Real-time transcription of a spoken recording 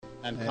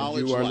And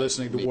you are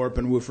listening to Warp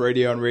and Woof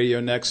Radio on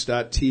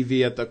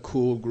RadioNext.tv at the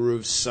Cool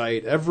Groove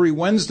site. Every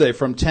Wednesday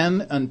from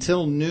 10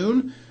 until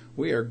noon,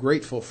 we are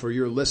grateful for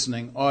your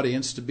listening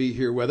audience to be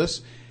here with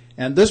us.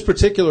 And this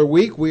particular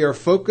week, we are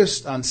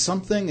focused on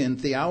something in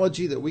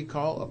theology that we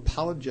call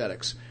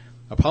apologetics.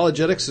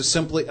 Apologetics is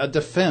simply a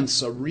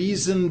defense, a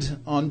reasoned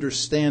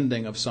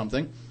understanding of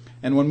something.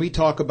 And when we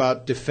talk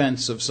about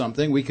defense of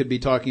something, we could be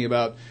talking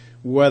about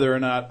whether or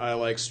not I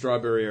like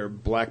strawberry or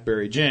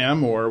blackberry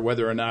jam, or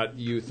whether or not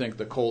you think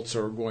the Colts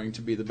are going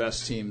to be the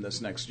best team this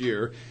next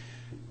year.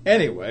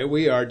 Anyway,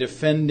 we are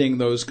defending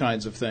those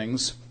kinds of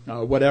things,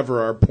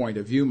 whatever our point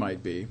of view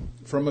might be.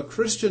 From a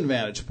Christian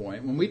vantage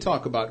point, when we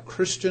talk about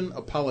Christian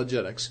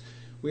apologetics,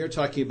 we are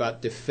talking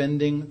about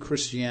defending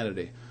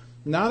Christianity.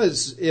 Not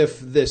as if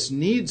this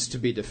needs to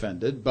be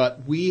defended,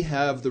 but we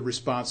have the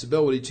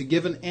responsibility to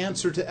give an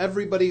answer to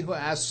everybody who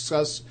asks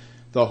us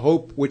the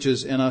hope which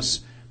is in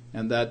us.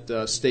 And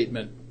that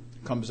statement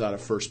comes out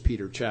of 1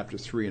 Peter chapter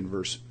 3 and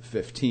verse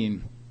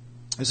 15.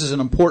 This is an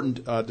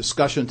important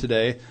discussion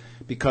today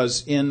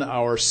because in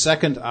our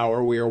second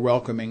hour we are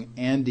welcoming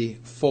Andy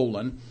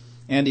Folan.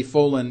 Andy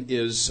Folan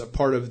is a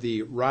part of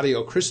the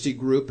Radio Christi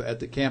group at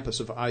the campus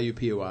of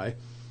IUPUI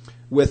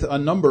with a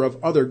number of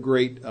other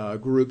great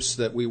groups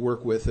that we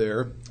work with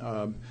there,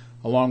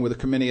 along with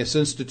the Comenius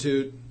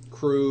Institute,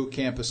 Crew,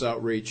 Campus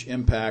Outreach,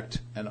 Impact,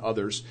 and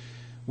others.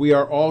 We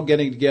are all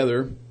getting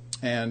together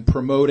and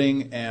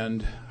promoting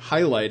and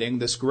highlighting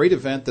this great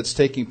event that's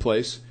taking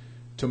place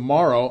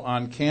tomorrow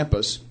on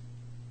campus.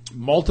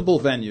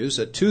 Multiple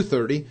venues at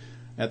 2:30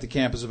 at the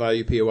campus of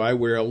IUPUI.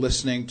 We're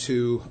listening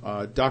to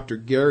Dr.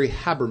 Gary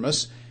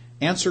Habermas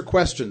answer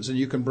questions, and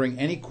you can bring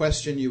any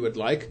question you would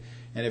like.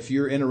 And if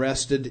you're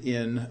interested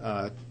in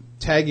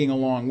tagging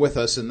along with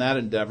us in that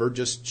endeavor,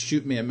 just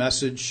shoot me a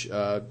message,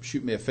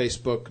 shoot me a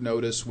Facebook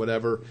notice,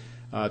 whatever,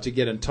 to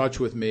get in touch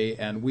with me,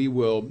 and we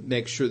will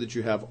make sure that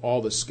you have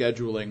all the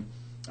scheduling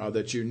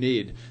that you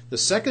need. The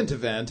second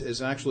event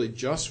is actually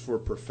just for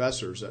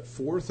professors at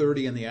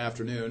 4:30 in the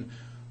afternoon.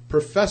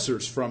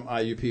 Professors from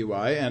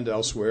IUPUI and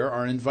elsewhere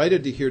are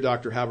invited to hear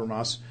Dr.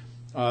 Habermas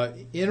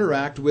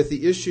interact with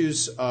the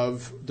issues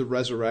of the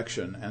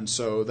resurrection, and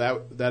so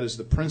that is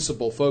the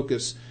principal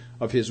focus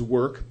of his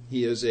work.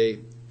 He is a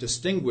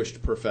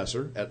distinguished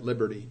professor at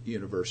Liberty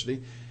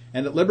University.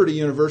 And at Liberty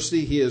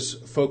University, he has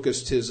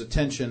focused his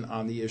attention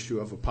on the issue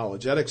of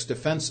apologetics,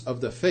 defense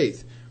of the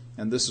faith.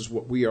 And this is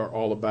what we are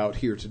all about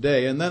here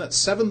today. And then at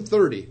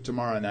 7:30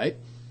 tomorrow night,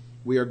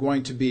 we are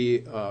going to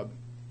be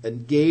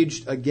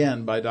engaged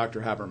again by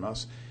Dr.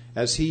 Habermas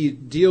as he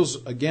deals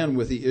again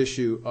with the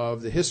issue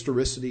of the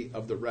historicity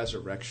of the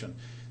resurrection.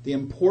 The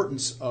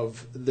importance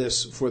of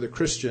this for the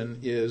Christian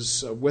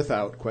is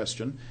without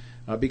question,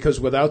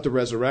 because without the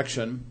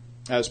resurrection,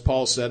 as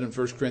Paul said in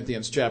 1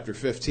 Corinthians chapter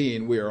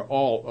 15, we are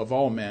all, of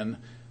all men,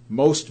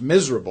 most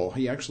miserable.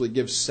 He actually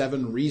gives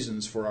 7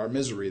 reasons for our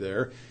misery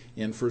there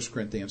in 1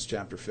 Corinthians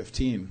chapter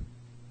 15.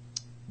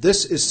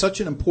 This is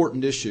such an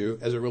important issue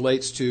as it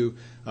relates to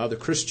the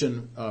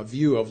Christian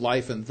view of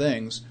life and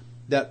things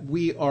that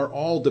we are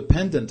all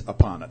dependent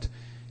upon it.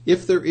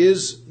 If there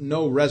is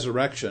no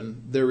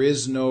resurrection, there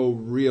is no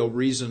real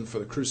reason for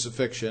the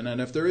crucifixion.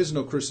 And if there is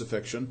no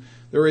crucifixion,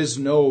 there is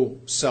no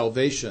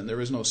salvation.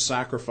 There is no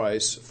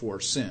sacrifice for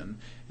sin.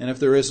 And if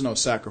there is no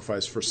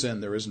sacrifice for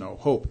sin, there is no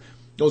hope.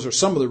 Those are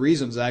some of the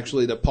reasons,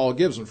 actually, that Paul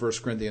gives in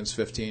 1 Corinthians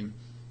 15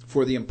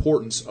 for the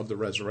importance of the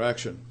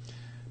resurrection.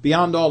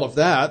 Beyond all of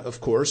that,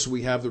 of course,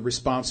 we have the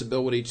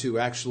responsibility to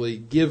actually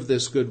give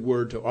this good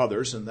word to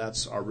others, and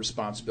that's our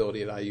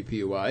responsibility at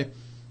IUPUI.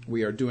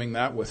 We are doing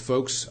that with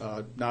folks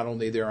not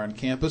only there on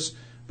campus,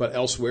 but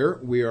elsewhere.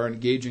 We are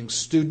engaging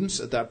students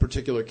at that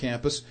particular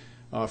campus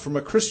from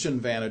a Christian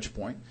vantage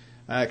point.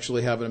 I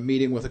actually have a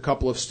meeting with a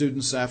couple of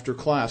students after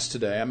class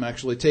today. I'm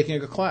actually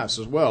taking a class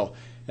as well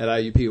at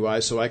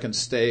IUPUI so I can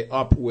stay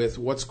up with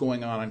what's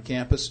going on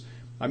campus.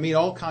 I meet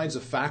all kinds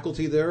of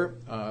faculty there.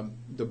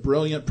 The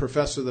brilliant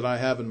professor that I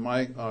have in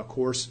my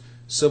course,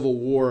 Civil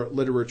War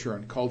Literature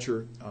and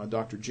Culture,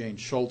 Dr. Jane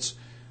Schultz,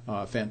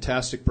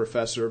 fantastic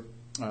professor.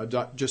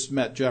 Just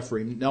met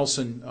Jeffrey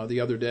Nelson the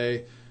other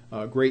day,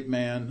 great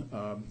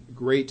man,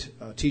 great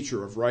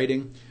teacher of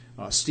writing.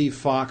 Steve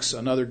Fox,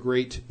 another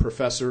great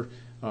professor,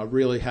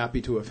 really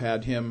happy to have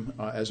had him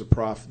as a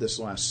prof this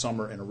last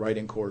summer in a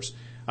writing course.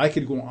 I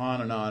could go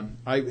on and on.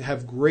 I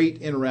have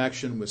great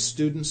interaction with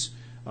students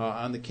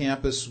on the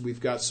campus. We've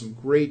got some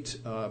great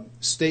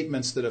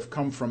statements that have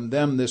come from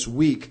them this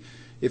week.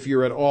 If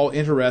you're at all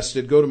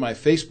interested, go to my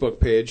Facebook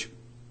page.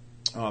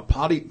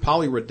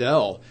 Polly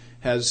Riddell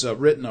has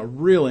written a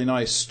really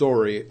nice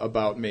story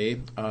about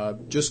me.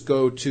 Just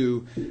go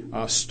to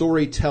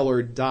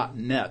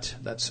storyteller.net.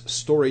 That's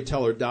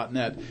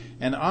storyteller.net.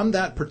 And on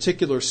that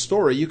particular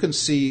story, you can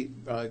see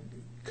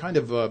kind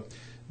of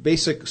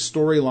basic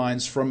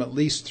storylines from at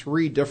least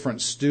 3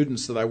 different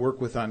students that I work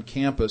with on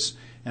campus,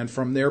 and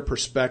from their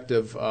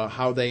perspective,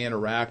 how they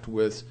interact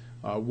with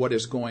what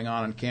is going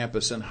on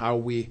campus and how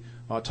we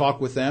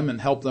talk with them and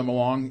help them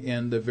along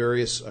in the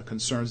various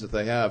concerns that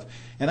they have.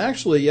 And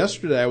actually,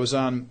 yesterday I was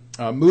on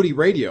Moody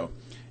Radio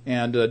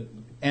and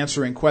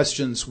answering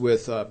questions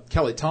with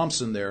Kelly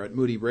Thompson there at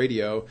Moody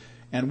Radio,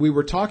 and we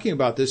were talking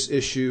about this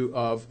issue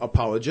of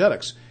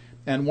apologetics.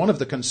 And one of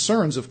the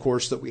concerns, of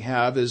course, that we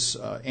have is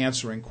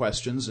answering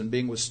questions and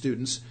being with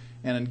students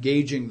and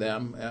engaging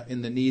them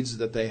in the needs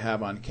that they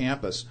have on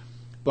campus.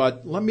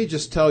 But let me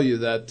just tell you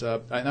that,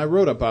 and I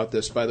wrote about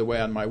this, by the way,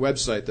 on my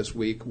website this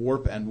week,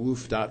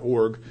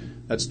 warpandwoof.org.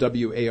 That's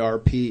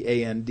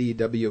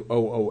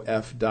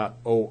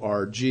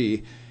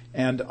warpandwoof.org.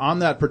 And on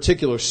that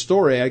particular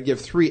story, I give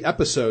 3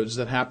 episodes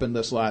that happened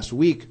this last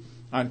week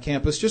on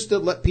campus just to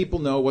let people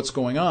know what's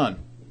going on.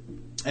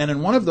 And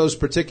in one of those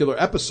particular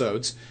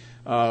episodes,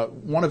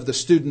 one of the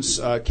students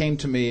came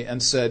to me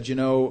and said,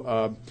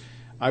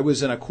 I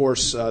was in a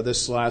course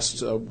this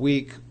last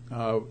week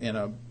in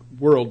a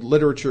world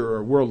literature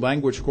or world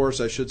language course,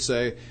 I should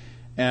say,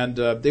 and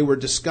they were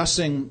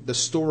discussing the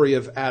story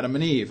of Adam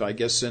and Eve. I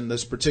guess in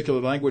this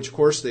particular language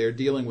course, they are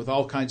dealing with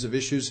all kinds of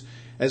issues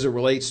as it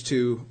relates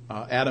to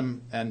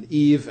Adam and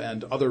Eve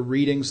and other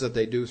readings that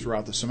they do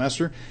throughout the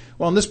semester.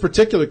 Well, in this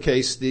particular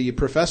case, the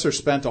professor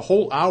spent a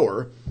whole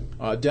hour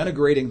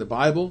denigrating the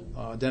Bible,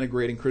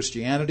 denigrating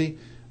Christianity,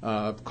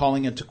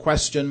 calling into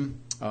question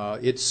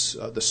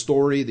the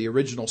story, the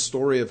original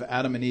story of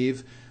Adam and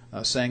Eve,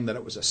 saying that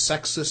it was a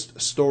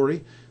sexist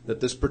story, that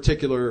this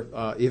particular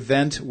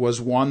event was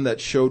one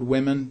that showed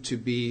women to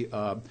be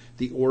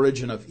the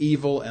origin of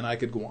evil, and I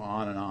could go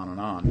on and on and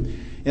on.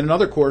 In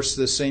another course,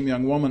 this same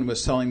young woman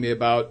was telling me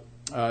about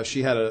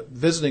she had a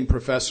visiting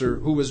professor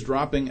who was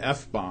dropping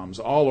F-bombs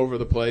all over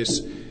the place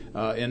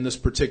in this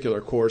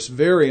particular course,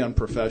 very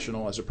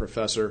unprofessional as a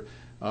professor,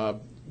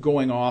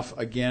 going off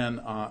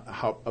again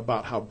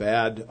about how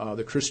bad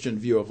the Christian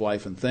view of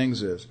life and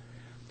things is.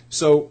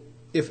 So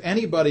if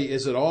anybody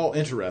is at all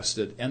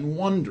interested and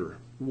wonder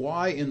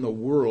why in the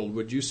world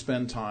would you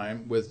spend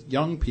time with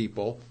young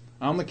people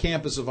on the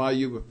campus of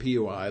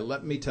IUPUI,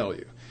 let me tell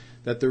you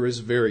that there is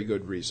very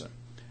good reason.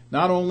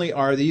 Not only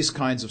are these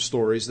kinds of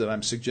stories that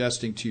I'm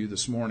suggesting to you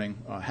this morning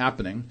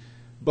happening,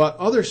 but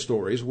other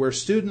stories where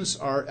students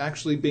are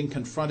actually being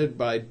confronted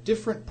by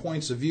different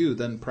points of view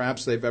than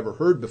perhaps they've ever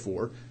heard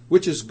before,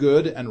 which is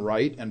good and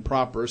right and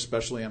proper,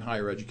 especially in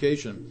higher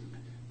education.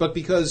 But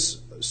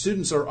because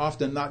students are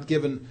often not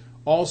given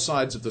all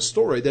sides of the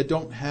story, they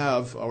don't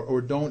have or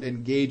don't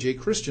engage a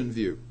Christian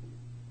view.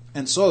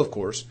 And so, of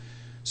course,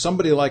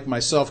 somebody like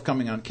myself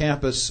coming on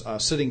campus,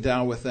 sitting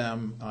down with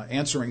them,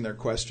 answering their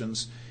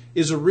questions,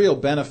 is a real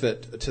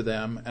benefit to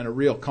them and a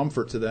real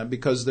comfort to them,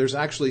 because there's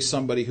actually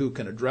somebody who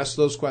can address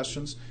those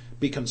questions,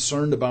 be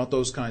concerned about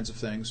those kinds of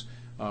things.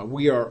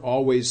 We are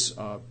always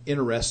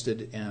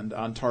interested and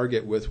on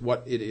target with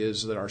what it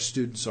is that our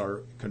students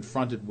are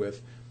confronted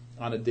with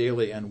on a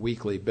daily and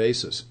weekly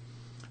basis.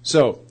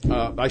 So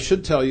I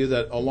should tell you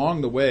that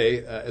along the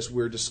way, as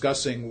we're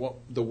discussing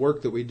the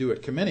work that we do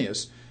at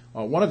Comenius,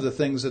 one of the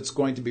things that's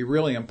going to be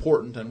really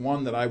important, and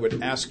one that I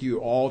would ask you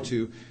all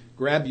to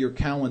grab your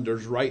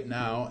calendars right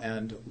now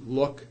and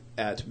look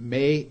at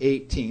May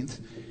 18th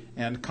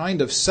and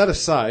kind of set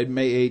aside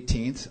May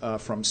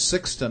 18th from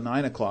 6 to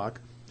 9 o'clock.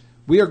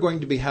 We are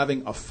going to be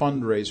having a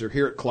fundraiser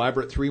here at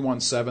Collaborate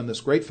 317, this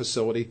great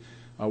facility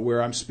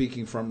where I'm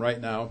speaking from right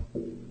now.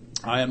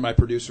 I and my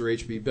producer,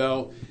 H.B.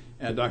 Bell,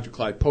 and Dr.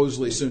 Clyde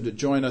Posley, soon to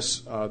join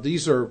us.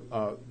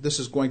 This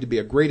is going to be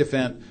a great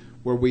event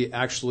where we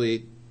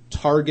actually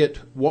target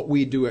what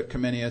we do at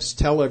Comenius,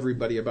 tell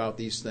everybody about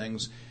these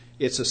things.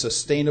 It's a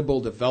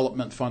sustainable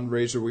development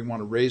fundraiser. We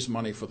want to raise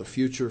money for the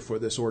future for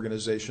this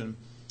organization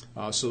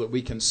so that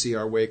we can see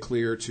our way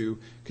clear to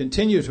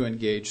continue to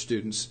engage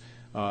students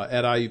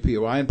at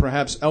IUPUI and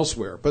perhaps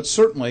elsewhere. But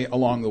certainly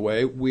along the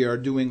way, we are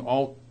doing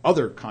all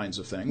other kinds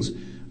of things.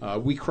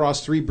 We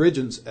cross 3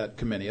 bridges at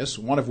Comenius,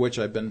 one of which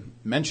I've been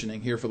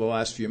mentioning here for the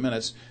last few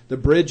minutes, the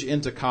bridge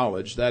into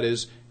college, that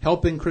is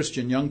helping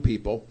Christian young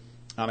people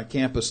on a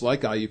campus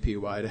like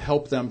IUPUI to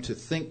help them to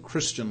think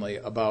Christianly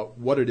about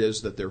what it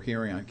is that they're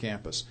hearing on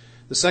campus.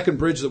 The second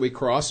bridge that we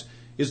cross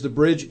is the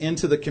bridge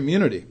into the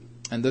community,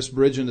 and this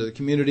bridge into the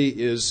community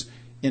is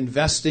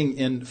investing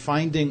in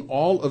finding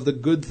all of the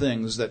good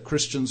things that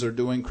Christians are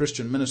doing,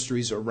 Christian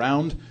ministries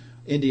around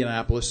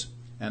Indianapolis,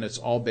 and it's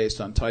all based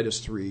on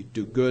Titus 3,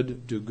 do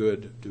good, do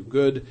good, do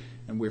good,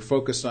 and we're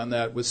focused on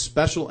that with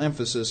special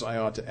emphasis, I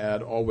ought to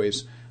add,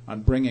 always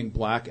on bringing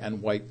black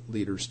and white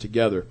leaders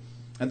together.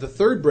 And the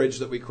third bridge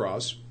that we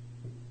cross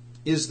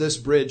is this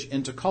bridge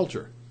into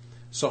culture.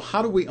 So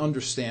how do we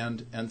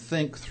understand and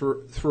think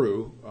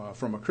through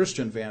from a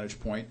Christian vantage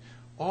point,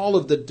 all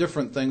of the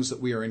different things that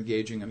we are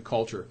engaging in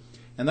culture?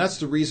 And that's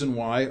the reason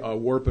why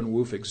Warp and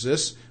Woof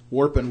exists.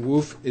 Warp and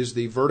Woof is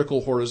the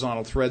vertical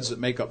horizontal threads that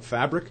make up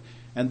fabric.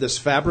 And this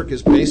fabric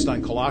is based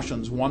on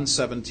Colossians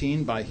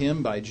 1:17, by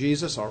him, by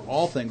Jesus, are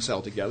all things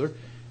held together.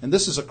 And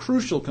this is a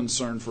crucial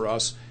concern for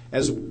us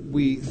as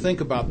we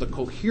think about the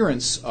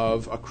coherence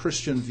of a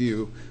Christian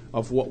view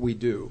of what we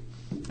do.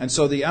 And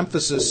so the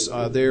emphasis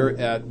there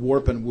at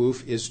Warp and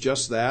Woof is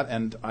just that,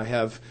 and I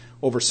have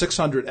over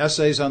 600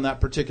 essays on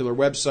that particular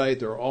website.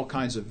 There are all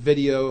kinds of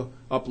video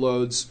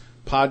uploads,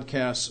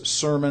 podcasts,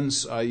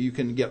 sermons. You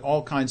can get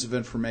all kinds of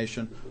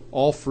information,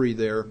 all free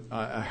there.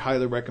 I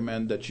highly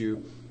recommend that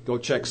you go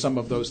check some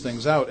of those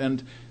things out.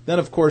 And then,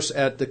 of course,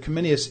 at the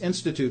Comenius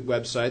Institute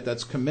website,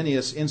 that's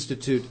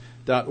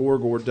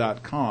comeniusinstitute.org or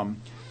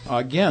 .com.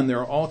 Again, there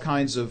are all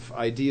kinds of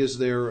ideas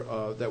there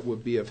that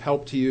would be of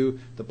help to you.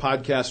 The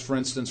podcast, for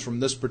instance, from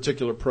this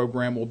particular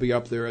program will be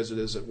up there as it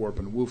is at Warp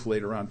and Woof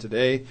later on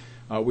today.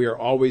 We are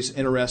always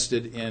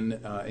interested in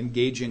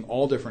engaging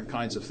all different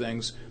kinds of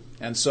things,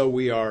 and so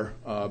we are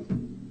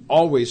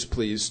always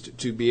pleased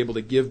to be able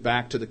to give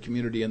back to the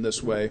community in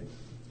this way.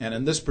 And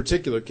in this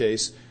particular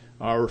case,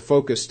 our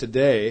focus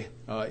today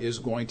is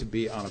going to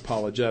be on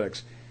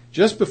apologetics.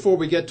 Just before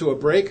we get to a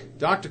break,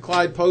 Dr.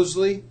 Clyde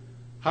Posley,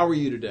 how are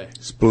you today?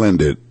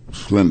 Splendid,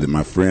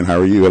 my friend. How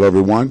are you? Hello,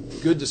 everyone.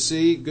 Good to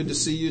see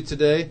you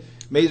today.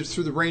 Made it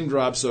through the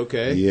raindrops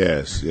okay.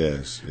 Yes.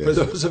 For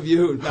those of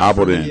you not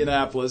from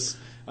Indianapolis,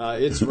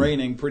 it's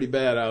raining pretty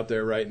bad out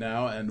there right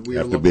now. And we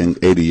after being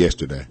 80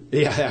 yesterday.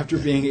 Yeah, after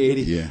being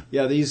 80.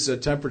 Yeah, these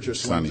temperature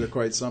swings are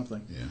quite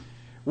something. Yeah.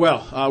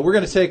 Well, we're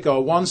going to take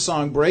a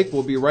one-song break.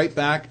 We'll be right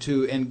back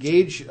to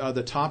engage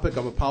the topic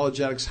of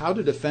apologetics, how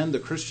to defend the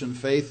Christian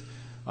faith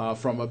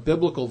from a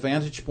biblical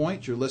vantage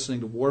point. You're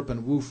listening to Warp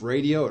and Woof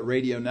Radio at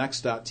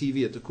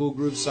RadioNext.tv at the Cool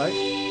Groove site.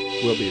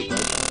 We'll be right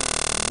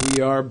back. We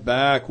are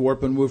back.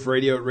 Warp and Woof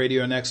Radio at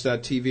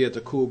RadioNext.tv at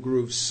the Cool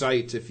Groove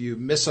site. If you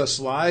miss us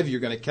live, you're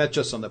going to catch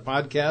us on the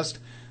podcast.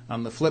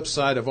 On the flip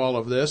side of all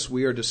of this,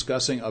 we are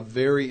discussing a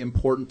very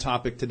important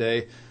topic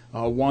today,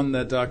 one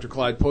that Dr.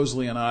 Clyde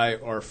Posley and I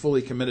are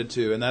fully committed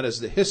to, and that is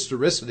the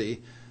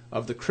historicity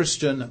of the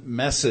Christian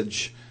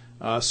message.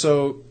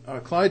 So,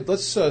 Clyde,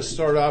 let's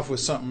start off with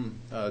something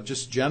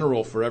just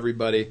general for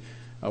everybody.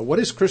 What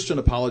is Christian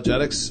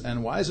apologetics,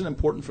 and why is it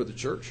important for the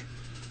church?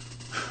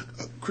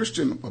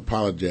 Christian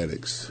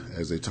apologetics,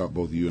 as they taught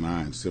both you and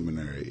I in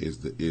seminary, is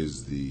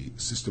the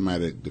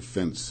systematic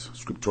defense,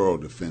 scriptural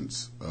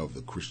defense of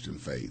the Christian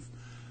faith,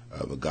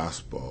 the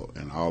gospel,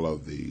 and all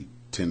of the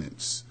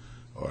tenets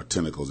or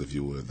tentacles, if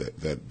you will,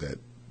 that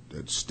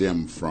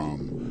stem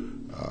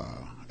from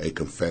a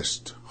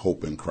confessed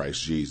hope in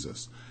Christ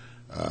Jesus.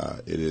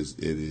 It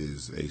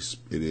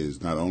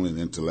is not only an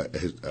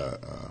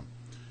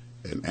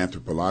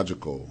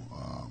anthropological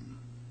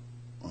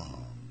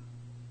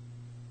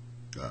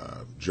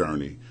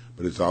journey,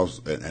 but it's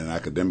also an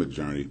academic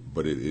journey.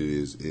 But it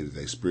is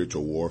a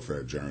spiritual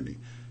warfare journey,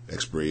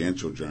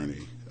 experiential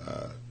journey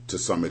to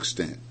some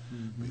extent,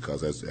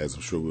 because as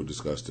I'm sure we'll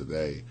discuss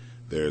today,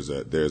 there's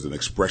an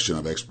expression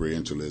of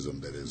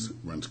experientialism that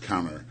runs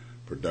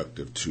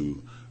counterproductive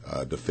to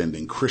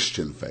defending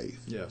Christian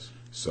faith. Yes.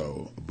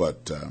 So,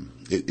 but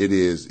it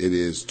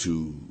is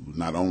to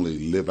not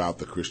only live out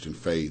the Christian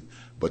faith,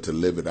 but to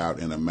live it out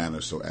in a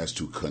manner so as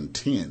to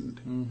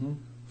contend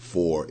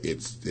for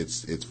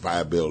its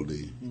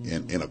viability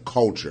in a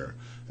culture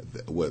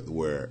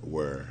where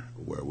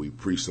we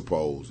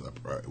presuppose,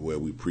 where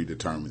we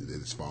predetermine that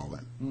it's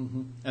fallen.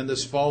 And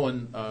this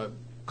fallen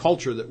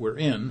culture that we're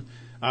in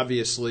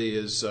obviously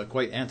is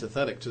quite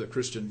antithetic to the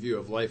Christian view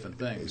of life and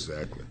things.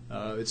 Exactly.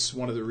 It's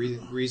one of the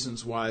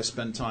reasons why I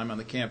spend time on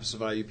the campus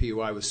of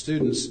IUPUI with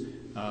students,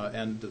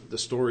 and the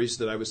stories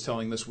that I was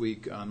telling this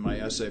week on my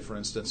essay, for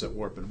instance, at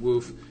Warp and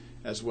Woof,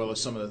 as well as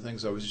some of the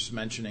things I was just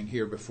mentioning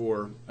here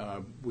before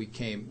we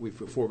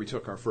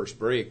took our first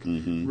break.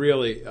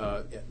 Really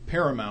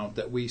paramount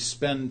that we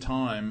spend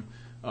time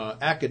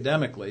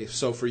academically.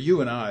 So for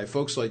you and I,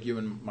 folks like you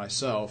and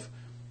myself,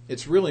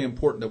 it's really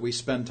important that we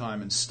spend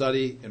time in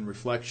study, in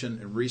reflection,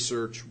 in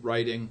research,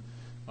 writing,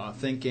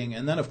 thinking,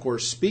 and then, of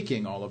course,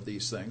 speaking all of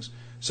these things.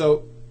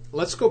 So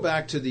let's go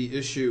back to the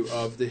issue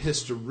of the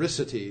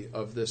historicity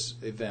of this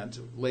event.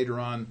 Later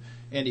on,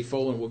 Andy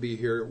Folan will be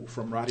here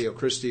from Radio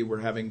Christi. We're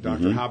having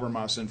Dr.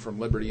 Habermas in from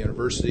Liberty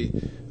University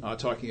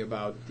talking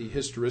about the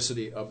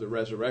historicity of the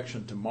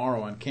resurrection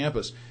tomorrow on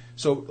campus.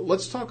 So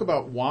let's talk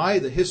about why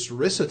the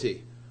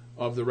historicity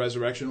of the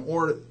resurrection,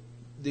 or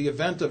the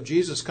event of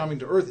Jesus coming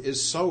to earth,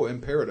 is so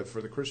imperative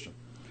for the Christian.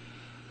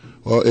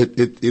 Well,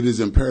 it is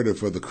imperative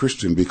for the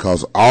Christian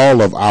because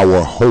all of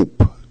our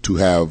hope to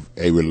have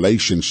a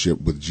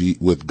relationship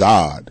with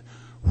God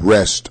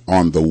rests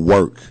on the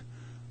work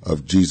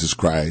of Jesus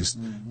Christ,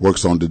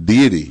 rests on the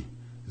deity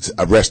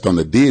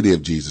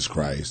of Jesus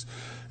Christ,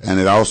 and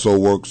it also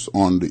works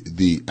on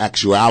the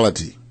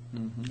actuality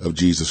of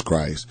Jesus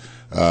Christ.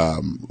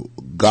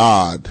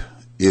 God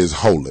is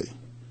holy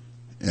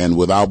and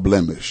without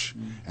blemish,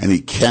 and he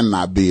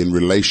cannot be in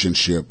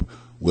relationship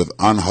with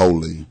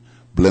unholy,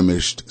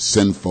 blemished,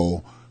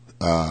 sinful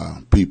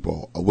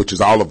people, which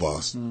is all of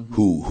us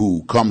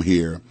who come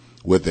here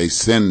with a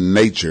sin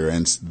nature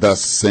and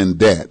thus sin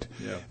debt.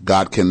 Yeah.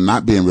 God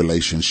cannot be in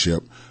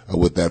relationship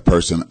with that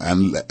person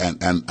and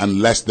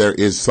unless there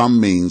is some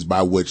means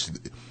by which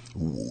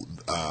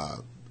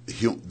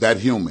that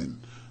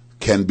human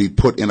can be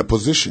put in a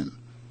position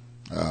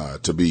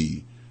to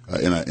be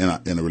in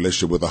a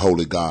relationship with a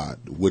holy God,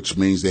 which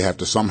means they have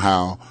to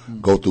somehow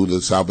go through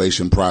the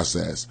salvation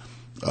process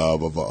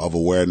of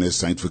awareness,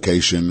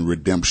 sanctification,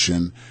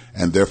 redemption,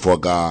 and therefore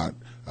God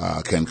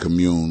can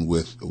commune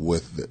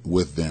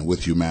with them,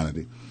 with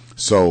humanity.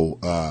 So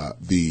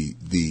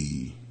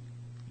the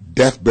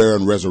death, burial,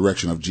 and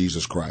resurrection of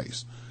Jesus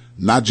Christ,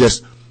 not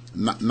just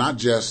the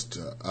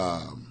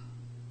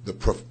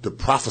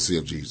prophecy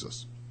of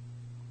Jesus,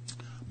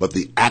 but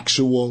the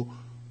actual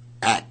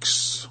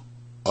acts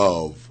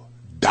of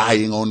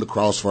dying on the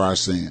cross for our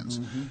sins.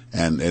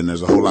 And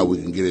there's a whole lot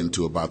we can get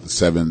into about the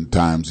 7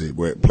 times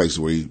places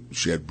where he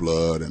shed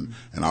blood and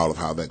all of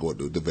how that go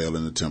to the veil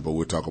in the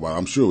temple.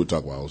 I'm sure we'll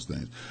talk about those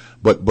things.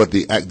 But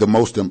the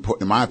most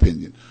important, in my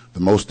opinion, the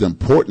most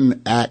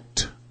important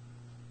act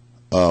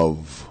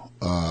of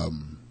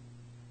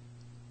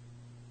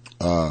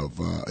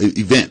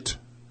event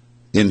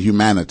in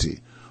humanity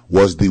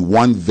was the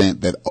one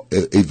event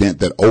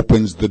that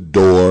opens the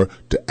door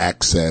to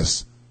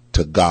access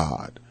to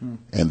God.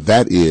 And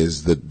that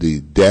is the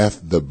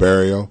death, the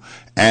burial,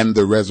 and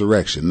the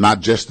resurrection.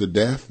 Not just the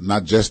death,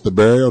 not just the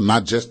burial,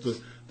 not just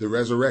the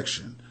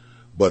resurrection,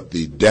 but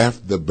the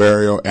death, the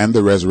burial, and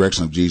the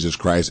resurrection of Jesus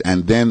Christ,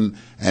 and then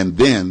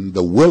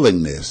the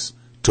willingness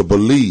to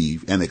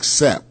believe and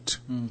accept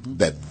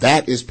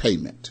that is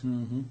payment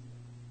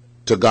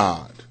to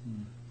God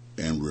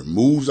and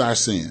removes our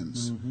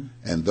sins,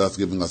 and thus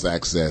giving us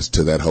access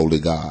to that holy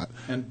God.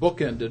 And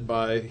bookended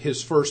by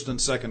his first and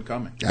second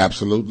coming.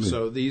 Absolutely.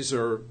 So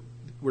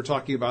we're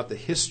talking about the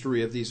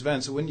history of these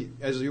events.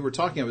 As you were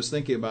talking, I was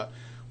thinking about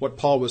what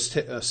Paul was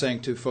saying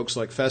to folks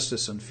like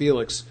Festus and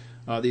Felix,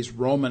 these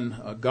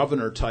Roman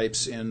governor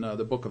types in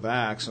the book of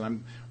Acts. And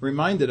I'm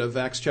reminded of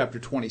Acts chapter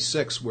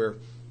 26, where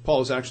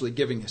Paul is actually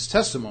giving his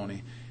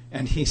testimony.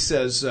 And he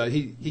says,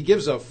 he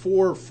gives a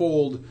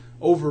fourfold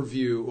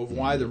overview of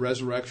why the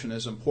resurrection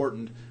is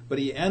important, but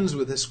he ends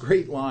with this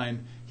great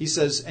line. He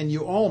says, and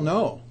you all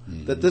know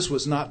that this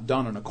was not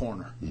done in a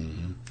corner.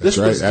 This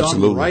was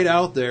done right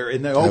out there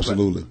in the open.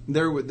 Absolutely.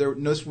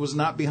 This was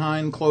not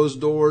behind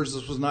closed doors.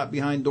 This was not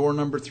behind door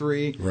number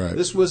 3. Right.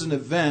 This was an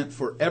event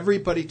for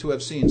everybody to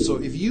have seen.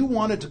 So if you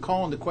wanted to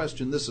call into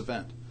question this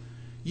event,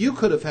 you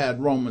could have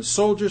had Roman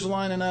soldiers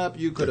lining up.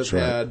 You could have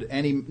had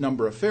any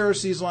number of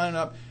Pharisees lining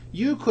up.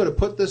 You could have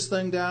put this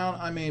thing down.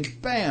 I mean,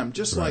 bam,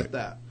 just like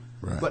that.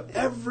 Right. But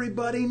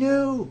everybody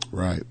knew.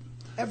 Right.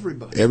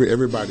 Everybody.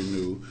 Everybody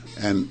knew,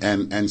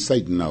 and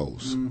Satan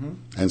knows,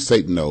 and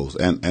Satan knows,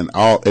 and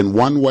all in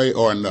one way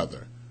or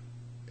another,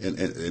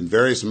 in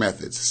various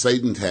methods,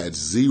 Satan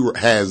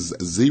has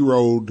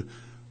zeroed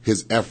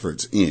his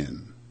efforts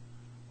in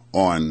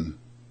on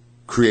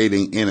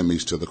creating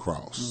enemies to the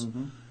cross,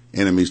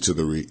 enemies to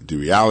the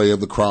reality of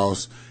the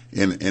cross,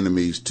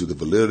 enemies to the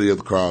validity of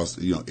the cross.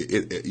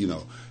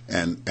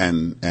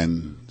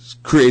 And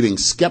creating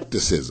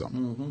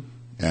skepticism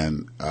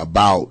and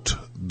about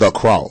the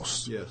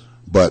cross. Yes.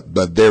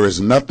 But there is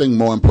nothing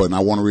more important.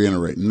 I want to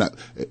reiterate.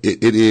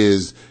 It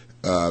is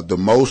the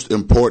most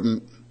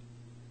important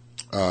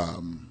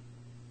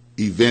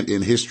event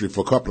in history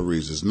for a couple of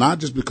reasons. Not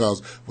just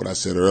because what I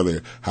said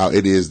earlier, how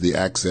it is the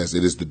access,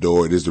 it is the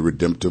door, it is the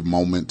redemptive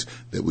moment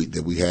that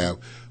we have,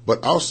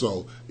 but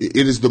also it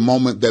is the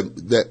moment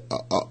that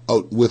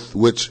with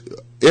which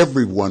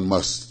everyone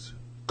must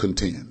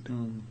contend.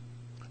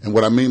 And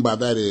what I mean by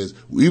that is,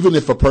 even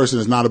if a person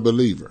is not a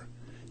believer,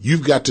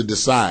 you've got to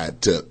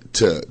decide to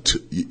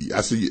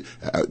I see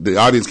the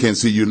audience can't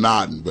see you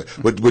nodding,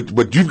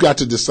 but you've got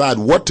to decide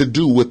what to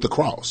do with the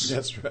cross.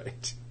 That's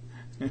right.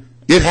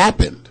 It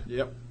happened.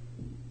 Yep.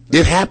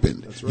 It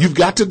happened. That's right. You've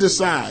got to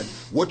decide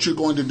what you're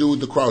going to do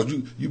with the cross.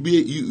 You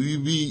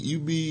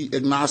be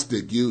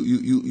agnostic.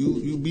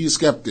 You be a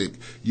skeptic.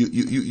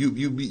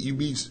 You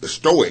be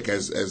stoic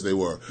as they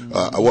were.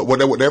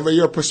 Whatever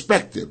your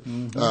perspective.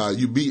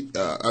 You be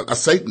a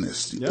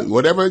Satanist. Yep.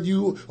 Whatever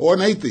or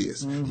an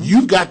atheist.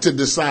 You've got to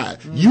decide.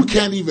 You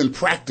can't even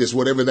practice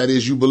whatever that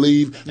is you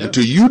believe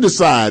until you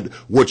decide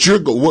what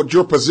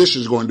your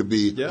position is going to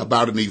be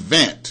about an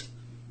event.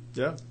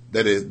 Yeah.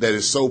 That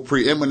is so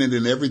preeminent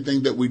in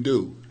everything that we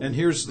do. And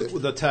here's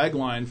the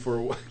tagline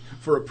for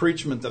a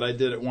preachment that I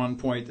did at one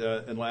point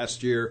in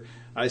last year.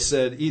 I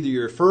said, either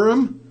you're for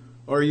him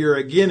or you're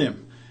agin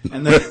him.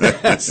 And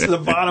that's the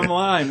bottom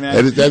line,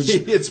 man.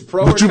 It's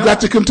pro but you've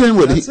got to contend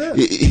with it.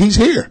 He's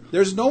here.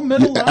 There's no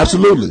middle line.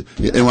 Absolutely.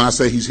 Yeah. And when I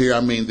say he's here,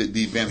 I mean that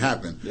the event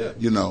happened. Yeah.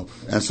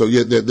 And so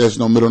there's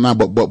no middle line.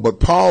 But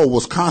Paul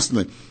was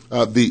constantly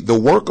the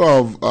work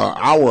of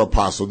our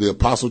apostle, the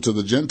apostle to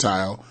the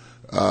Gentile,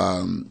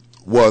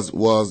 was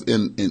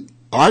in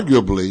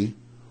arguably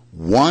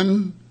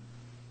one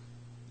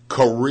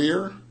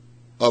career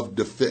of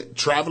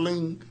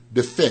traveling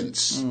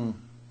defense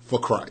for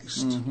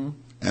Christ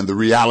and the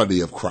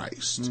reality of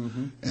Christ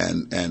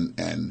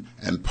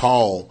and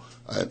Paul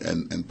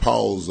and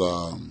Paul's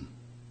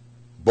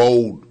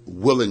bold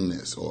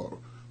willingness or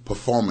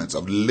performance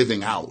of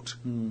living out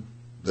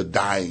the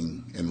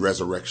dying and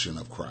resurrection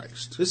of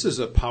Christ. This is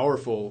a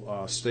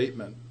powerful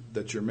statement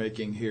that you're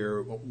making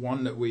here.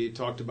 One that we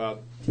talked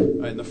about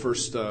in the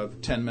first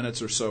 10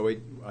 minutes or so,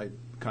 I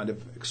kind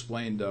of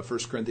explained 1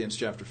 Corinthians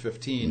chapter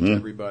 15 to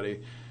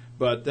everybody.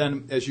 But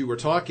then as you were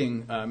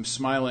talking, I'm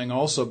smiling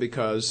also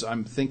because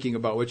I'm thinking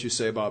about what you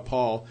say about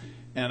Paul,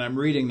 and I'm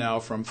reading now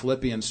from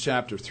Philippians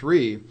chapter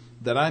 3,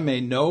 that I may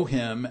know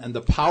him and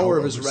the power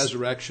of his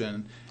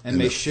resurrection, and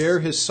may share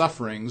his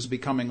sufferings,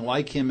 becoming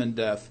like him in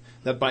death,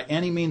 that by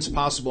any means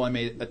possible I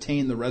may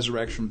attain the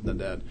resurrection from the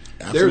dead.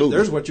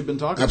 There's what you've been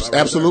talking about.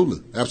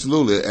 Absolutely.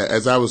 Absolutely.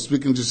 As I was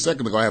speaking just a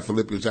second ago, I have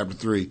Philippians chapter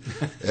 3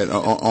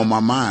 on my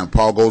mind.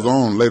 Paul goes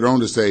on later on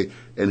to say,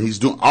 and he's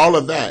doing all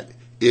of that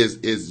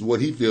is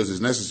what he feels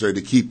is necessary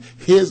to keep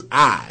his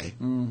eye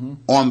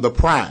on the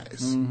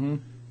prize.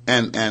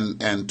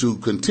 And to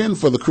contend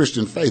for the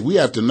Christian faith, we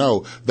have to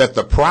know that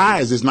the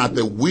prize is not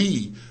that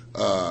we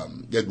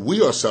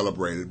are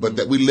celebrated, but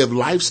that we live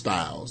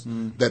lifestyles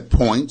that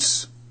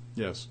points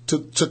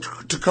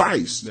to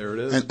Christ. There it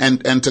is.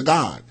 And to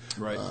God.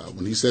 Right.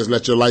 When he says,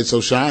 let your light so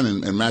shine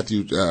in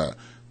Matthew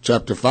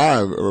chapter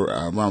 5, or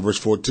around verse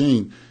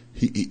 14,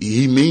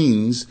 he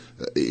means,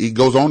 he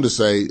goes on to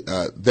say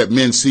that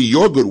men see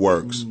your good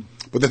works,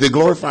 but that they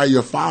glorify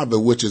your Father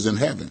which is in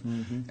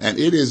heaven. And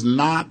it is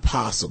not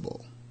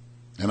possible,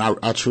 and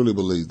I truly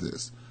believe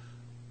this,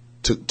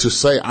 to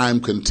say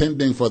I'm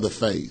contending for the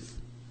faith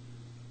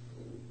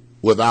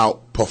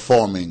without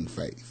performing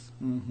faith.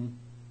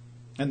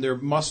 And there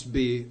must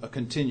be a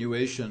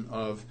continuation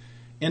of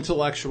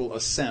intellectual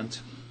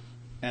assent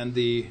and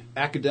the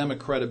academic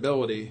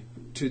credibility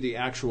to the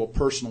actual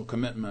personal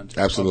commitment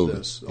of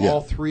this. Yeah.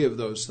 All three of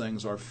those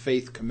things are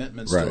faith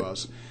commitments to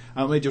us.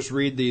 Let me just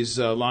read these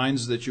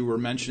lines that you were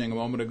mentioning a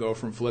moment ago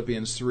from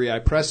Philippians 3. I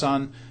press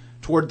on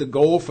toward the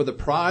goal for the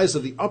prize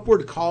of the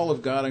upward call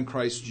of God in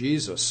Christ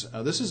Jesus.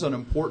 This is an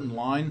important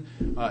line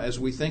as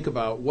we think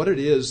about what it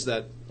is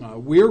that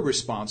we're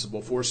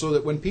responsible for, so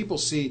that when people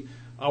see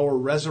our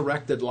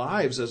resurrected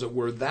lives, as it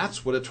were,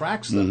 that's what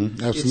attracts them.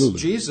 Absolutely.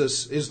 It's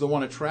Jesus is the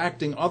one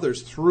attracting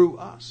others through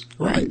us.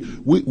 Right.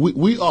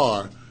 We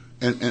are,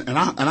 and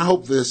I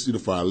hope this,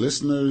 for our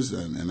listeners,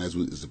 and as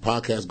the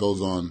podcast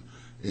goes on,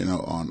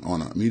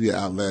 on our media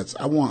outlets,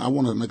 I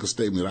want to make a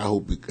statement that I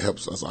hope it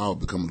helps us all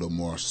become a little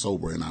more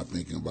sober in our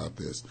thinking about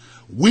this.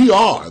 We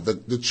are,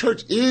 the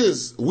church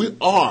is, we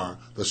are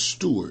the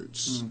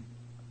stewards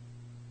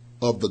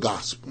of the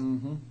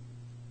gospel.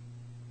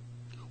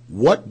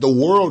 What the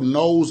world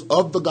knows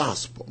of the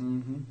gospel,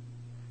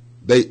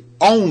 they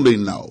only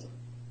know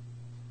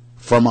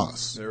from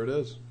us. There it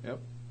is. Yep,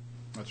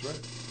 that's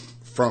right.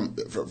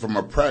 From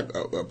a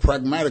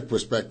pragmatic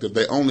perspective,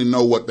 they only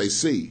know what they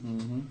see.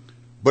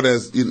 But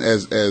as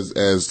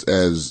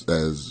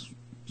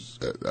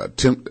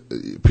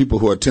people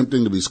who are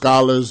attempting to be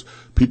scholars,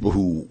 people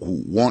who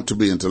want to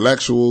be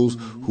intellectuals,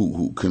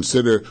 who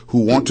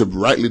want to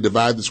rightly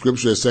divide the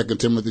scripture, as 2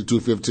 Timothy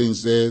 2:15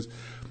 says,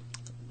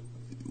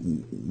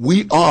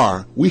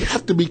 we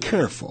have to be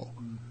careful.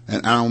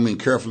 And I don't mean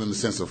careful in the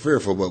sense of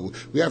fearful, but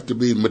we have to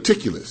be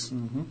meticulous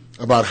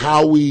about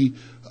how we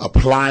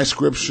apply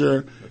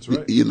scripture. That's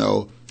right.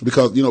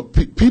 Because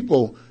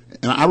people,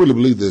 and I really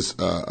believe this,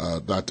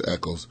 Dr.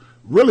 Eccles,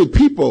 really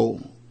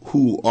people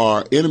who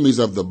are enemies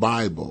of the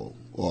Bible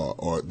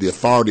or the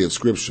authority of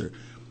scripture,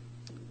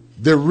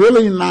 they're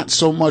really not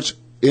so much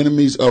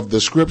enemies of the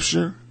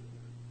scripture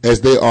as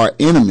they are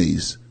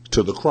enemies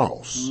to the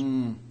cross.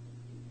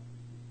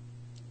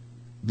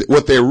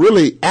 What they're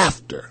really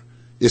after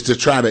is to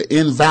try to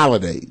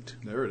invalidate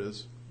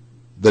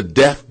the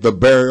death, the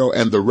burial,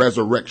 and the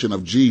resurrection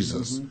of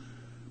Jesus,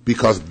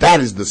 because that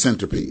is the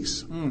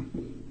centerpiece.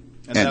 And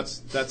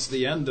that's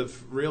the end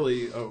of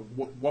really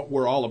what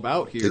we're all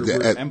about here.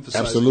 We're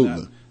emphasizing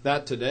absolutely.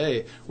 that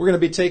today. We're going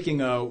to be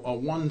taking a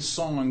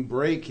one-song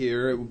break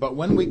here, but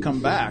when we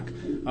come back,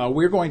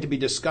 we're going to be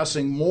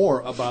discussing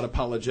more about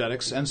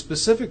apologetics, and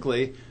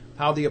specifically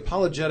how the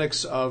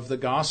apologetics of the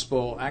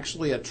gospel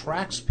actually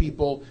attracts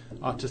people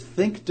to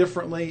think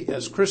differently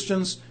as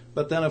Christians,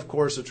 but then, of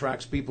course,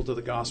 attracts people to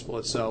the gospel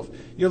itself.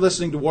 You're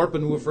listening to Warp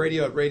and Woof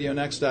Radio at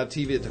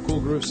RadioNext.tv at the Cool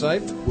Groove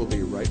site. We'll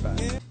be right back.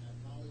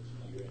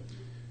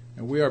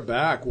 And we are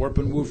back, Warp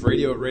and Woof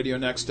Radio at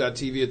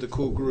RadioNext.tv at the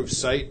Cool Groove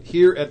site,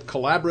 here at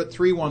Collaborate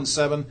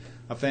 317,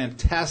 a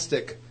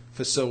fantastic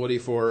facility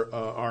for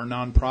our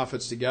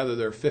nonprofits together.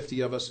 There are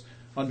 50 of us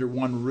under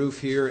one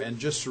roof here. And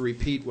just to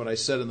repeat what I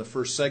said in the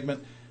first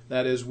segment,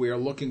 that is, we are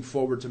looking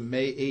forward to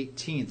May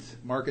 18th.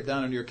 Mark it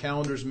down on your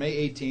calendars,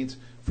 May 18th,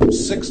 from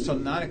 6 to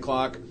 9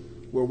 o'clock,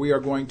 where we are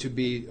going to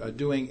be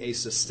doing a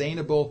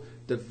sustainable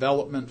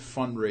development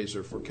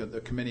fundraiser for the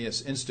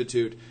Comenius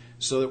Institute,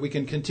 so that we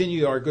can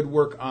continue our good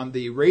work on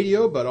the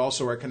radio, but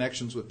also our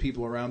connections with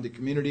people around the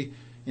community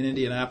in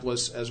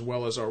Indianapolis, as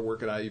well as our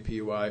work at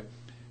IUPUI.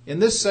 In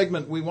this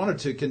segment, we wanted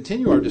to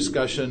continue our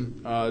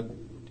discussion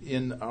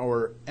in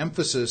our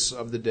emphasis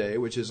of the day,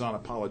 which is on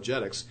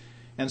apologetics.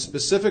 And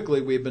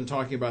specifically, we've been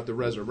talking about the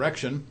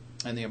resurrection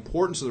and the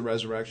importance of the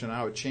resurrection and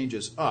how it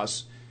changes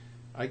us.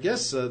 I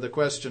guess the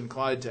question,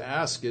 Clyde, to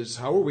ask is,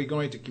 how are we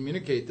going to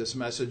communicate this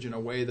message in a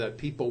way that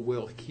people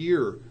will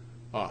hear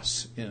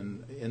us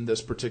in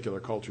this particular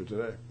culture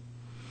today?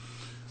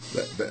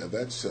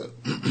 That's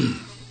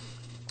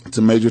it's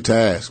a major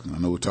task. I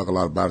know we talk a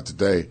lot about it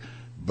today,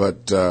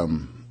 but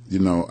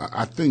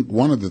I think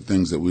one of the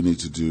things that we need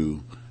to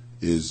do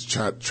is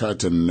try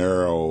to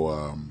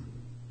narrow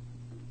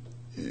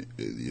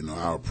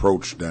our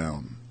approach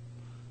down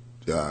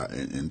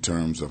in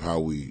terms of how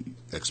we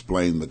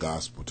explain the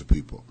gospel to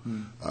people.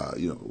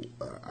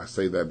 I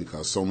say that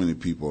because so many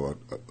people are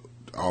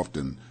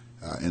often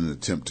in an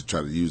attempt to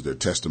try to use their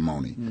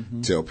testimony,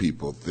 tell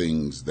people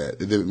things that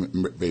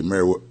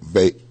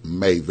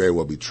may very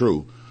well be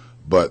true,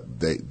 but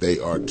they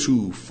are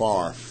too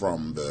far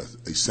from the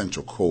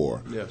essential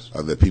core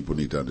that people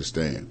need to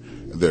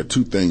understand. There are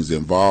two things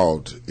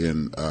involved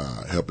in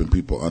helping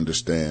people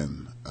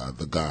understand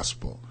the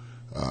gospel,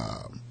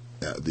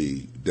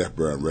 the death,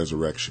 burial, and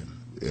resurrection,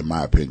 in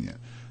my opinion: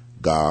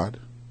 God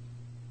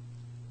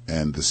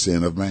and the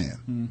sin of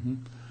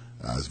man.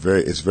 It's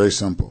very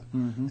simple,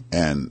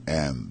 and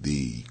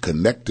the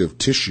connective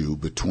tissue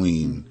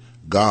between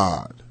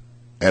God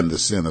and the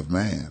sin of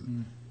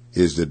man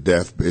is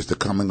the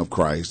coming of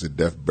Christ, the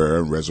death,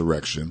 burial, and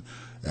resurrection,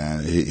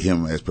 and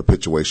Him as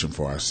propitiation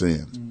for our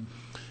sins.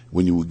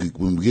 When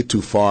we get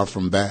too far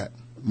from that,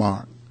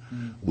 Mark,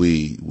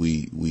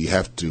 we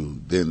have to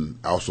then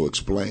also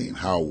explain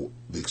how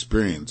the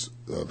experience,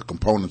 the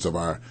components of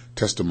our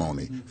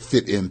testimony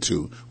fit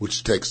into,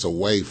 which takes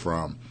away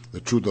from the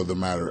truth of the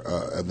matter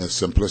and the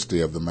simplicity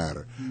of the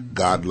matter.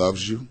 God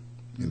loves you,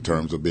 in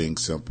terms of being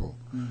simple.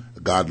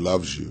 God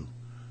loves you.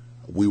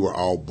 We were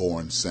all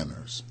born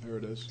sinners. There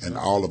it is. And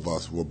all of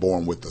us were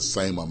born with the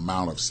same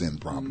amount of sin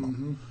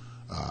problem,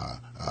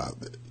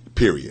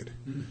 period.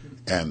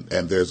 And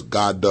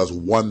God does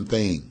one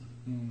thing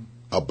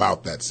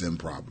about that sin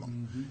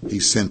problem. He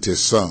sent His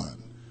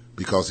Son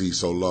because He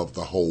so loved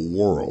the whole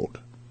world.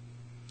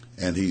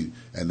 And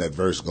that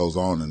verse goes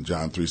on in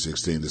John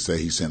 3:16 to say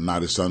He sent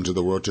not His Son to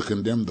the world to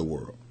condemn the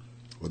world,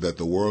 but that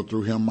the world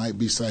through Him might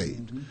be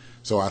saved.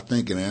 So I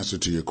think in answer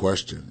to your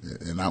question,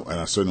 and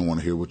I certainly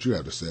want to hear what you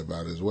have to say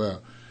about it as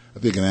well, I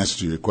think in answer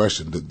to your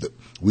question,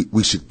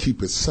 we should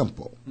keep it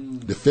simple.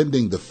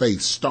 Defending the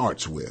faith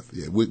starts with,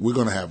 we're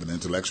going to have an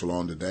intellectual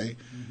on today.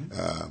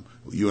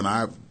 You and I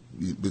have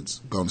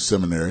gone to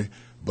seminary,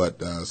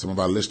 but some of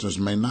our listeners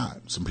may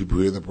not. Some people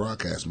who hear the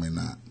broadcast may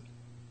not.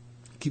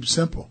 Keep it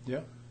simple.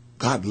 Yeah.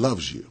 God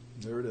loves you.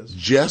 There it is.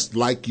 Just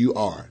like you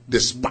are,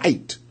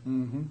 despite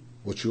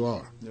what you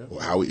are. Yeah.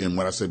 And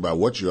what I say about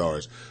what you are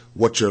is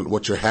what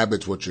your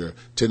habits, what your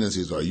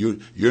tendencies are.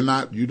 You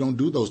don't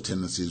do those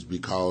tendencies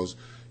because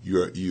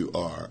you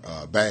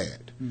are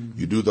bad.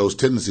 You do those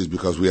tendencies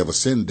because we have a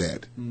sin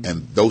debt,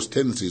 and those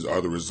tendencies are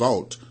the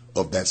result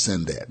of that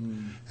sin debt.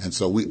 And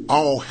so we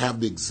all have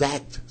the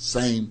exact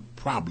same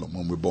problem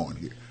when we're born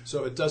here.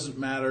 So it doesn't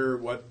matter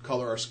what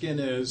color our skin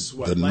is,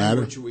 what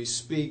language we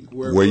speak,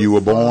 where you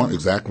were born,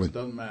 exactly. It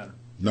doesn't matter.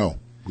 No.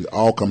 We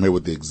all come here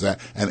with the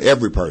exact, and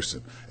every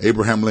person.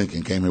 Abraham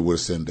Lincoln came here with a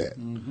sin debt.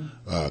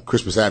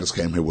 Crispus Attucks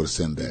came here with a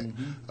sin debt.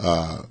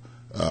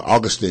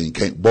 Augustine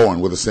came born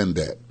with a sin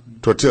debt.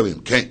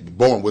 Tertullian came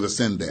born with a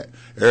sin debt.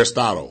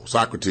 Aristotle,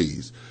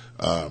 Socrates,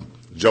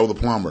 Joe the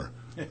plumber,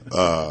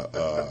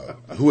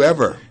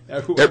 whoever.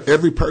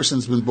 Every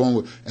person's been born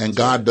with, and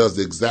God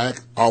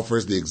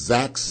offers the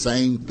exact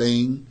same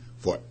thing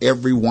for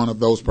every one of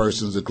those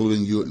persons,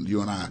 including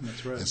you and I.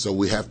 That's right. And so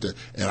we have to,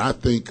 and I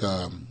think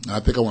I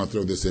want to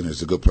throw this in.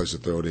 It's a good place to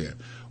throw it in.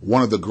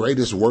 One of the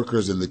greatest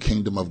workers in the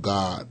kingdom of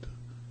God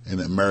in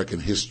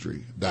American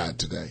history died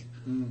today.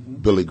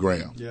 Billy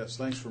Graham. Yes,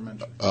 thanks for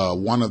mentioning.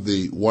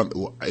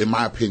 In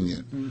my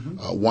opinion,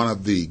 one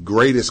of the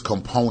greatest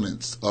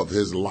components of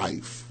his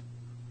life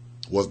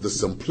was the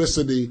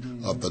simplicity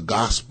of the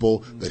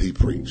gospel that he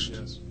preached.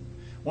 Yes.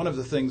 One of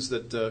the things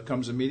that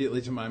comes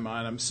immediately to my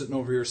mind, I'm sitting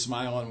over here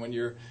smiling when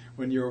you're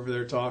over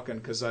there talking,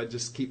 because I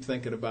just keep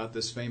thinking about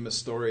this famous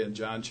story in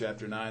John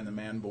chapter 9, the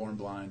man born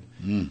blind.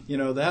 You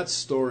know, that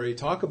story,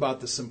 talk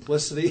about the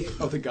simplicity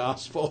of the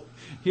gospel.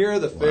 Here are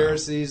the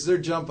Pharisees, they're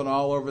jumping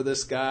all over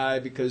this guy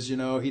because, he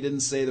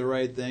didn't say the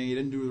right thing, he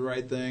didn't do the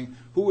right thing.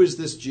 Who is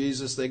this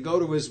Jesus? They go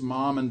to his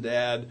mom and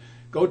dad,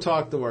 go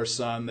talk to our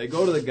son. They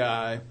go to the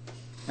guy.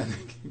 And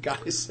the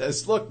guy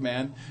says, look,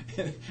 man,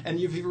 and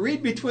if you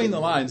read between the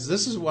lines,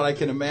 this is what I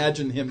can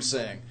imagine him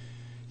saying.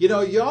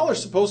 Y'all are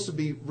supposed to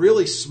be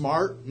really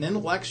smart and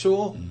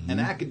intellectual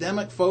and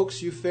academic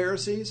folks, you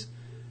Pharisees.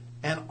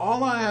 And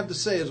all I have to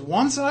say is,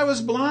 once I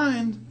was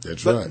blind,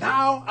 but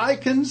now I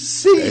can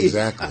see.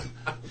 Exactly.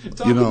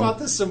 Talk about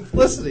the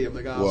simplicity of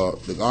the gospel. Well,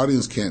 the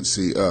audience can't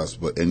see us,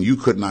 and you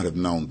could not have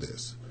known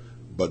this.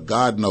 But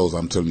God knows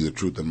I'm telling you the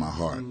truth in my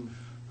heart.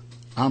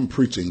 I'm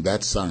preaching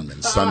that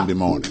sermon Sunday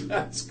morning.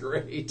 That's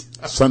great.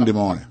 Sunday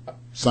morning. I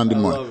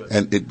love it.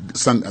 And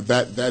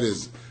that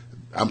is,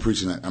 I'm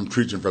preaching that. I'm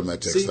preaching from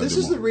that text. See, this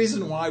is the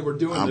reason why we're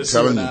doing this.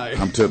 I'm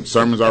telling you,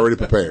 sermon's already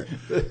prepared.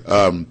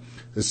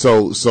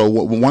 So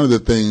one of the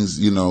things,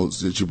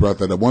 that you brought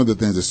that up, one of the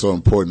things that's so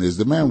important is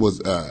the man was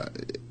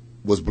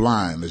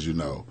blind, as you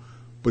know,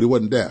 but he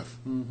wasn't deaf.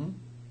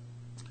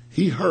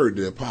 he heard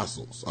the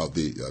apostles or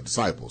the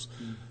disciples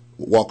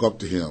walk up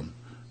to him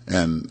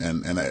and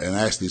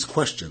ask these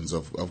questions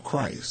of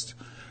Christ.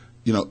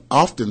 You know,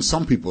 often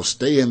some people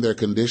stay in their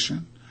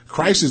condition.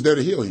 Christ is there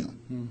to heal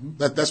him.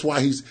 That's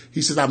why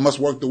he says, I must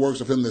work the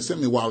works of him that sent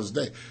me while it's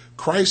day.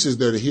 Christ is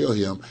there to heal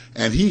him,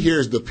 and he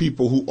hears the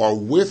people who are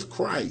with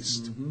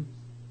Christ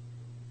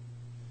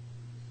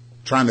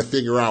trying to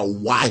figure out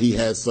why he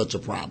has such a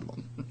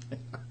problem.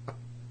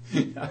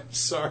 I'm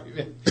sorry,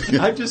 man.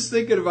 I'm just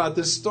thinking about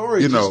this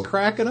story, just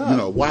cracking up. You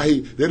know,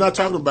 they're not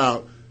talking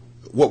about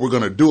what we're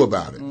going to do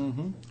about it.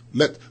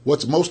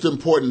 What's most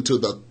important to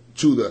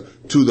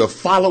the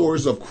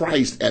followers of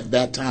Christ at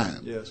that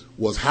time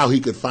was how he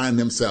could find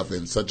himself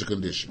in such a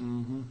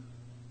condition.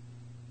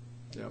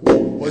 Yeah.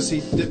 Was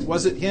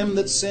it him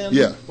that sinned?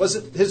 Yeah. Was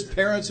it his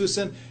parents who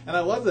sinned? And I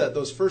love that,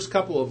 those first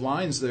couple of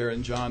lines there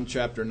in John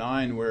chapter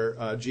 9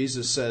 where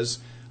Jesus says,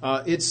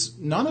 it's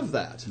none of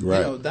that. Right.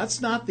 You know,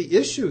 that's not the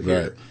issue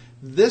here. Right.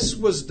 This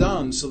was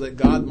done so that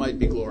God might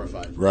be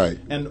glorified. Right.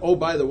 And, oh,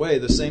 by the way,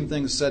 the same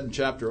thing is said in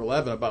chapter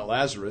 11 about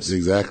Lazarus.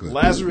 Exactly.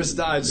 Lazarus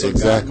died so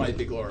God might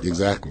be glorified.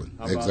 Exactly.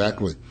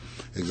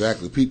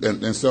 Exactly.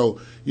 And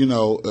so, you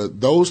know,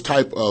 those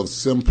type of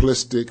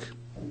simplistic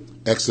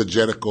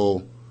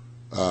exegetical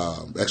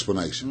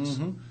explanations.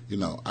 You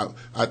know,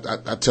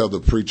 I tell the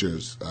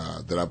preachers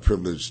that I'm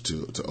privileged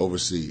to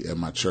oversee at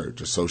my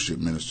church, associate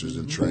ministers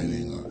in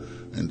training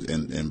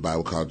in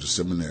Bible college or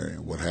seminary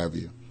and what have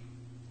you.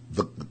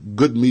 The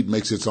good meat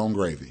makes its own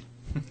gravy.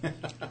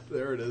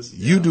 There it is.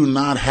 You do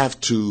not have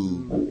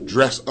to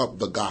dress up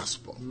the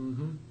gospel.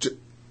 To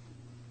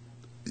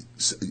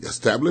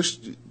establish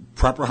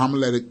proper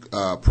homiletic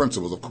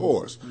principles, of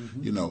course,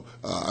 you know,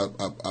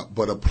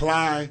 but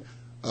apply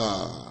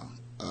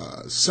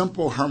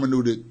simple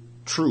hermeneutic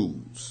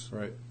truths.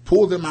 Right.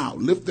 Pull them out,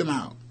 lift them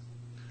out,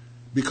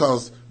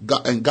 because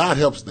God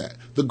helps that.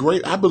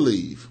 I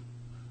believe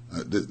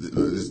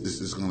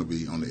this is going to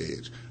be on the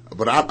edge,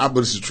 but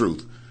this is the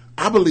truth.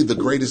 I believe the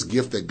greatest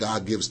gift that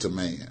God gives to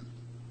man,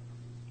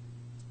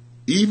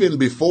 even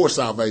before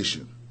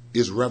salvation,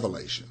 is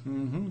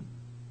revelation.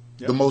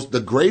 Yep. The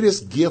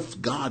greatest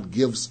gift God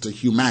gives to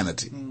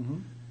humanity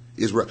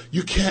is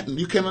you can't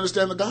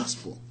understand the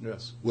gospel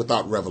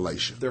without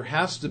revelation. There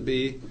has to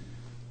be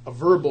a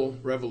verbal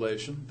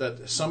revelation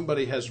that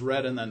somebody has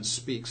read and then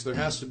speaks. There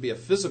has to be a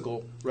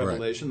physical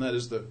revelation, that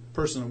is the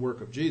person and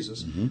work of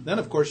Jesus. Then,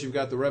 of course, you've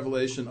got the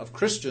revelation of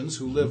Christians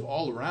who live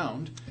all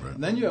around.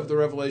 And then you have the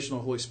revelation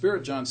of the Holy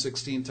Spirit. John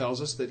 16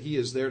 tells us that he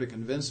is there to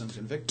convince and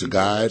convict, to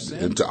guide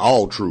into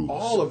all truth.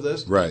 All of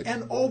this. Right.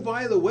 And, oh,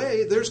 by the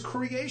way, there's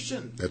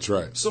creation. That's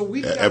right. So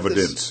we've got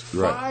evidence.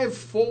 This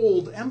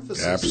five-fold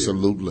emphasis.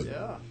 Absolutely.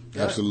 Here.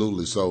 Yeah.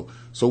 Absolutely. So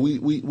we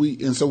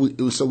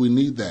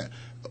need that.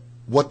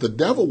 What the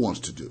devil wants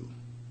to do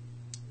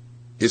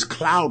is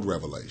cloud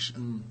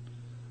revelation.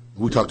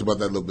 We talked about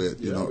that a little bit,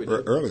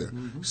 earlier.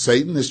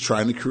 Satan is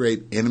trying to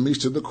create enemies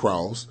to the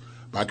cross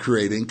by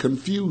creating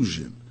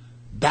confusion,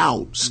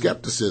 doubt,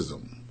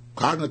 skepticism,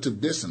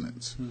 cognitive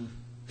dissonance.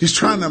 He's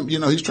trying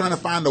to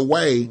find a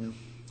way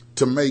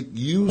to make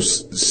you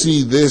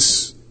see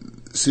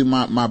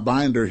my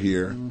binder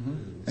here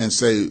and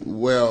say,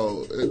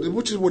 well,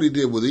 which is what he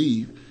did with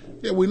Eve.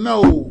 Yeah, we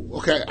know,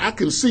 okay, I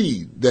can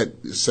see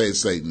that, say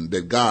Satan,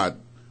 that God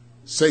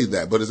say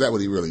that, but is that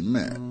what he really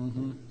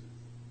meant?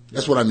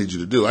 That's what I need you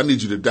to do. I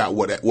need you to doubt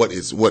what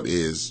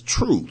is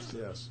truth.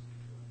 Yes.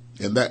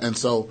 And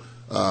so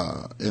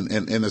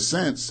in a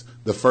sense,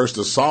 the first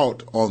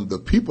assault on the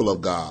people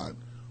of God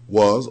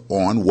was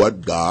on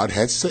what God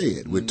had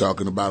said. We're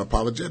talking about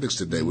apologetics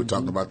today. We're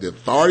talking about the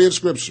authority of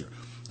Scripture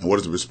and what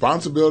is the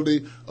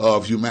responsibility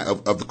of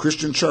the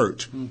Christian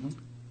church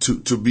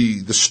to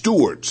be the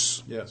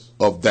stewards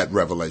of that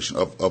revelation,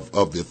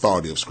 of the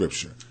authority of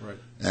Scripture. Right.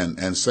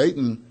 And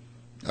Satan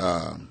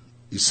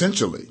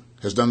essentially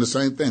has done the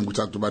same thing. We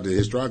talked about the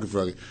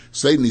historiography.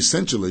 Satan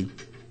essentially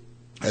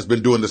has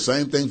been doing the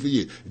same thing for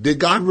years. Did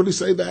God really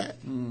say that?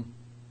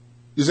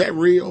 Is that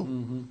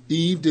real?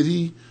 Eve, did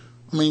he?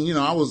 I mean,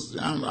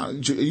 are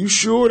you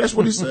sure that's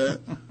what he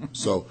said?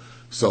 So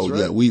right.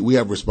 Yeah, we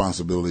have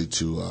responsibility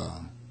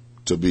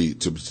to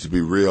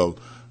be real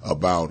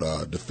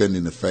about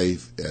defending the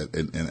faith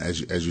and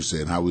as you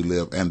said, how we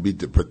live, and be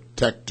the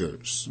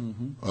protectors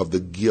of the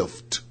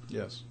gift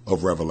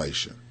of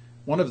revelation.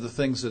 One of the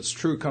things that's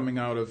true coming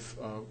out of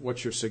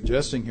what you're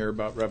suggesting here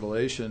about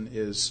revelation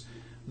is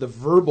the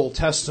verbal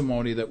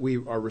testimony that we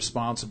are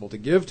responsible to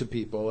give to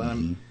people.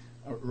 And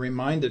I'm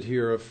reminded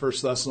here of 1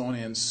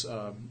 Thessalonians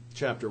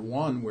chapter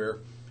 1, where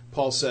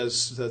Paul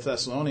says to the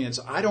Thessalonians,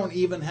 I don't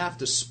even have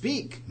to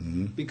speak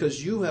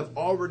because you have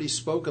already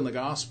spoken the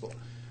gospel.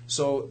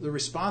 So the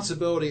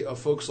responsibility of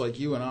folks like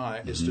you and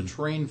I is to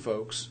train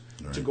folks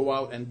to go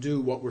out and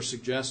do what we're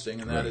suggesting,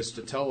 and that is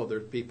to tell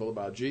other people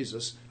about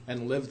Jesus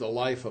and live the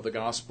life of the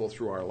gospel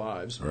through our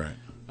lives. Right.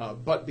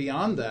 But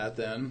beyond that,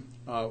 then,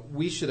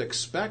 we should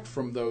expect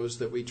from those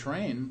that we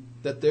train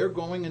that they're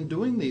going and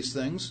doing these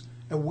things,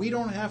 and we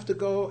don't have to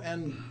go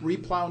and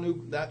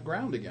replow that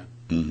ground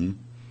again.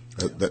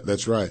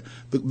 That's right.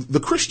 The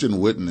Christian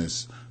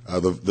witness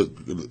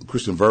the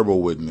Christian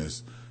verbal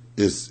witness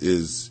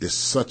is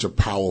such a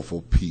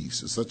powerful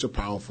piece. It's such a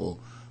powerful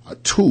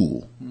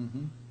tool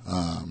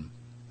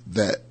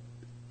that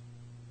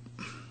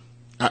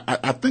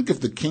I think if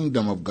the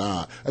kingdom of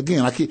God,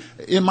 again, I keep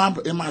in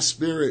my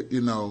spirit,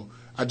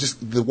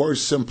 the word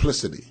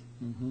simplicity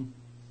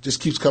just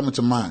keeps coming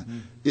to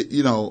mind.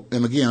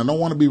 And again, I don't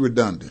want to be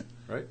redundant,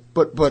 right?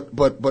 But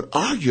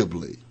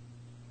arguably,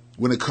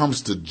 when it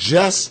comes to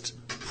just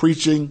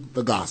preaching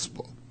the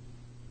gospel,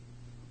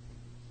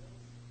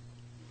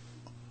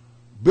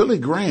 Billy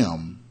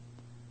Graham,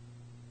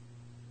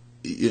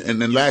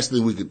 and the last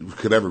thing we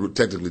could ever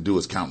technically do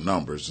is count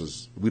numbers,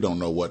 because we don't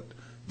know what,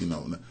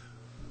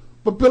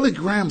 But Billy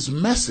Graham's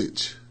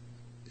message,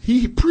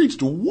 he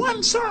preached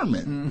one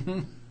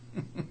sermon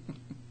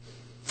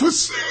for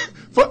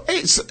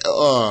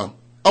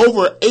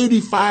over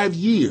 85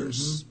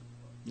 years.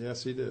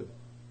 Yes, he did.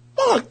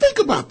 Boy, think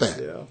about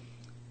that.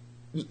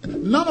 Yeah.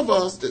 None of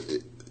us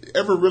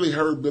ever really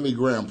heard Billy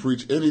Graham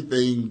preach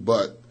anything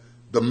but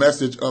the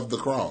message of the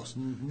cross.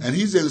 And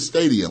he's in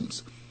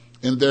stadiums,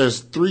 and there's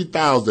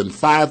 3,000,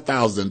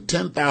 5,000,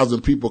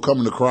 10,000 people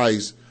coming to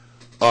Christ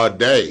a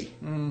day.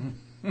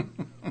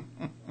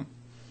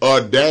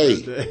 A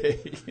day.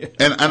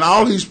 And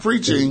all he's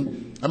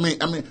preaching, I mean,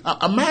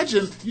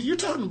 imagine, you're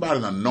talking about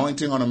an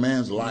anointing on a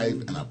man's life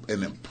and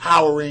an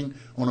empowering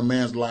on a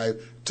man's life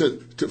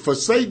for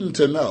Satan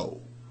to know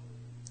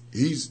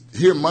he's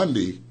here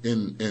Monday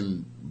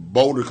in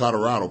Boulder,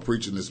 Colorado,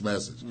 preaching this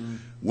message.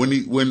 When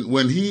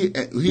he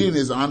and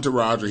his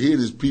entourage, or he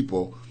and his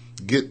people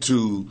get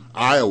to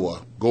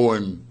Iowa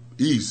going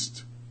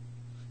east,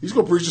 he's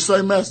going to preach the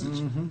same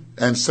message.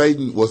 And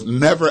Satan was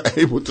never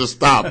able to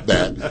stop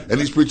that. And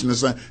he's preaching the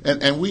same.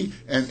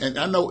 And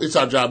I know it's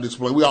our job to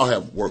explain. We all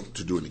have work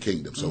to do in the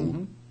kingdom.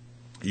 So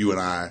you and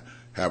I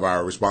have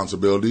our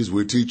responsibilities.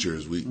 We're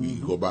teachers. We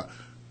go about.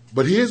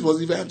 But his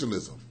was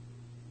evangelism.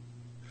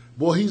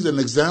 Boy, he's an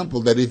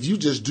example that if you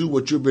just do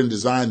what you've been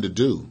designed to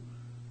do,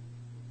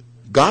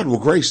 God will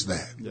grace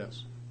that.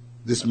 Yes.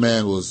 This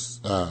man was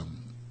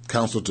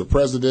counsel to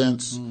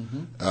presidents,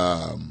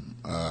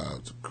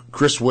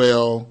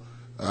 Criswell,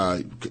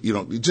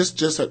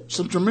 just had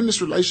some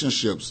tremendous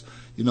relationships,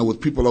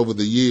 with people over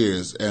the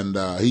years, and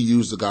he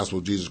used the gospel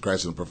of Jesus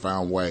Christ in a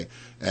profound way,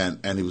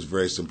 and he was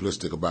very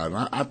simplistic about it.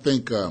 And I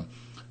think,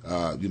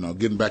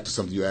 getting back to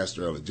something you asked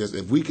earlier, just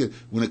if we could,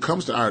 when it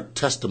comes to our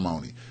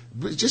testimony,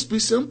 just be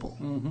simple.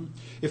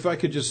 If I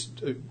could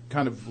just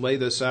kind of lay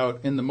this out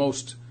in the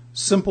most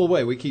simple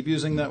way, we keep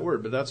using that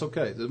word, but that's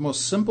okay. The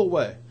most simple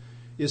way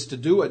is to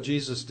do what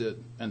Jesus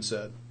did and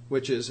said,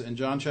 which is in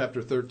John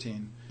chapter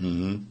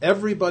 13,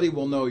 everybody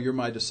will know you're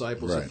my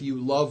disciples if you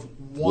love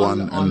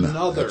one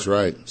another. That's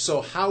right.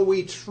 So how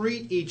we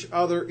treat each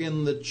other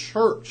in the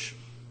church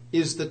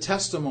is the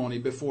testimony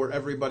before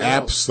everybody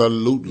else.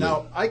 Absolutely.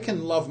 Now, I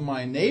can love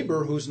my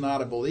neighbor who's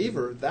not a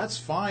believer. That's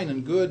fine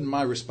and good and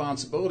my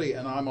responsibility,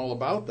 and I'm all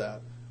about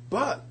that.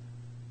 But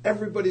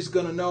everybody's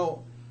going to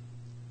know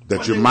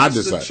that you're my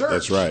disciple.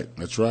 That's right.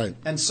 That's right.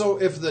 And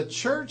so if the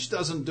church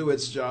doesn't do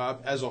its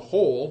job as a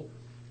whole,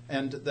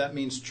 and that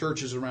means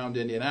churches around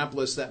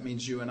Indianapolis, that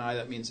means you and I,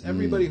 that means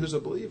everybody who's a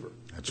believer.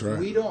 That's right. If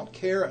we don't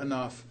care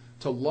enough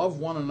to love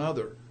one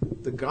another,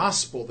 the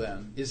gospel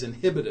then is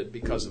inhibited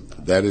because of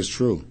that. That is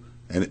true.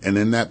 And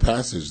in that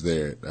passage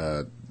there,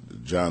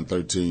 John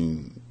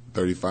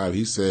 13:35,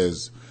 he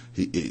says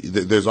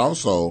there's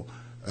also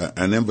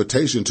an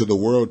invitation to the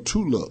world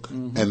to look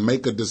and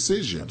make a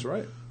decision. That's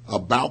right.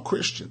 About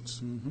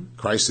Christians.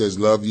 Christ says,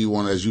 love you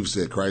one, as you've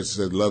said, Christ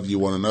said, love you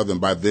one another,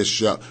 and by this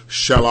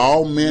shall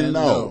all men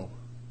know.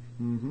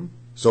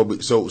 So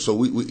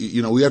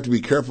we have to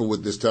be careful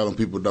with this, telling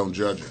people don't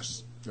judge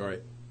us.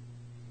 Right.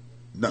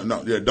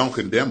 No, don't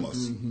condemn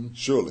us,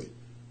 surely.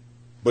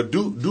 But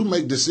do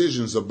make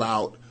decisions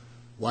about,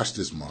 watch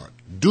this, Mark,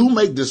 do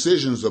make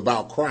decisions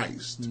about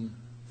Christ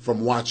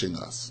from watching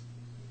us.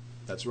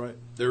 That's right.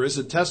 There is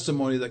a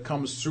testimony that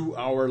comes through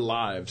our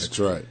lives. That's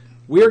right.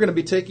 We are going to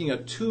be taking a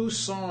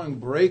 2-song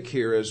break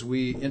here as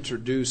we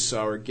introduce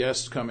our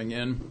guest coming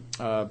in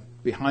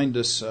behind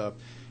us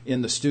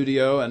in the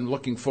studio, and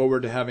looking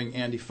forward to having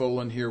Andy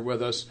Folan here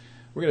with us.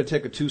 We're going to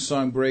take a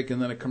 2-song break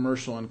and then a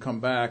commercial and come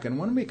back. And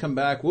when we come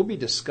back, we'll be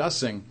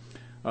discussing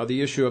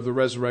the issue of the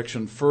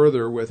resurrection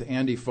further with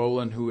Andy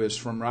Folan, who is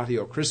from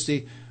Radio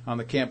Christi on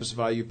the campus of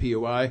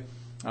IUPUI.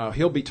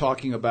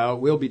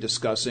 We'll be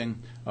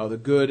discussing the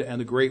good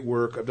and the great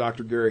work of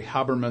Dr. Gary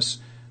Habermas,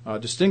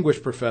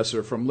 distinguished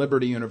professor from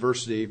Liberty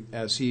University,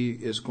 as he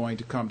is going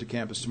to come to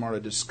campus tomorrow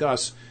to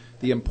discuss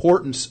the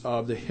importance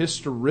of the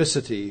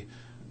historicity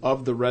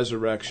of the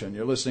resurrection.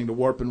 You're listening to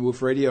Warp and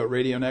Woof Radio at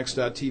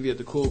RadioNext.tv at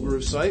the Cool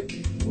Groove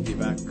site. We'll be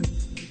back.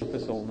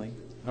 Purpose only.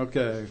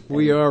 Okay,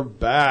 we are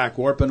back.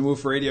 Warp and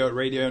Woof Radio at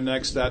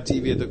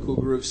RadioNext.tv at the Cool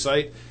Groove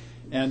site.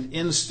 And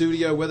in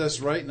studio with us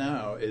right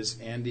now is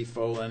Andy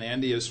Folan.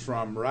 Andy is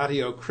from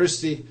Radio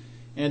Christi.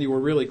 Andy, we're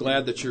really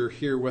glad that you're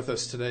here with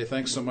us today.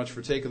 Thanks so much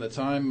for taking the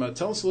time.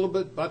 Tell us a little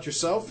bit about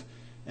yourself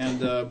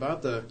and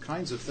about the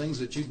kinds of things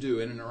that you do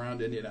in and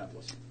around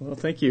Indianapolis. Well,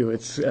 thank you.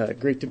 It's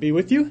great to be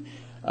with you.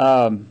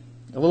 A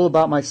little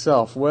about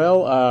myself.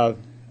 Well,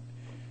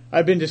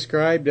 I've been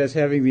described as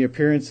having the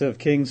appearance of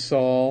King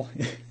Saul,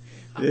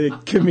 the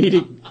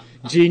comedic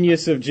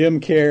genius of Jim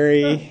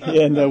Carrey,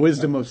 and the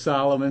wisdom of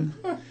Solomon.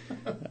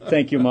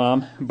 Thank you,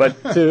 Mom. But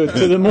to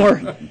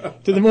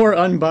the more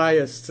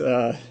unbiased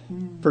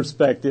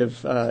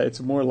perspective, it's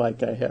more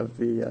like I have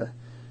the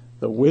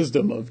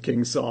wisdom of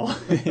King Saul,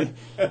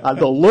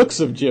 the looks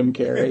of Jim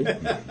Carrey,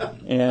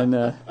 and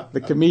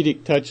the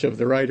comedic touch of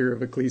the writer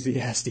of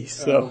Ecclesiastes.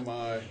 So,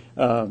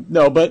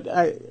 no, but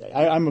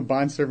I'm a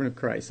bondservant of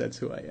Christ. That's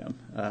who I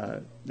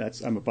am.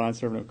 I'm a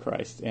bondservant of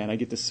Christ, and I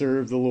get to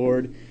serve the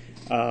Lord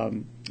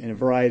in a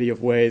variety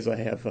of ways. I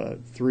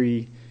have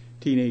 3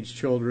 teenage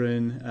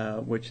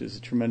children, which is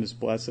a tremendous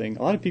blessing.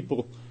 A lot of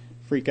people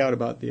freak out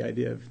about the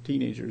idea of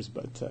teenagers,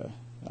 but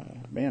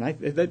man,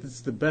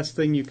 that's the best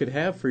thing you could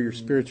have for your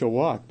spiritual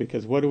walk,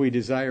 because what do we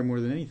desire more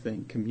than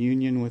anything?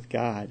 Communion with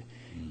God.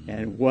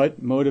 And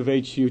what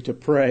motivates you to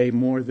pray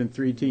more than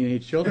 3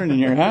 teenage children in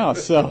your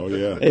house? So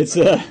it's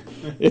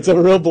a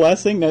real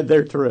blessing. That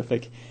they're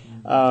terrific.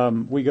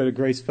 We go to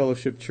Grace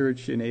Fellowship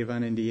Church in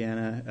Avon,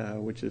 Indiana,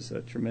 which is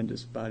a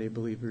tremendous body of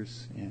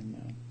believers,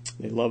 and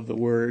they love the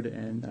Word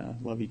and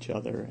love each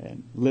other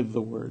and live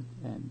the Word.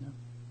 And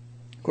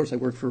of course, I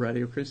work for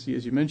Radio Christi,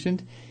 as you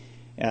mentioned,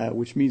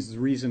 which means the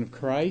Reason of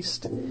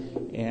Christ,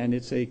 and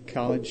it's a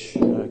college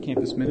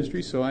campus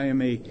ministry. So I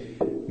am a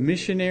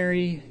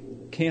missionary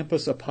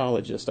campus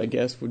apologist, I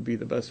guess, would be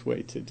the best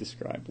way to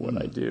describe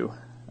what I do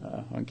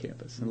on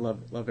campus, and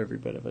love every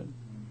bit of it.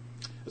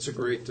 It's a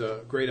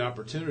great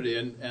opportunity,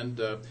 and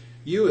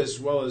you, as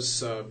well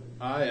as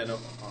I and a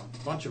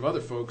bunch of other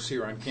folks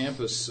here on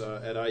campus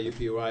at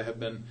IUPUI, have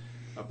been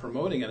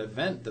promoting an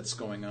event that's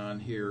going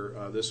on here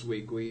this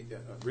week. We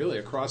really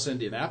across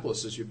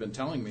Indianapolis, as you've been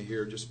telling me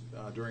here just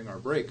during our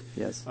break.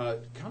 Yes.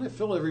 Kind of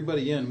fill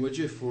everybody in, would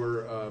you,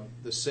 for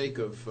the sake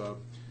of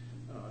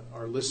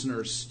our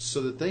listeners,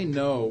 so that they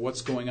know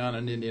what's going on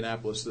in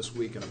Indianapolis this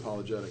week in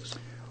apologetics.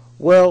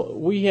 Well,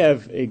 we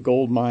have a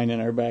gold mine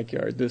in our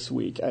backyard this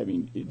week. I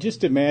mean,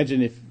 just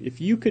imagine if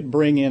you could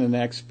bring in an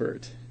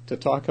expert to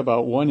talk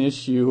about one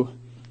issue,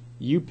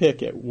 you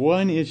pick it,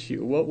 one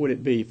issue, what would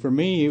it be? For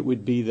me, it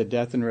would be the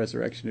death and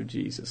resurrection of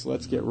Jesus.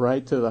 Let's get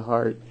right to the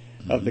heart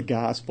of the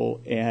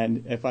gospel.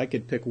 And if I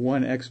could pick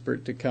one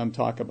expert to come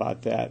talk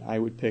about that, I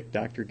would pick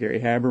Dr. Gary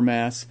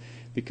Habermas,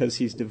 because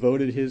he's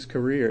devoted his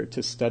career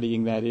to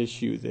studying that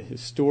issue, the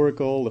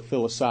historical, the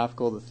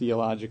philosophical, the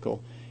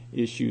theological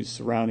issues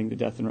surrounding the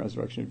death and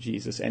resurrection of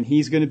Jesus. And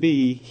he's going to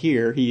be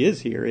here, he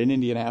is here in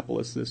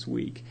Indianapolis this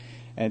week.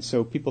 And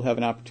so people have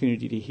an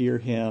opportunity to hear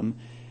him.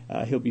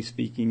 He'll be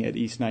speaking at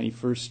East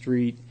 91st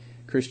Street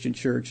Christian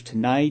Church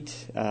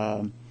tonight.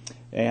 And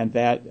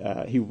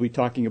that he will be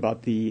talking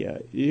about the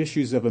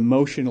issues of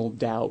emotional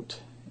doubt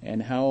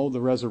and how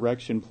the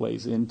resurrection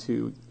plays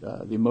into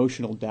the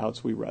emotional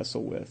doubts we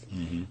wrestle with.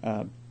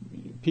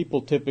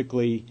 People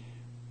typically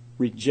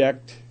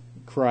reject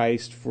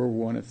Christ for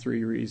one of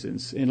 3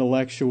 reasons: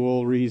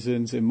 intellectual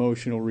reasons,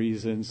 emotional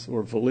reasons,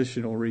 or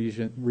volitional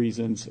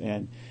reasons.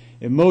 And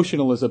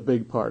emotional is a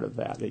big part of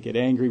that. They get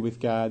angry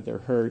with God, they're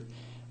hurt.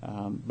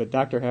 But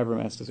Dr.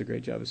 Habermas does a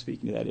great job of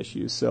speaking to that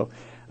issue. So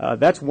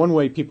that's one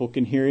way people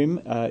can hear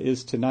him,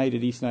 is tonight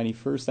at East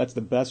 91st. That's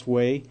the best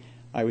way,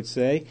 I would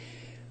say.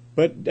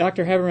 But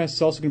Dr. Habermas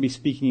is also going to be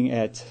speaking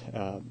at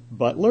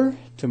Butler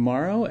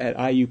tomorrow, at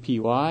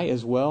IUPUI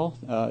as well.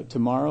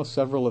 Tomorrow,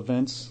 several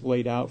events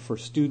laid out for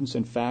students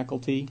and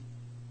faculty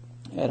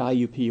at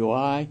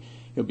IUPUI.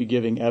 He'll be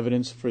giving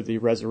evidence for the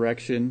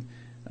resurrection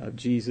of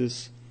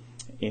Jesus.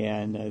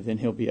 And then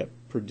he'll be at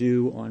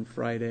Purdue on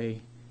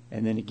Friday,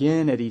 and then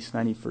again at East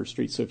 91st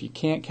Street. So if you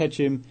can't catch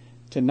him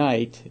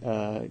tonight,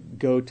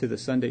 go to the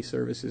Sunday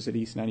services at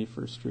East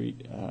 91st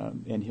Street,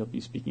 and he'll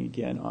be speaking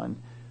again on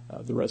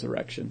the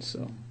resurrection.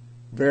 So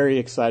very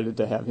excited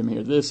to have him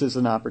here. This is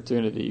an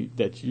opportunity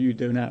that you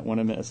do not want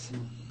to miss.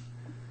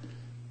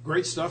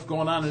 Great stuff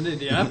going on in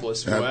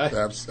Indianapolis.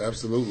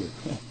 Absolutely.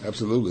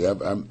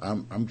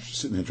 I'm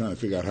sitting here trying to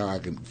figure out how I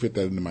can fit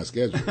that into my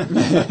schedule.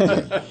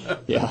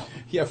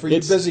 Yeah, for you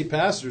busy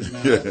pastors,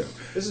 man.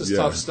 This is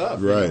tough stuff.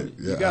 Right.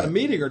 You got a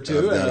meeting or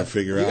two. I've got to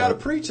figure out. You got to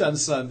preach on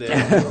Sunday.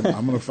 I'm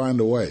going to find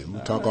a way.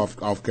 We'll talk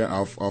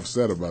off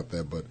set about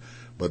that,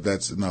 but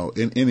that's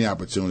in any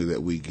opportunity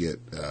that we get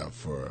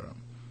for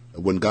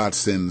when God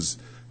sends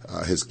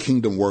His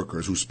kingdom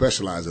workers who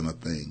specialize in a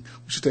thing,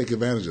 we should take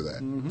advantage of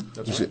that.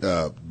 That's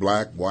right.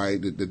 Black,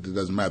 white, it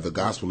doesn't matter. The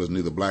gospel is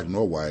neither black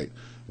nor white.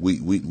 We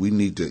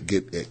need to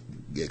get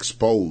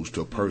exposed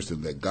to a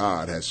person that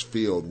God has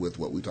filled with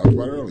what we talked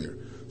about earlier,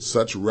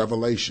 such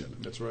revelation.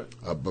 That's right.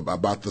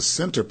 About the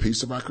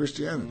centerpiece of our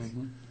Christianity.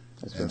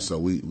 And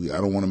so I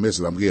don't want to miss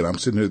it. I'm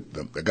sitting here.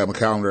 I got my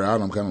calendar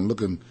out. I'm kind of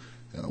looking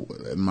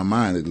in my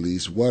mind at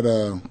least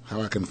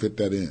how I can fit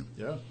that in.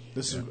 Yeah,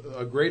 this is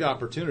great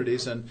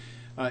opportunities. And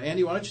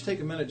Andy, why don't you take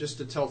a minute just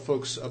to tell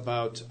folks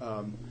about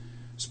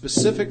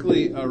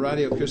specifically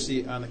Radio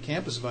Christi on the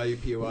campus of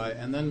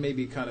IUPUI, and then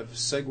maybe kind of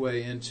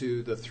segue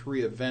into the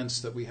 3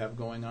 events that we have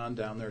going on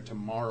down there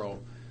tomorrow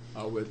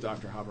with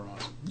Dr.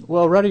 Habermas.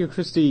 Well, Radio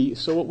Christi,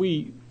 so what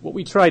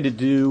we try to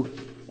do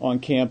on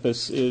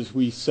campus is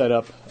we set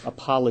up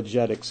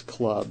apologetics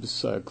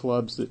clubs,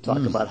 clubs that talk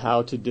about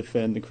how to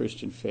defend the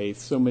Christian faith.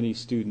 So many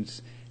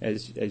students,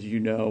 as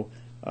you know,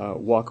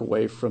 walk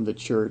away from the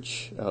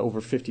church.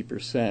 Over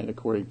 50%,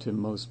 according to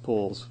most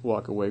polls,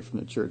 walk away from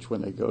the church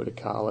when they go to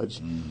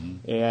college.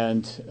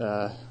 And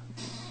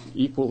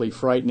equally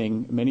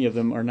frightening, many of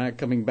them are not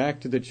coming back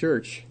to the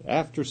church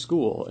after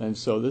school. And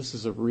so this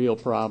is a real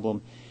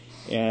problem.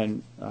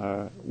 And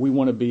we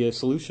want to be a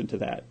solution to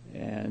that.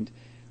 And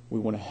we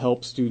want to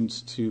help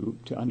students to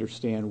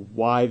understand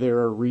why there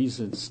are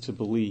reasons to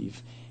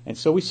believe. And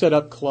so we set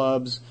up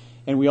clubs,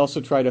 and we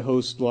also try to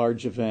host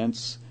large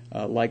events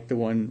like the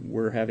one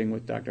we're having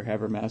with Dr.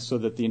 Habermas, so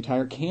that the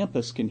entire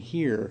campus can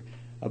hear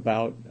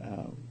about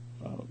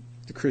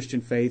the Christian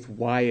faith,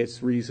 why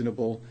it's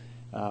reasonable,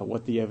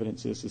 what the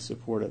evidence is to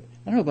support it.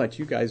 I don't know about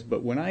you guys,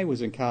 but when I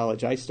was in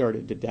college, I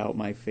started to doubt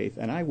my faith,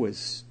 and I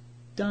was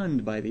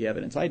stunned by the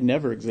evidence. I'd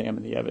never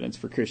examined the evidence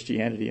for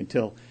Christianity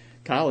until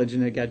college,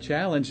 and it got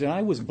challenged, and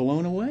I was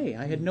blown away.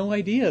 I had no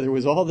idea there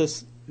was all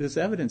this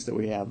evidence that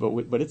we have,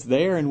 but it's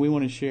there, and we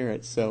want to share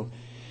it. So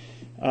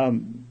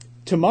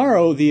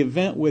tomorrow, the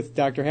event with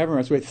Dr.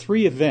 Habermas, we have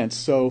 3 events.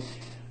 So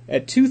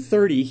at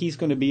 2:30, he's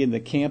going to be in the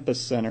campus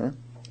center,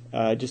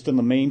 just on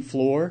the main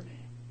floor,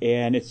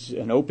 and it's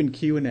an open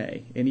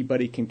Q&A.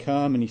 Anybody can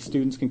come, any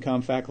students can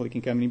come, faculty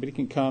can come, anybody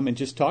can come and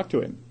just talk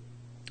to him.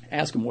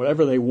 Ask him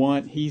whatever they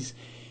want.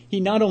 He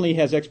not only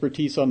has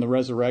expertise on the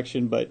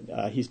resurrection, but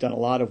he's done a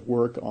lot of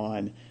work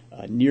on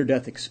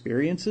near-death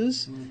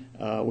experiences,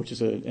 which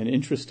is an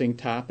interesting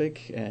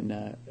topic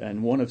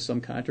and one of some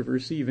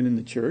controversy even in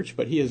the church.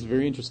 But he has a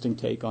very interesting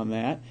take on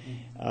that.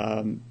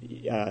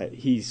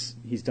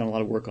 He's done a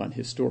lot of work on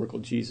historical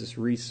Jesus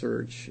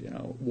research. You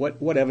know,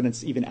 what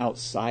evidence even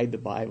outside the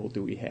Bible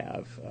do we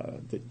have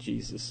that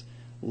Jesus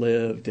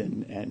lived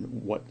and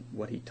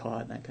what he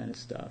taught and that kind of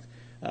stuff.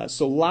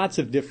 So lots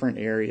of different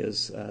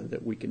areas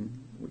that we can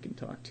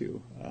talk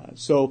to.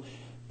 So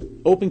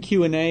open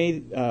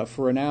Q&A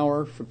for an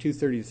hour from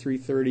 2:30 to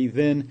 3:30.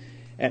 Then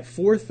at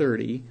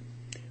 4:30,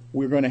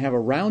 we're going to have a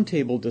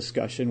roundtable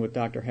discussion with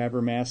Dr.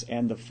 Habermas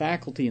and the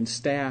faculty and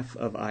staff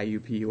of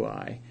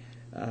IUPUI.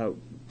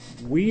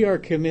 We are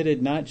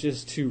committed not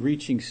just to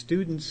reaching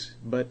students,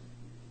 but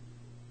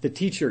the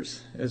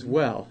teachers as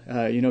well.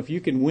 If you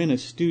can win a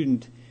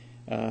student,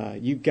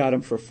 you've got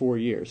them for 4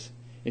 years.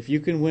 If you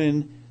can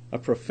win a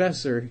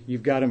professor,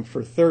 you've got them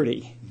for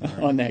 30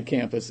 on that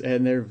campus,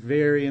 and they're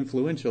very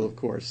influential, of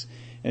course.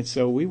 And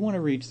so we want to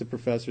reach the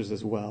professors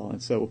as well.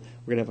 And so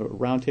we're going to have a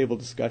roundtable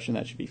discussion.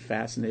 That should be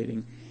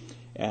fascinating.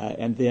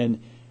 And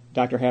then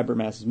Dr.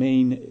 Habermas'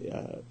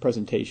 main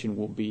presentation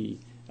will be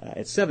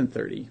at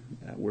 7:30,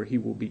 where he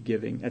will be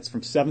giving, that's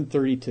from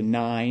 7:30 to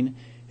 9.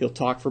 He'll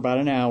talk for about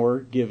an hour,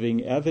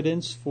 giving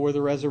evidence for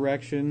the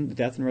resurrection, the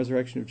death and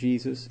resurrection of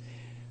Jesus.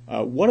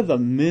 What are the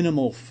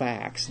minimal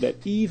facts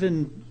that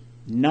even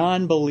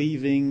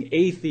non-believing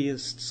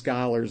atheist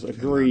scholars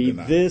agree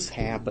this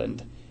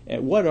happened?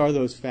 And what are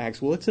those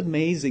facts? Well, it's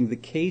amazing the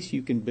case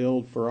you can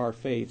build for our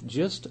faith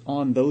just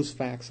on those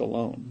facts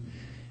alone.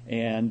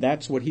 And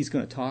that's what he's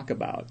going to talk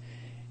about.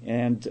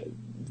 And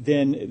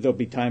then there'll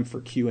be time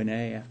for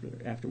Q&A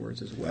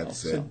afterwards as well.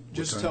 That's it. So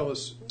just tell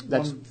us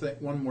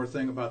one more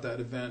thing about that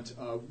event.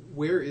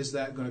 Where is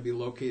that going to be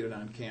located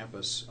on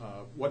campus?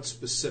 What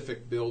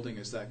specific building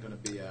is that going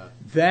to be at?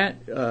 That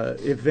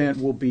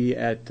event will be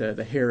at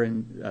the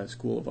Heron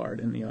School of Art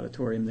in the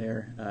auditorium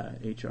there.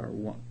 HR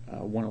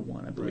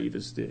 101, I believe,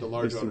 is the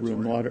large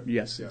room. Auditorium.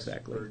 Yes,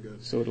 exactly. Very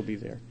good. So it'll be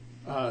there.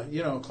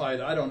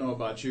 Clyde, I don't know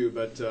about you,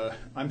 but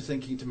I'm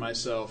thinking to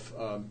myself,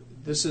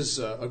 this is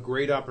a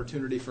great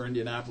opportunity for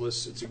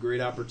Indianapolis. It's a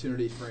great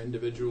opportunity for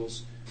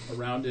individuals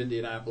around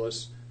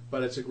Indianapolis,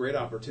 but it's a great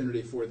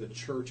opportunity for the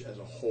church as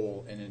a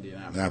whole in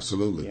Indianapolis.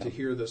 Absolutely. To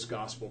hear this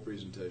gospel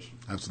presentation.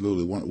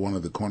 Absolutely. One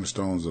of the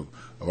cornerstones of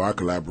our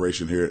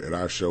collaboration here at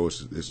our show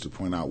is to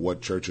point out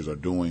what churches are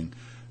doing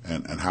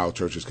and how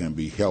churches can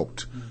be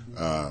helped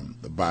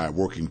by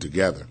working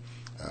together.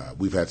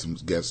 We've had some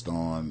guests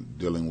on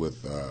dealing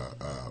with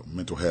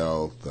mental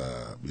health,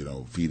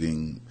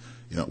 feeding,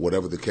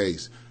 whatever the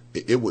case.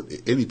 It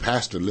would any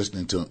pastor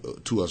listening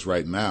to us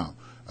right now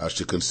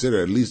should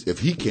consider, at least if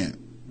he can't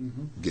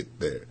get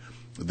there,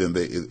 then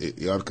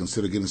he ought to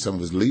consider getting some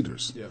of his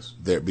leaders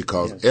there,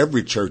 because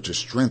every church is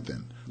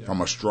strengthened from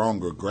a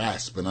stronger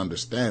grasp and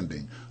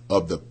understanding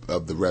of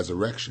the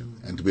resurrection,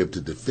 and to be able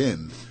to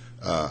defend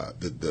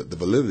the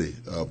validity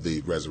of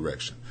the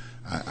resurrection.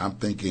 I'm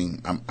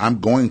thinking I'm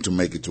going to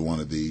make it to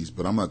one of these,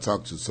 but I'm going to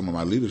talk to some of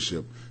my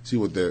leadership, see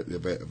what their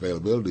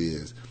availability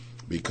is,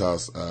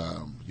 because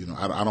I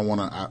don't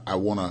want to. I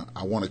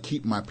want to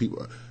keep my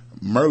people.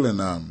 Merlin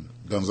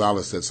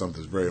Gonzalez said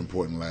something that's very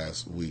important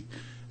last week.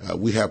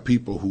 We have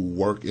people who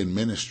work in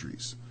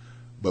ministries,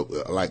 but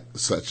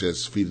such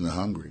as feeding the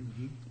hungry,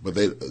 but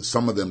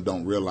some of them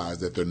don't realize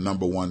that their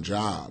number one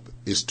job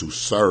is to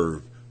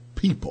serve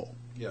people.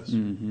 Yes.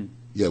 Mm-hmm.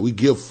 Yeah, we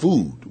give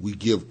food, we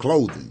give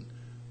clothing,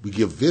 we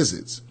give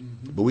visits,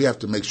 but we have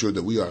to make sure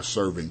that we are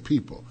serving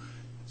people.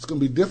 It's going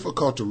to be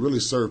difficult to really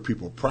serve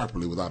people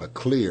properly without a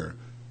clear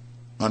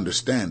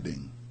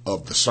understanding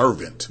of the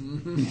servant,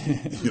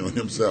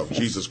 himself,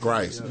 Jesus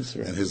Christ, right.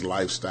 and his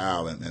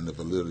lifestyle and the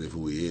validity of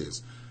who he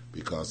is.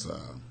 Because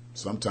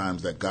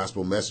sometimes that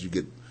gospel message, you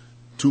get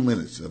 2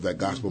 minutes of that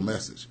gospel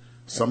message,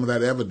 some of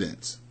that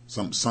evidence,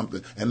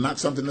 something, and not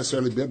something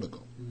necessarily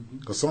biblical.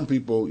 Because some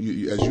people,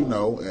 as you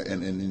know,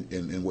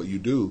 and what you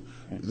do,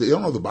 they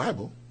don't know the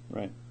Bible,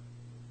 right?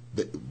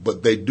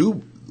 But they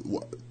do,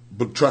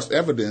 but trust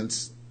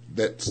evidence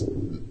that's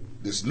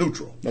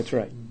neutral. That's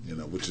right.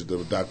 Which is the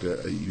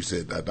Dr. You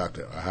said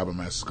Dr.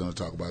 Habermas is going to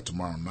talk about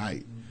tomorrow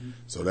night.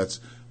 So that's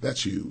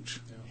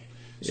huge. Yeah.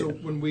 So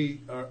when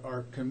we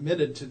are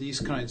committed to these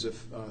kinds of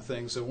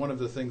things, and one of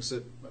the things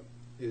that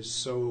is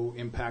so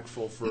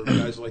impactful for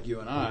guys like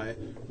you and I,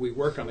 we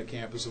work on the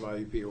campus of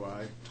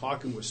IUPUI,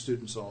 talking with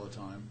students all the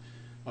time.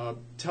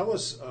 Tell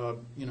us,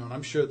 and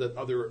I'm sure that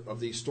other of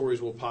these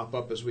stories will pop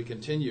up as we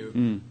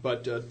continue,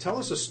 but tell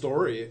us a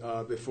story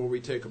before we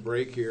take a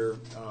break here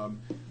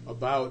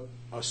about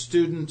a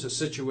student, a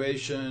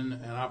situation,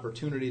 an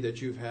opportunity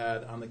that you've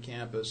had on the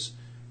campus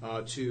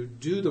to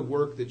do the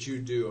work that you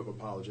do of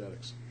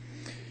apologetics.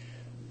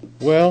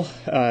 Well,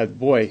 a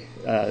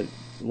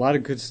lot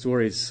of good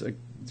stories.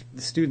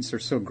 The students are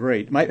so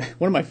great. One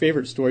of my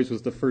favorite stories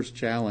was the first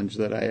challenge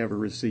that I ever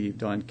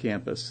received on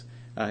campus.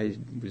 I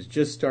was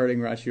just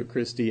starting Ratio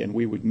Christi, and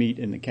we would meet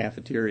in the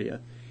cafeteria.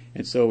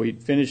 And so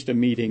we'd finished a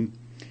meeting,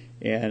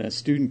 and a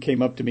student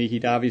came up to me.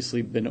 He'd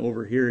obviously been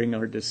overhearing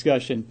our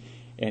discussion,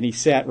 and he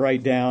sat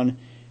right down,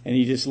 and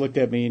he just looked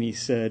at me, and he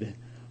said,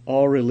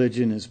 "All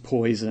religion is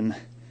poison."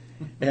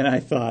 And I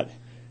thought,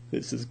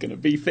 this is going to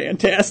be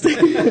fantastic.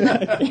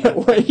 I can't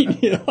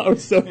wait. I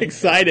was so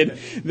excited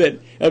that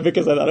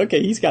because I thought,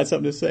 okay, he's got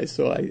something to say.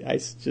 So I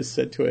just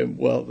said to him,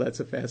 well,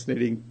 that's a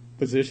fascinating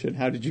position.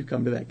 How did you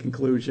come to that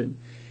conclusion?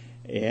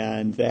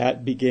 And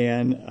that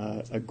began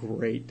a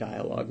great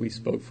dialogue. We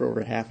spoke for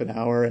over half an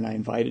hour, and I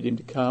invited him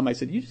to come. I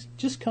said, you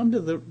just come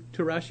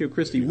to Ratio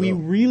Christi. We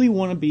really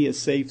want to be a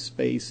safe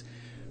space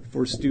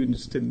for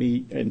students to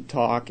meet and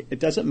talk. It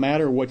doesn't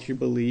matter what you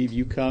believe.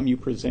 You come, you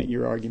present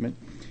your argument.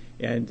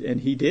 And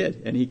he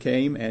did, and he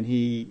came, and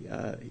he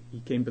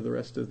came to the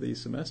rest of the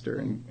semester,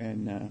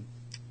 and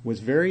was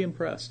very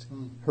impressed.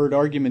 Heard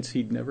arguments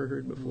he'd never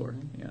heard before,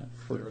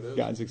 for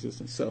God's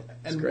existence. So,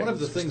 and one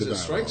of the things that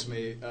strikes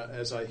me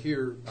as I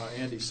hear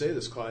Andy say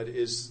this, Clyde,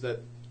 is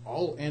that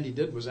all Andy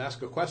did was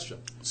ask a question.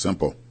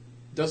 Simple.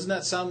 Doesn't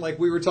that sound like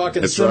we were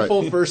talking That's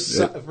simple right.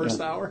 first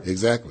hour?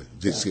 Exactly.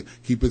 Just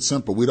keep it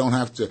simple. We don't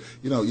have to,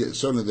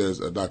 certainly there's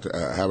Dr.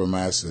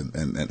 Habermas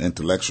and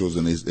intellectuals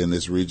in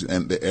this region,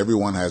 and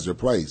everyone has their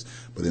place.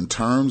 But in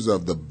terms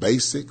of the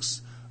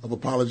basics of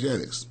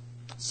apologetics,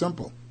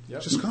 simple.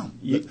 Yep. Just come.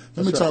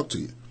 Let me talk to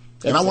you.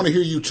 And I want to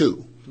hear you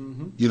too.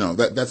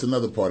 That's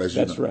another part, as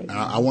you know. That's right.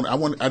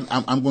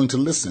 I'm going to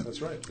listen.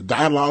 That's right.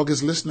 Dialogue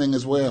is listening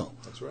as well.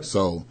 That's right.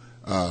 So,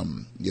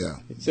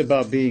 It's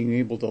about being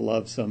able to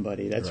love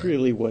somebody. That's right.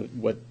 really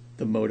what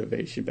the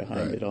motivation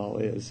behind right. it all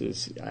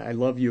is I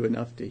love you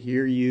enough to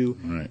hear you.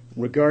 Right.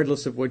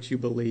 Regardless of what you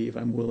believe,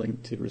 I'm willing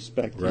to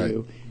respect right.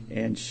 you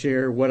and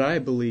share what I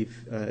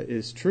believe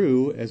is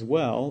true as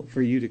well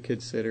for you to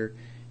consider,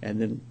 and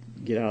then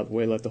get out of the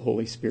way, let the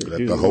Holy Spirit do the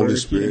work. Let the Holy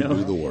Spirit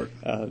do the work.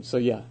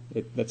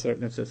 That's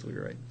absolutely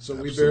right. So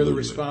we bear the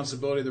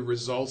responsibility. The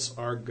results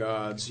are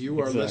God's. You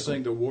are Exactly.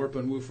 listening to Warp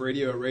and Woof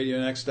Radio at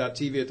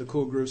RadioNext.tv at the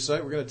Cool Groove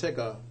site. We're going to take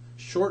a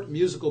short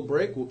musical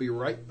break. We'll be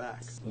right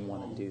back. We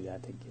want to do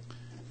that to get.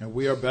 And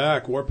we are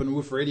back. Warp and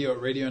Woof Radio at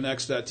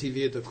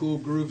RadioNext.tv at the Cool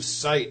Groove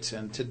site.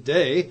 And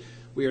today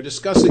we are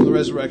discussing the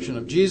resurrection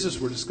of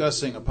Jesus. We're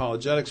discussing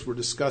apologetics. We're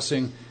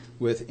discussing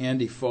with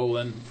Andy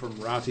Folan from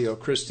Ratio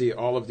Christi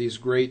all of these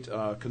great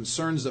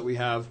concerns that we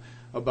have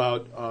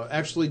about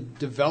actually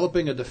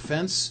developing a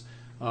defense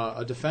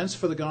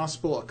for the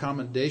gospel, a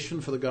commendation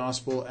for the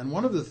gospel. And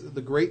one of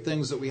the great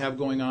things that we have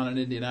going on in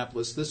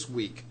Indianapolis this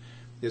week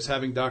is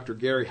having Dr.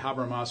 Gary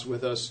Habermas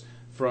with us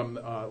from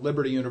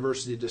Liberty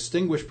University,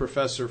 distinguished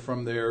professor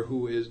from there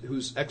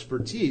whose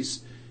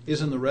expertise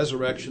is in the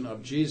resurrection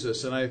of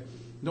Jesus. And I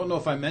don't know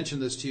if I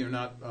mentioned this to you or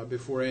not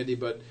before, Andy,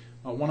 but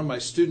one of my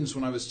students,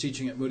 when I was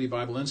teaching at Moody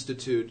Bible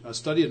Institute,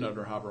 studied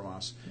under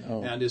Habermas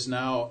and is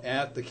now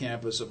at the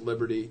campus of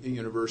Liberty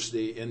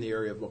University in the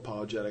area of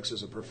apologetics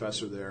as a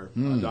professor there,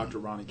 Dr.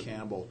 Ronnie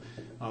Campbell.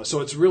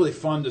 So it's really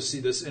fun to see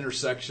this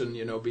intersection,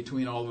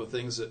 between all the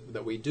things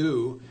that we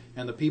do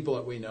and the people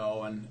that we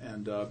know,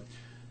 and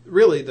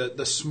really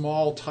the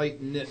small,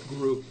 tight-knit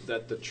group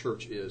that the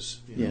church is.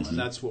 Yes. And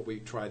that's what we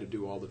try to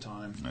do all the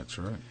time. That's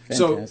right.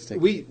 Fantastic. So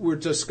we were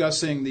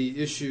discussing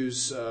the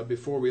issues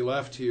before we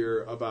left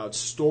here about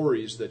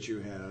stories that you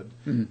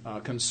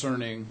had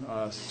concerning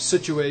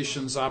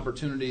situations,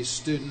 opportunities,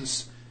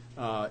 students,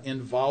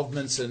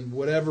 involvements in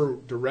whatever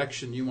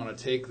direction you want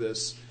to take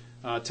this.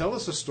 Tell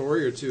us a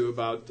story or two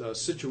about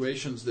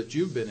situations that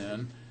you've been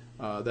in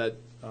that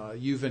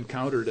you've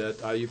encountered at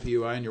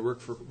IUPUI in your work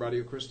for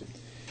Radio Christi.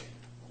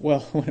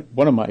 Well,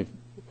 one of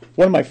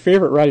my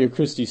favorite Radio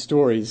Christi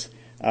stories,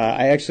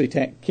 I actually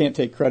can't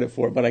take credit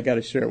for it, but I got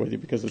to share it with you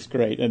because it's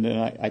great, and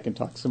then I can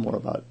talk some more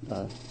about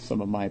some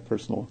of my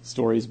personal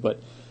stories.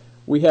 But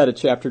we had a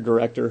chapter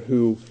director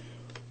who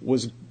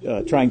was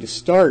trying to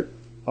start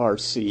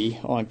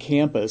RC on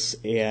campus,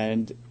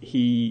 and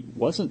he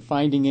wasn't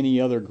finding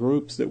any other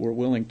groups that were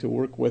willing to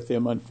work with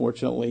him,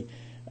 unfortunately.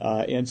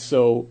 And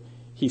so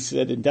he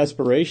said, in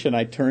desperation,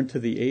 I turned to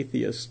the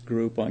atheist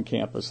group on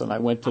campus, and I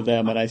went to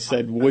them and I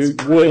said,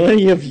 will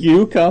any of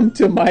you come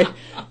to my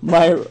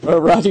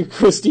Radio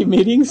Christi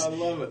meetings? I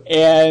love it.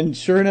 And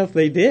sure enough,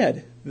 they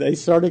did. They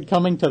started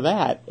coming to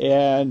that,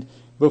 and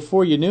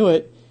before you knew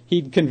it,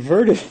 he'd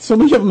converted. So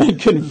many of them had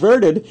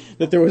converted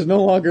that there was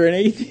no longer an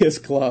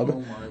atheist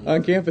club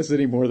on campus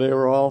anymore. They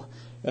were all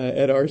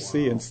at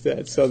RC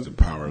instead. So that's the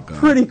power of God.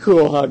 Pretty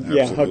cool how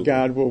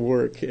God will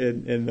work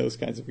in those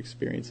kinds of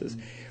experiences.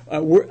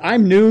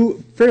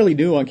 I'm fairly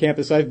new on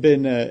campus. I've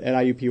been at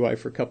IUPUI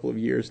for a couple of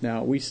years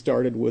now. We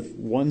started with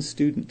one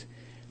student.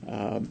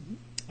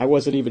 I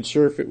wasn't even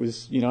sure if it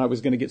was, I was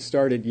going to get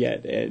started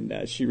yet.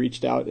 And she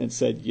reached out and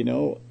said,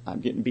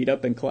 I'm getting beat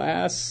up in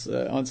class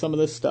on some of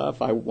this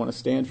stuff. I want to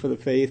stand for the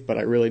faith, but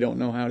I really don't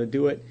know how to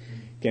do it.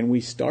 Can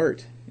we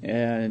start?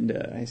 And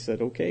I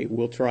said, okay,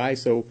 we'll try.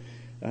 So,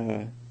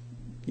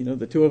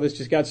 the two of us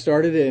just got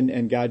started,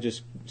 and God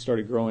just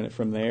started growing it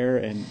from there.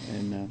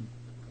 And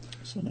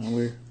so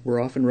now we're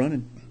off and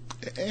running.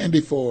 Andy,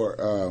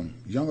 for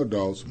young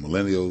adults,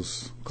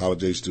 millennials,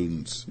 college-age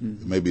students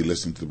who may be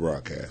listening to the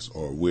broadcast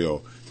or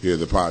will hear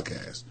the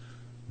podcast,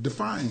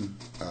 define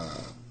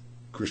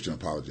Christian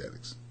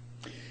apologetics.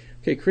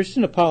 Okay,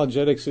 Christian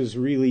apologetics is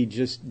really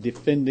just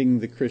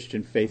defending the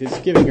Christian faith. It's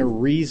giving a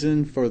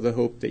reason for the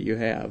hope that you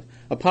have.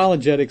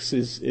 Apologetics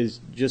is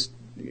just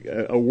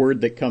a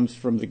word that comes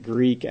from the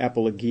Greek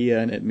apologia,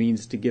 and it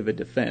means to give a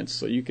defense.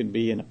 So you can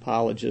be an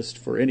apologist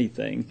for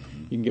anything.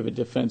 You can give a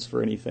defense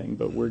for anything,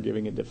 but we're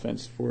giving a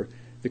defense for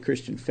the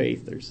Christian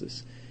faith. There's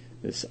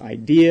this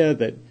idea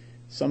that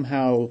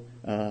somehow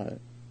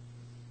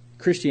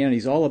Christianity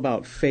is all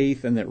about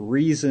faith and that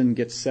reason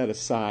gets set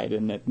aside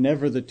and that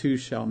never the two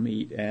shall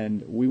meet,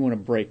 and we want to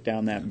break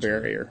down that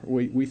barrier.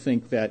 We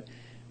think that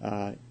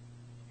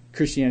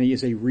Christianity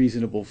is a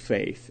reasonable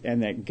faith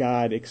and that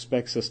God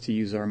expects us to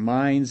use our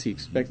minds.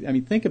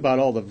 Think about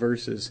all the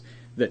verses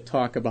that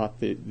talk about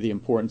the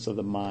importance of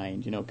the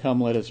mind.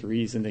 Come let us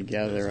reason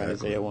together,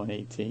 exactly. Isaiah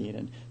 1:18,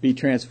 and be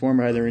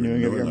transformed by the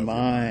renewing of your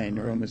mind,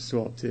 Romans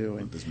 12:2.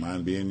 And this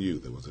mind be in you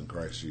that was in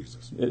Christ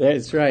Jesus.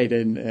 That's right,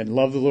 and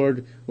love the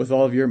Lord with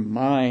all of your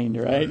mind,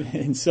 right?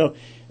 And so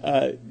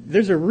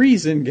there's a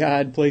reason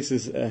God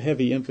places a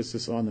heavy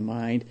emphasis on the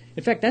mind.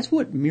 In fact, that's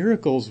what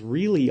miracles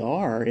really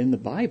are in the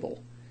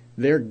Bible.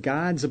 They're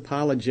God's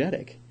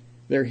apologetic.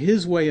 They're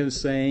His way of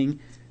saying,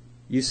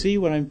 you see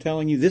what I'm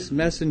telling you? This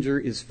messenger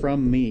is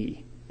from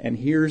me, and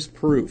here's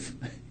proof.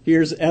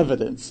 Here's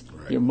evidence.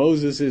 Right.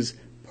 Moses is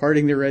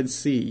parting the Red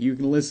Sea. You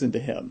can listen to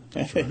him.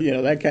 Right.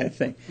 That kind of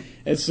thing.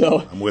 And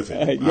so I'm with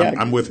him.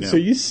 I'm with him. So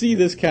you see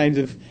this kind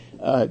of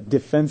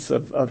defense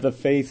of the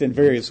faith in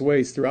various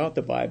ways throughout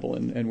the Bible,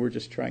 and we're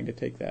just trying to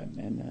take that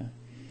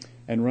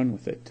and run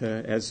with it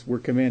as we're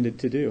commanded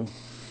to do.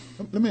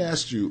 Let me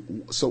ask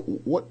you, so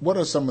what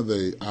are some of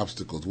the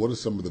obstacles? What are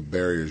some of the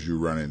barriers you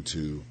run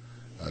into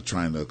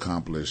trying to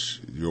accomplish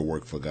your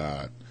work for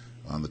God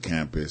on the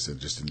campus and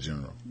just in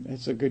general?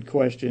 That's a good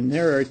question.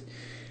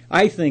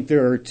 I think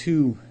there are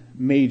two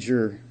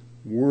major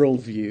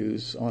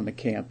worldviews on the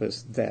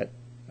campus that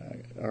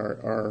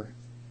are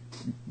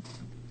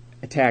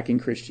attacking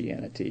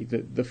Christianity.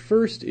 The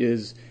first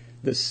is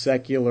the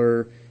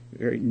secular,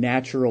 very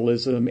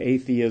naturalism,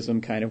 atheism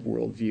kind of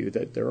worldview,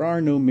 that there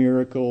are no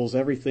miracles,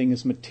 everything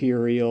is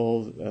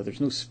material, there's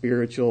no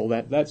spiritual.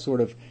 That sort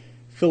of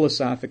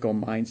philosophical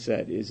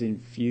mindset is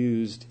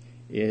infused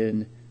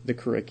in the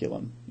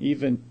curriculum.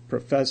 Even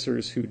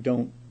professors who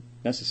don't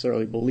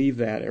necessarily believe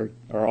that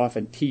are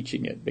often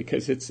teaching it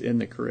because it's in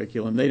the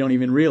curriculum. They don't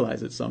even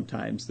realize it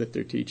sometimes that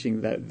they're teaching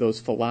that those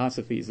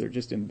philosophies. They're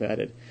just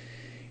embedded.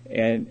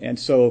 And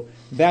so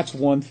that's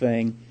one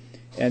thing.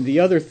 And the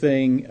other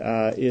thing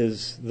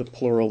is the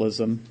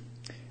pluralism.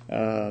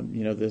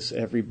 This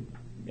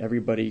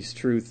everybody's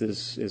truth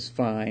is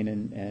fine,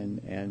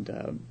 and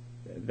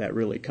that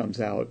really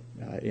comes out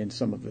in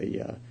some of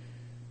the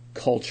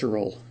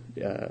cultural,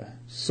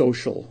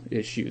 social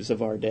issues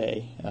of our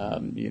day.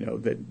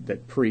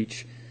 That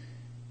preach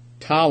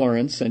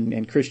tolerance,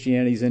 and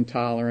Christianity's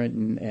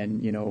intolerant,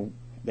 and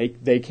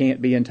they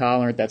can't be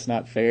intolerant. That's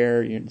not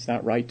fair. It's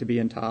not right to be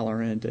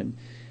intolerant, and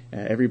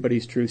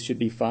everybody's truth should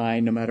be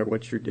fine no matter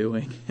what you're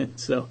doing. And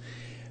so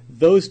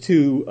those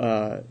two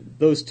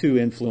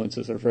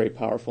influences are very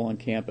powerful on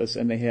campus,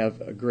 and they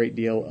have a great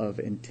deal of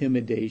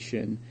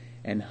intimidation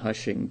and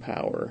hushing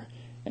power.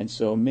 And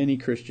so many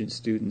Christian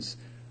students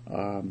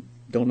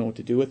don't know what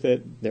to do with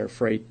it. They're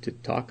afraid to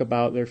talk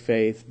about their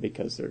faith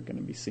because they're going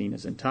to be seen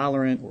as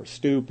intolerant or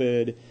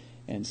stupid.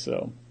 And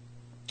so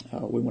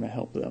we want to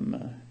help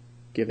them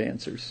give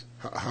answers.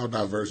 How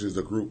diverse is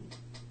the group,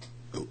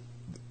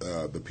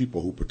 the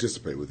people who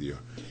participate with you?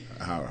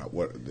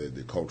 What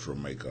the cultural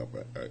makeup?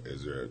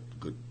 Is there a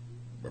good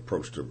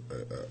approach to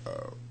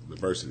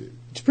diversity?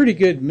 It's a pretty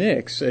good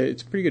mix.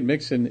 It's a pretty good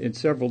mix in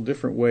several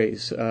different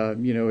ways.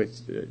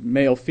 It's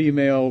male,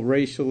 female,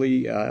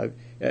 racially,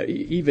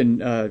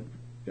 even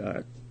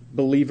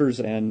believers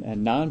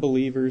and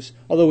non-believers.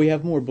 Although we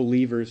have more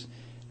believers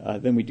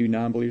than we do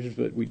non-believers,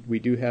 but we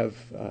do have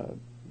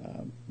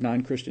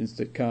non-Christians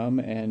that come,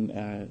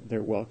 and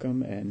they're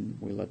welcome, and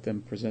we let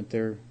them present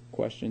their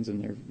questions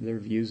and their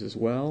views as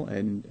well,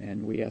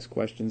 and we ask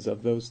questions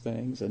of those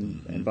things,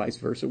 and vice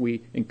versa.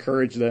 We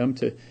encourage them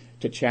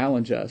to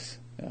challenge us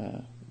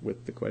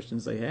with the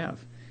questions they have.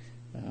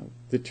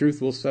 The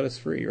truth will set us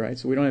free, right?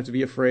 So we don't have to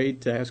be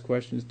afraid to ask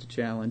questions, to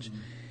challenge,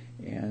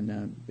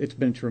 and it's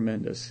been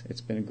tremendous.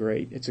 It's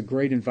a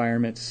great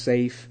environment,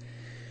 safe,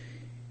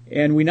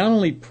 and we not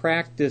only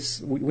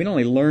we not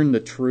only learn the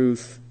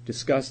truth,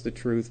 discuss the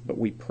truth, but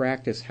we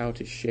practice how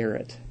to share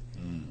it.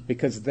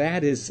 Because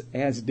that is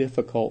as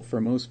difficult for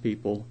most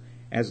people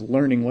as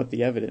learning what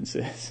the evidence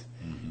is.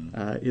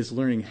 Is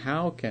learning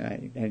how can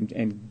I,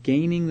 and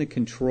gaining the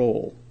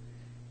control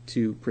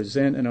to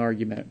present an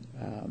argument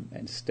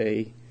and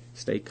stay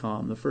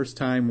calm. The first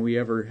time we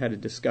ever had a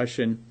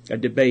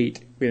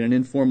debate, we had an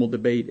informal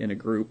debate in a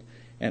group,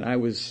 and I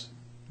was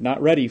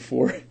not ready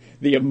for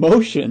the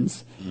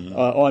emotions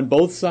on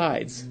both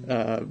sides.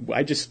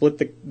 I just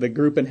split the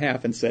group in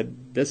half and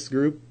said, this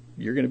group,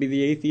 you're going to be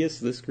the atheists,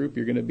 this group,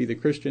 you're going to be the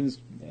Christians,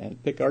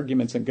 and pick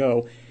arguments and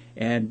go.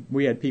 And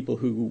we had people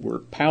who were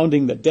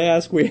pounding the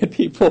desk. We had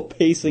people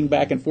pacing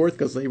back and forth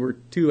because they were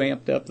too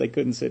amped up, they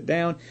couldn't sit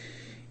down.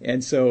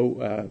 And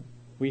so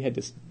we had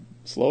to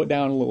slow it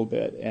down a little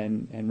bit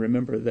and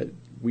remember that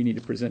we need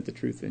to present the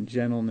truth in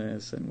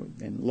gentleness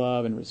and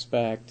love and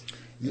respect.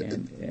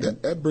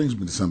 That brings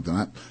me to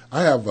something.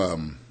 I have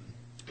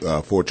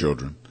 4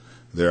 children.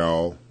 They're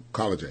all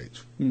college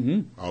age,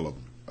 all of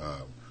them.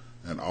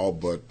 And all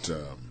but,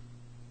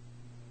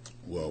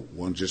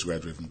 one just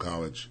graduated from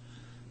college.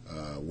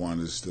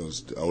 One is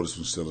the oldest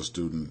one's still a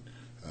student.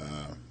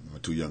 My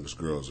 2 youngest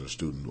girls are a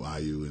student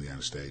at IU,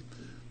 Indiana State.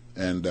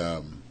 And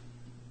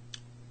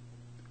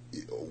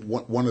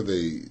one of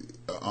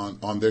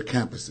on their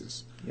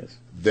campuses, yes,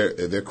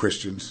 they're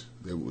Christians.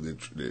 They want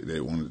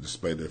to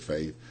display their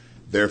faith.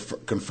 They're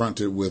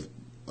confronted with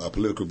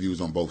political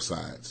views on both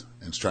sides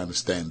and trying to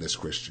stand as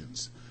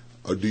Christians.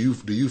 Or do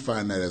you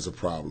find that as a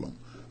problem?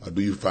 Or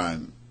do you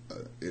find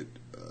it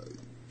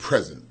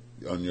present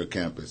on your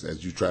campus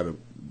as you try to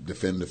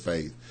defend the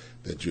faith,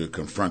 that you're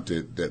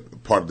confronted,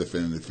 that part of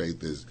defending the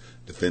faith is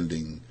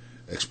defending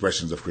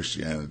expressions of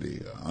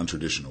Christianity,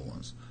 untraditional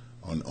ones,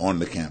 on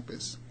the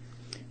campus?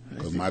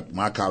 Because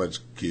my college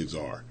kids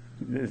are.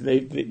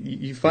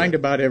 You find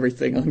about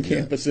everything on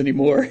campus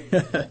anymore.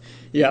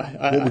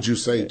 What would you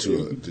say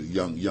to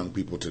young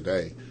people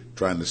today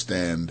trying to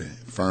stand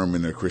firm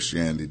in their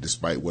Christianity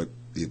despite what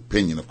the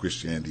opinion of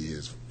Christianity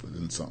is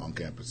on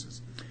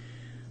campuses?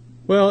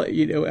 Well,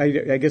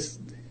 I guess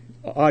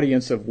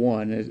audience of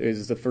one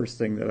is the first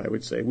thing that I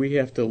would say. We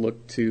have to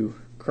look to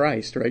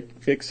Christ, right?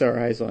 Fix our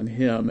eyes on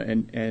Him,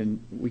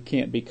 and we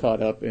can't be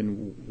caught up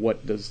in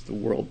what does the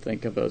world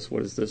think of us?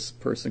 What is this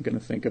person going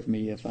to think of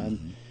me if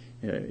I'm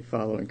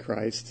following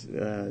Christ?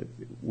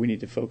 We need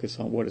to focus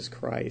on what does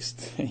Christ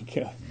think,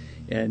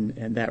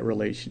 and that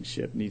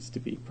relationship needs to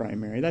be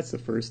primary. That's the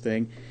first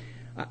thing.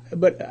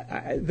 But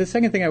the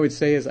second thing I would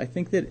say is I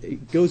think that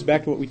it goes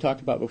back to what we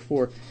talked about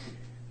before.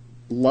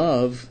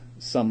 Love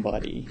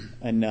somebody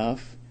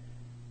enough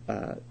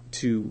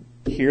to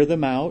hear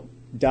them out,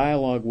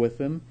 dialogue with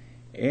them,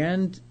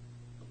 and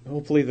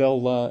hopefully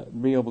they'll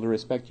be able to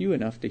respect you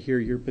enough to hear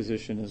your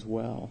position as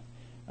well.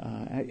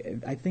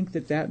 I think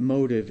that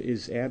motive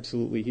is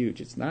absolutely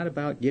huge. It's not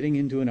about getting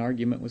into an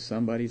argument with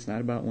somebody. It's not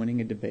about winning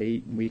a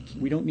debate.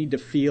 We don't need to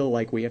feel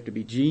like we have to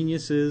be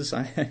geniuses.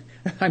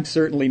 I'm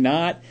certainly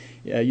not.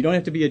 You don't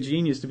have to be a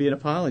genius to be an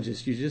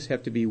apologist. You just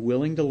have to be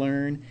willing to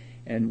learn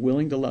and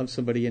willing to love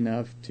somebody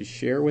enough to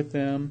share with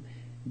them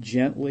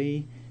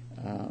gently,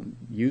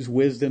 use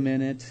wisdom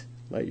in it.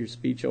 Let your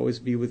speech always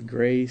be with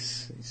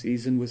grace,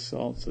 seasoned with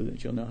salt, so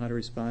that you'll know how to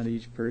respond to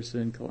each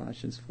person,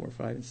 Colossians 4,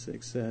 5, and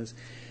 6 says.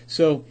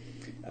 So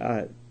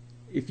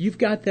if you've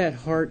got that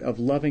heart of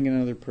loving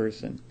another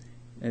person,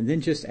 and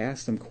then just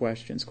ask them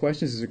questions.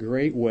 Questions is a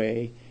great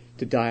way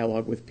to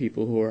dialogue with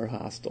people who are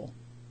hostile.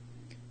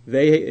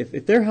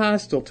 If they're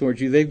hostile towards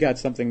you, they've got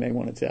something they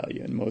want to tell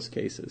you in most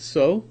cases.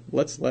 So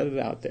let's let it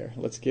out there.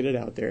 Let's get it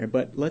out there.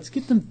 But let's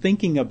get them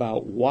thinking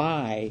about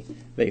why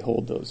they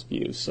hold those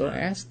views. So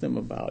ask them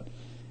about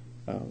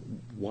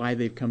why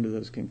they've come to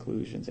those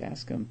conclusions.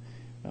 Ask them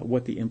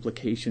what the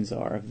implications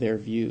are of their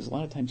views. A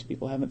lot of times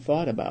people haven't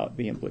thought about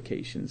the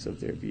implications of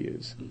their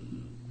views.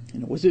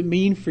 What does it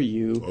mean for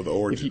you? Or the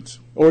origins.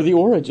 Or the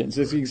origins.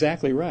 That's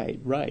exactly right.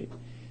 Right.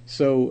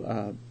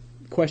 So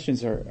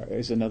questions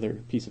is another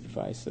piece of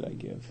advice that I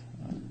give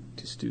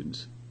to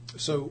students.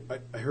 So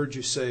I heard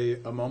you say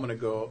a moment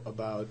ago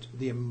about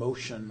the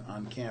emotion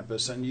on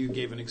campus, and you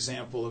gave an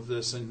example of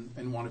this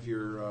in one of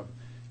your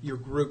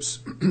groups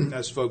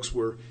as folks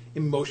were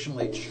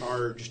emotionally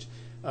charged.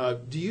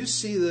 Do you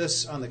see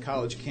this on the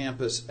college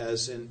campus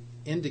as an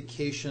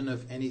indication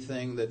of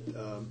anything that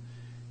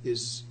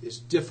is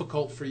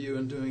difficult for you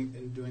in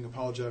doing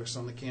apologetics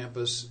on the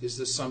campus? Is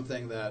this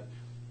something that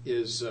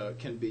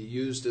can be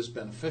used as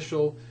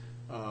beneficial?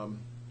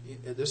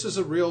 This is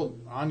a real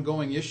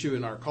ongoing issue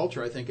in our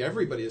culture. I think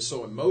everybody is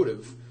so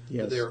emotive.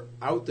 Yes. They're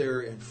out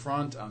there in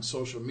front on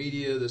social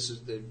media.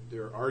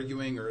 They're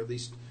arguing, or at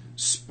least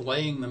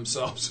splaying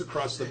themselves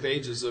across the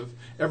pages of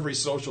every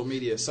social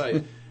media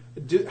site.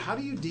 How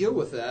do you deal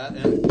with that,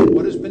 and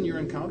what has been your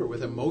encounter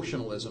with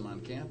emotionalism on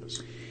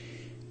campus?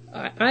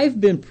 I've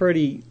been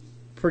pretty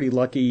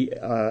lucky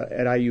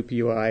at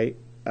IUPUI.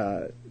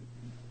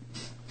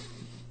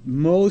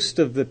 Most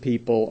of the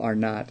people are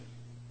not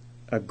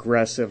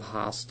aggressive,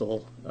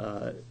 hostile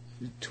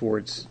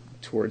towards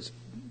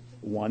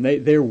one.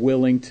 They're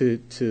willing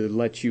to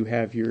let you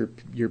have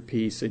your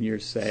piece and your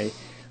say.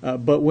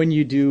 But when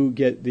you do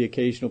get the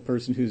occasional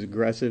person who's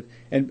aggressive,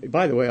 and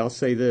by the way, I'll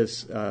say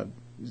this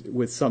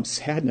with some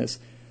sadness,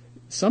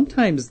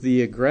 sometimes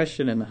the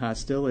aggression and the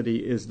hostility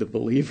is the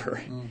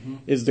believer,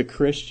 is the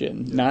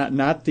Christian,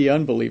 not the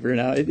unbeliever.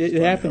 Now, it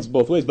happens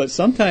both ways, but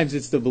sometimes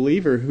it's the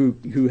believer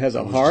who has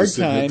a hard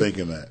time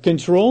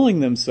controlling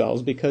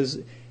themselves, because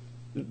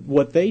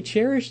what they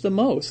cherish the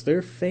most,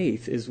 their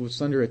faith, is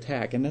what's under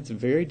attack, and that's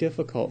very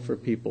difficult for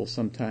people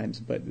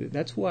sometimes. But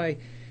that's why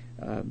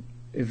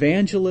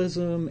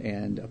evangelism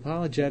and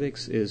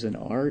apologetics is an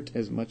art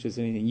as much as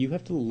anything. You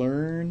have to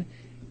learn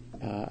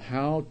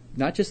how,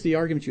 not just the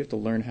arguments, you have to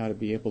learn how to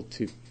be able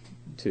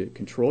to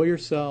control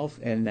yourself,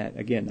 and that,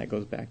 again, that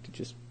goes back to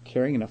just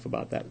caring enough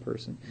about that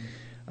person.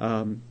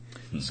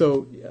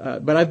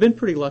 But I've been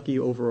pretty lucky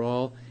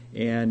overall,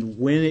 and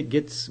when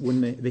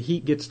the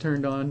heat gets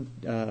turned on,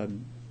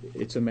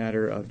 it's a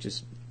matter of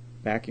just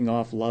backing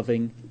off,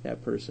 loving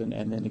that person,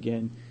 and then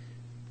again,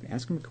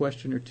 ask them a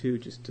question or two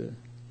just to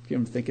get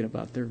them thinking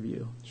about their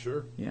view.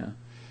 Sure. Yeah.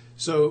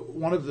 So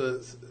one of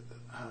the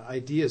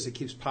ideas that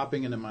keeps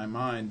popping into my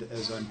mind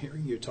as I'm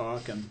hearing you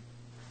talk and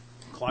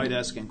Clyde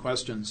asking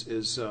questions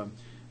is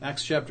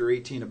Acts chapter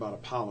 18 about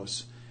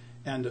Apollos.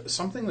 And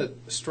something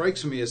that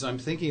strikes me as I'm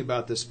thinking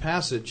about this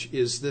passage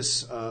is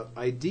this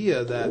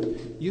idea that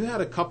you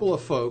had a couple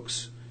of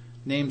folks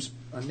named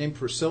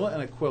Priscilla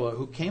and Aquila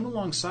who came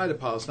alongside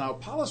Apollos. Now,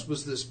 Apollos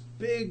was this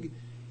big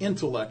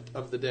intellect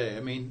of the day. I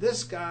mean,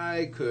 this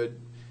guy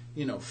could,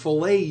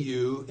 fillet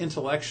you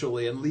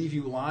intellectually and leave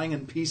you lying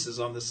in pieces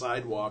on the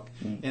sidewalk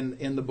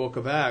in the book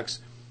of Acts.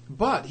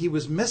 But he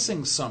was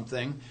missing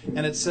something,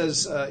 and it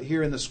says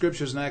here in the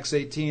scriptures in Acts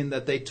 18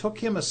 that they took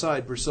him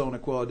aside, Priscilla and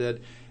Aquila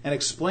did, and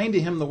explained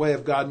to him the way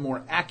of God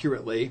more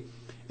accurately.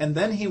 And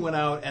then he went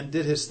out and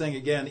did his thing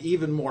again,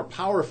 even more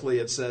powerfully,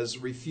 it says,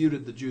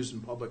 refuted the Jews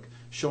in public,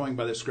 showing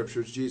by the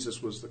scriptures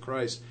Jesus was the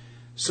Christ.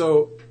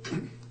 So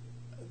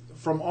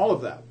from all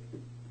of that,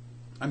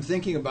 I'm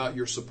thinking about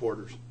your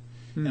supporters.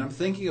 And I'm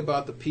thinking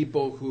about the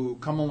people who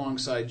come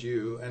alongside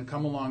you and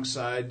come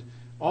alongside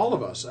all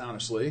of us,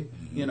 honestly,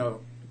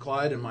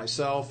 Clyde and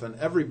myself and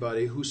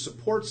everybody who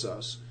supports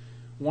us.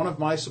 One of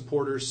my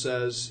supporters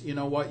says, you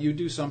know what, you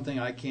do something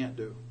I can't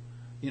do.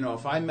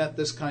 If I met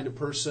this kind of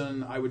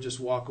person, I would just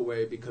walk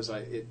away because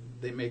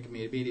they make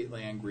me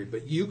immediately angry.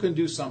 But you can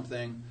do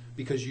something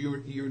because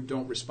you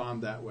don't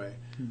respond that way.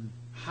 Mm-hmm.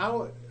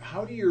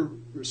 How do your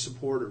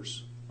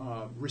supporters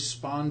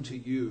respond to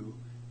you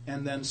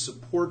and then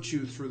support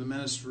you through the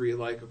ministry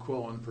like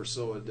Aquila and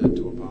Priscilla did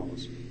to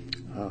Apollos?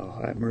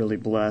 Oh, I'm really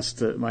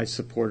blessed. My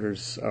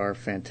supporters are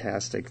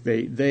fantastic.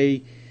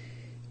 They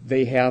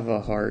have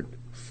a heart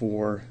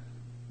for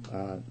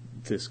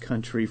this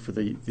country, for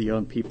the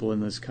young people in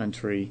this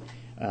country,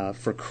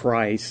 for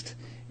Christ,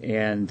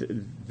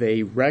 and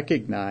they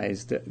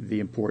recognize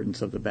the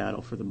importance of the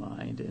battle for the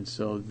mind, and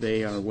so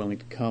they are willing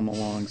to come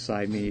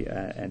alongside me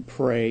and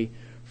pray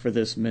for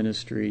this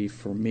ministry,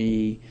 for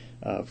me,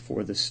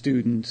 for the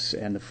students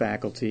and the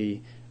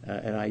faculty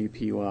at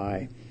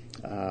IUPUI.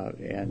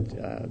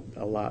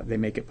 A lot. They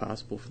make it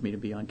possible for me to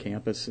be on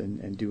campus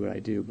and do what I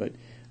do. But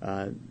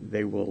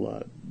they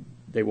will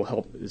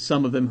help.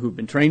 Some of them who've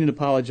been trained in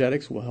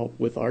apologetics will help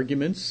with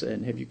arguments.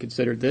 And have you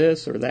considered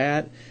this or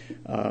that?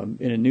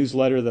 In a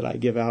newsletter that I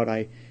give out,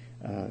 I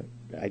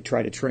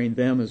try to train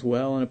them as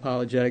well in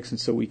apologetics, and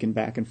so we can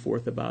back and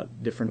forth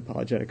about different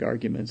apologetic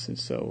arguments. And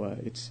so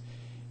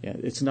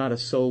it's not a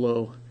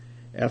solo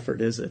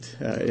effort, is it?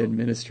 In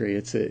ministry,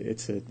 it's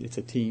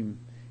a team.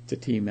 It's a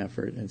team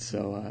effort, and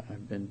so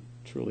I've been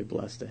truly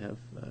blessed to have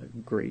a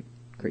great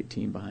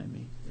team behind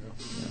me.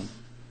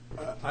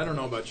 Yeah. I don't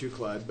know about you,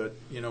 Clyde, but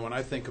when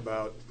I think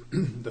about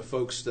the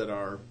folks that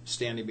are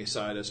standing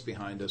beside us,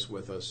 behind us,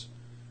 with us,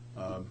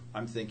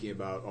 I'm thinking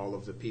about all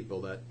of the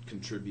people that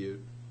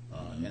contribute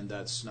And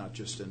that's not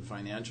just in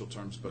financial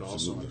terms, but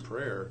also in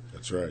prayer.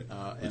 That's right.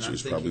 And which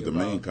is probably the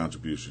main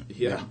contribution.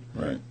 Yeah.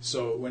 Right.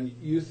 So when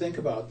you think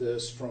about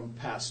this from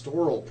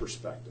pastoral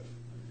perspective,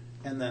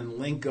 and then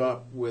link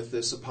up with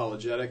this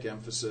apologetic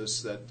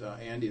emphasis that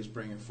Andy is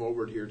bringing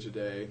forward here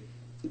today,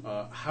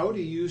 how do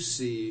you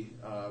see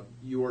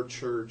your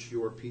church,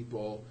 your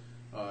people,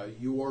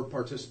 your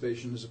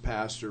participation as a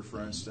pastor,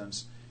 for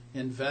instance,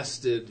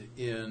 invested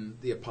in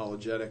the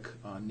apologetic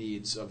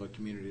needs of a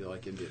community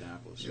like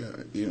Indianapolis?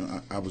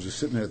 Yeah, I was just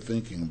sitting there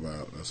thinking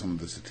about some of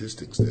the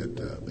statistics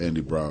that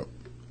Andy brought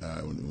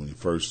when he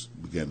first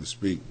began to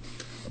speak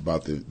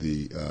about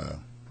the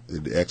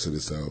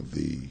exodus of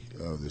the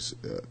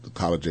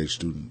college age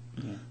student,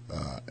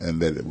 and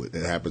that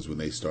it happens when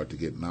they start to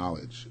get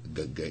knowledge,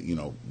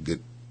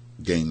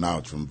 gain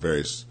knowledge from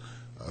various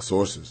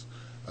sources.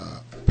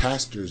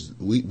 Pastors,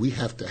 we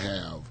have to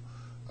have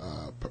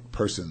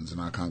persons in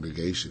our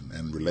congregation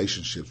and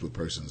relationships with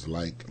persons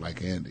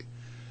like Andy,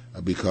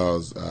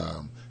 because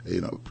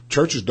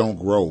churches don't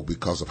grow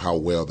because of how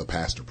well the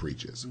pastor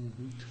preaches.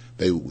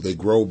 They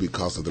grow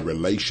because of the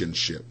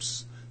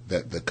relationships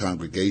that the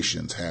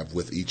congregations have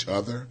with each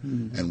other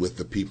and with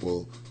the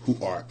people who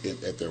are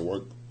at their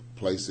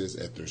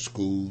workplaces, at their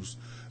schools.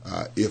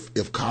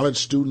 If college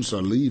students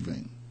are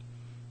leaving,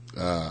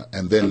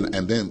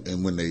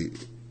 and when they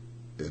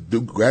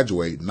do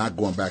graduate, not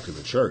going back to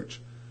the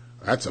church,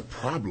 that's a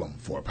problem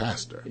for a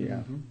pastor.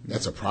 Yeah,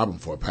 that's a problem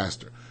for a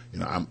pastor.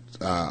 I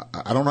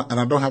don't know, and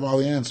I don't have all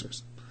the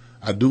answers.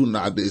 I do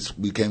not. It's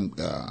become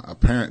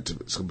apparent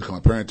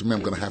to me.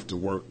 I'm going to have to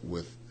work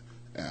with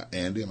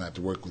Andy. I'm going to have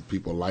to work with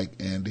people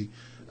like Andy.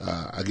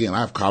 Again,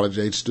 I have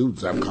college-age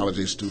students. I have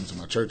college-age students in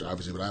my church,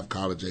 obviously, but I have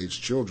college-age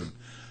children.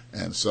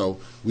 And so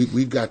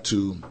we've got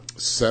to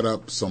set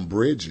up some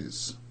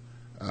bridges,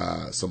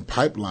 some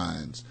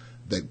pipelines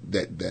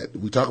that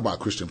we talk about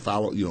Christian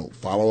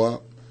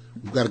follow-up.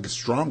 We've got to get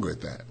stronger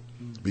at that,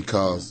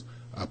 because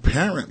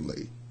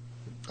apparently,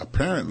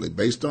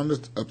 based on the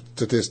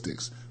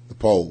statistics, the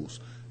polls,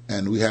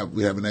 and we have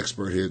an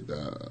expert here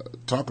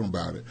talking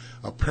about it,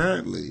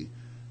 apparently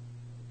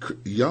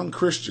young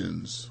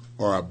Christians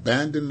are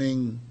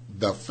abandoning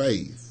the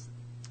faith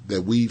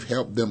that we've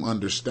helped them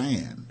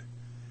understand,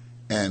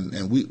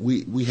 and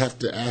we have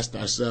to ask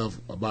ourselves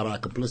about our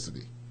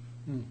complicity.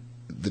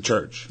 The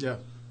church. Yeah.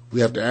 We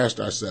have to ask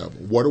ourselves,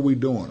 what are we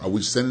doing? Are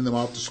we sending them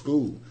off to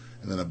school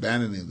and then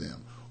abandoning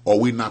them? Or are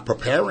we not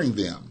preparing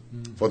them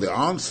for the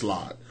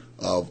onslaught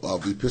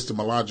of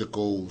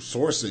epistemological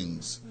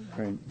sourcings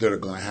that are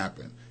going to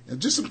happen? And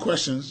just some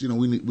questions,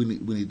 we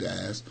need to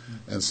ask.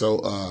 And so,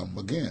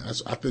 again,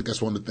 I think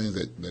that's one of the things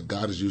that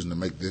God is using to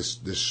make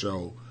this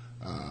show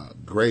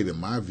great, in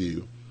my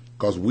view,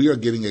 because we are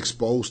getting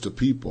exposed to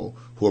people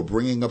who are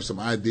bringing up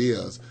some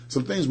ideas,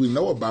 some things we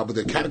know about, but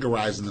they're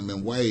categorizing them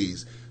in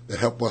ways that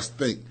help us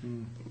think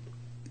and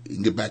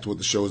get back to what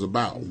the show is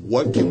about.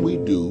 What can we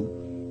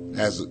do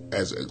as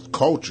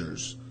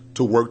cultures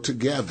to work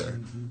together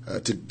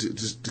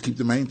to keep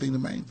the main thing the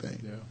main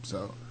thing? Yeah.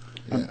 So,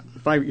 yeah.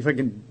 If I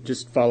can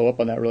just follow up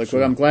on that really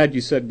quick, I'm glad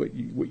you said what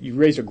you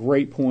raised a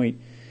great point.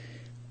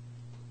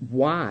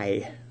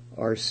 Why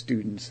are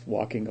students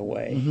walking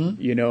away?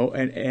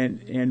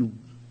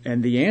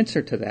 And the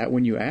answer to that,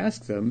 when you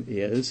ask them,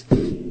 is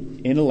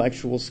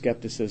intellectual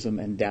skepticism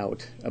and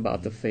doubt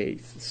about the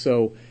faith.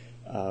 So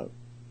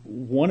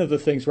one of the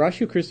things,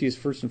 Ratio Christi is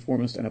first and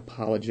foremost an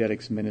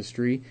apologetics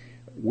ministry.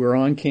 We're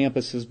on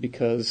campuses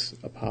because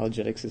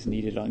apologetics is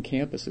needed on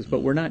campuses,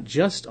 but we're not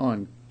just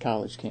on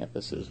college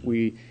campuses.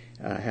 We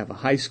have a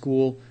high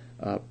school,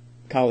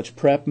 college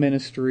prep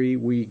ministry.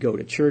 We go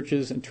to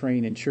churches and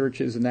train in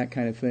churches and that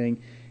kind of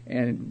thing.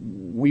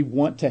 And we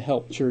want to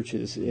help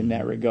churches in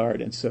that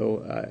regard. And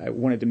so I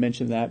wanted to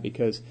mention that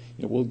because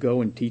we'll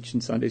go and teach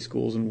in Sunday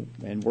schools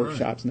and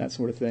workshops and that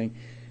sort of thing,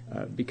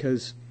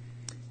 because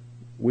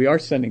we are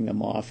sending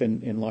them off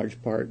in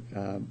large part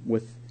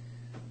with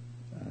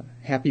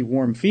happy,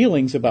 warm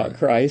feelings about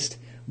Christ,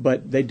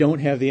 but they don't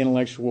have the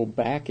intellectual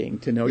backing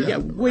to know,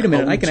 wait a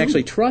minute, I can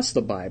actually trust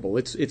the Bible.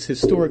 It's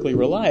historically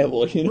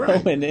reliable,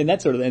 Right. and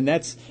that sort of, and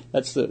that's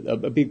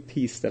a big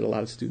piece that a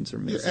lot of students are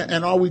missing.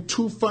 And are we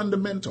too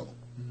fundamental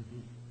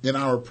in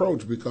our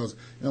approach? Because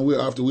we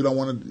don't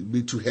want to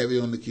be too heavy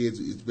on the kids.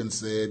 It's been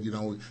said, we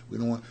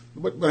don't want.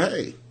 But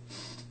hey,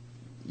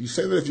 you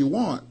say that if you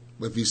want,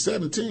 but if he's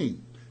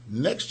 17,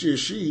 next year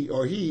she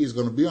or he is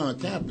going to be on a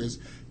campus,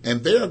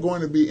 and they are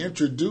going to be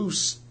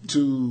introduced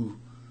to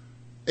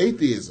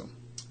atheism.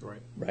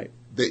 Right.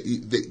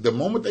 The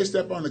moment they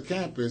step on the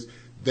campus,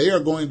 their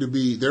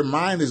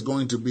mind is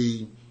going to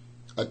be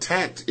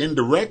attacked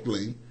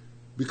indirectly,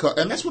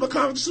 and that's what a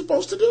college is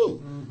supposed to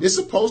do. It's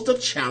supposed to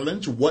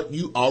challenge what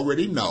you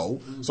already know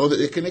so that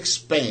it can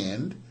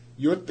expand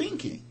your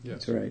thinking.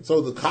 Yes. That's right.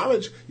 So the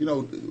college,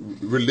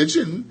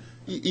 religion,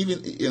 even,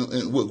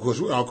 of course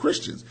we're all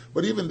Christians,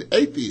 but even the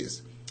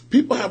atheists,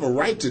 people have a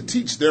right to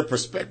teach their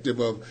perspective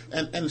of,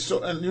 and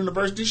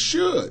universities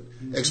should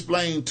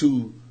explain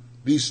to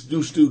these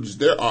new students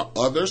there are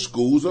other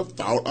schools of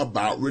thought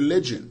about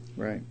religion.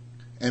 Right.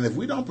 And if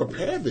we don't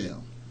prepare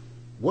them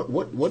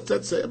What's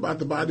that say about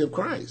the body of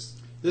Christ?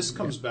 This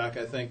comes back,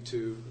 I think,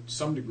 to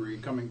some degree,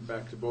 coming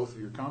back to both of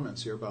your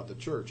comments here about the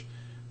church,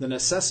 the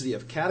necessity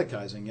of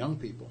catechizing young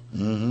people.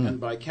 Mm-hmm. And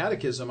by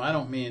catechism, I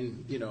don't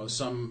mean,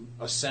 some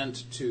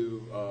assent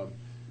to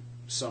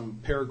some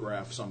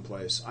paragraph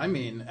someplace. I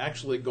mean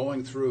actually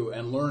going through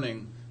and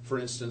learning, for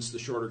instance, the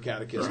Shorter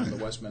Catechism,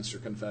 the Westminster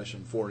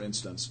Confession, for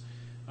instance.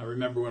 I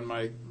remember when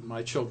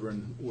my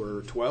children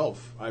were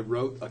 12, I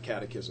wrote a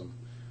catechism,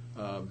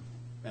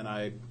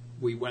 and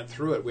we went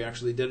through it. We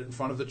actually did it in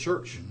front of the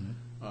church.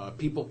 Mm-hmm.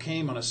 People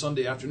came on a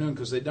Sunday afternoon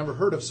because they'd never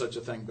heard of such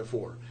a thing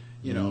before.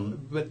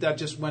 But that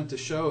just went to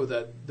show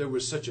that there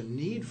was such a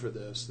need for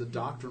this, the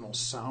doctrinal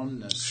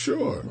soundness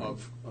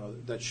of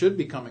that should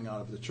be coming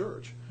out of the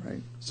church.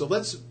 Right. So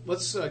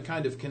let's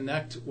kind of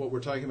connect what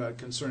we're talking about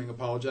concerning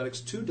apologetics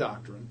to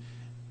doctrine,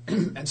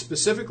 and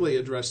specifically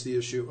address the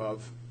issue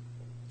of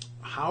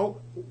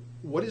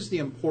what is the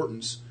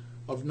importance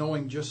of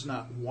knowing just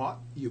not what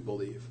you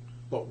believe,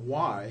 but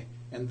why,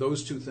 and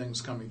those two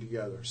things coming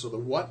together. So the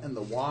what and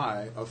the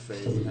why of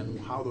faith, and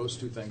how those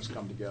two things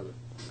come together.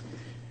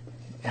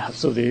 Yeah,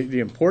 so the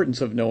importance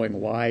of knowing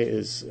why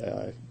is,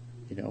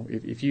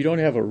 if you don't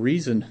have a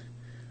reason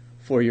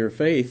for your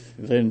faith,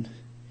 then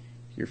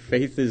your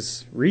faith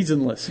is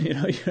reasonless.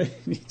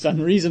 It's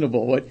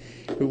unreasonable.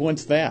 Who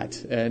wants that?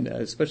 And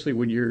especially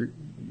when you're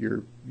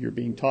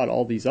being taught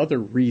all these other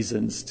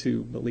reasons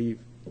to believe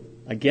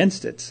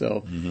against it.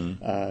 So, you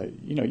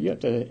have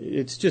to.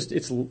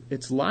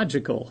 It's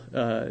logical.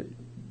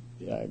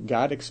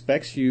 God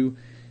expects you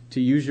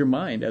to use your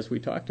mind, as we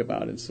talked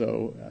about, and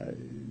so.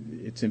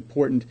 It's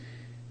important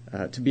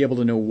to be able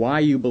to know why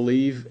you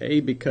believe,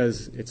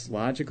 because it's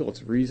logical,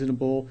 it's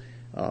reasonable,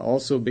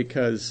 also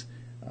because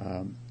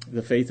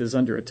the faith is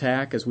under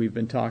attack, as we've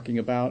been talking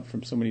about,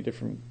 from so many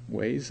different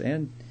ways,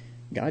 and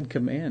God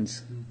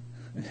commands.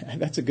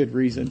 That's a good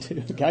reason,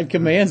 too. God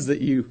commands that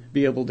you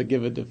be able to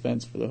give a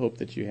defense for the hope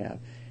that you have.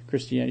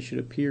 Christianity should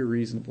appear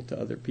reasonable to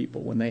other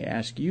people when they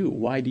ask you,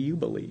 why do you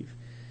believe?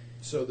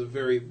 So the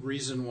very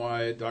reason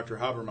why Dr.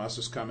 Habermas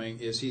is coming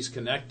is he's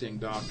connecting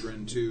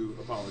doctrine to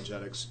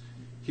apologetics.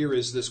 Here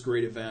is this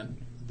great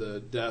event, the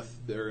death,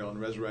 burial, and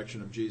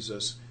resurrection of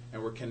Jesus,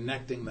 and we're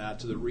connecting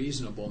that to the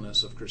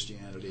reasonableness of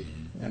Christianity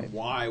and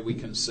why we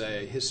can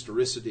say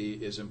historicity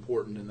is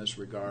important in this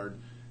regard.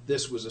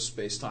 This was a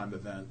space-time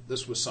event.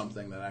 This was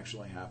something that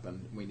actually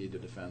happened. We need to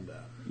defend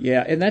that.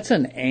 Yeah, and that's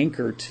an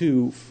anchor,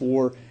 too,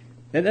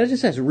 and that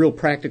just has a real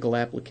practical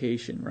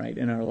application, right,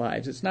 in our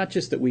lives. It's not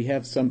just that we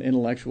have some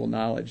intellectual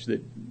knowledge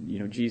that,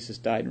 Jesus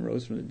died and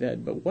rose from the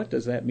dead, but what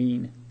does that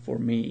mean for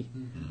me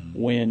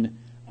when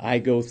I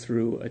go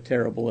through a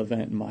terrible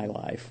event in my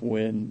life,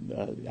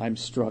 when I'm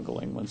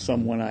struggling, when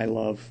someone I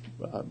love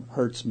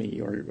hurts me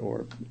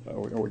or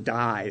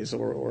dies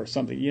or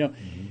something?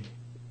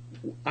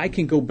 I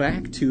can go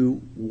back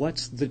to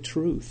what's the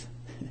truth.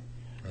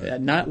 Right.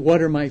 Not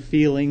what are my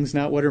feelings,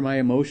 not what are my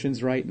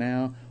emotions right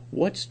now.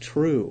 What's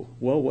true?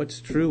 Well,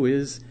 what's true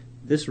is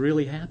this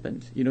really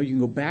happened. You can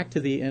go back to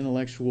the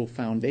intellectual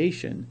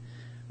foundation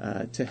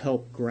to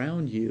help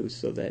ground you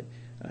so that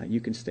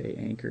you can stay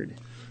anchored.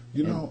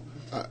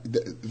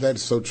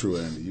 That's so true,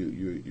 Andy.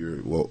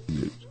 Your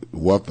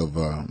wealth of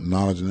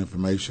knowledge and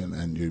information,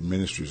 and your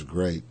ministry is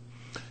great.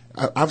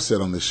 I've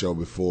said on this show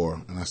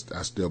before, and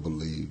I still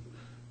believe,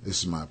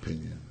 this is my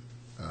opinion,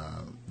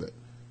 that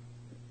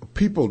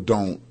people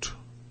don't,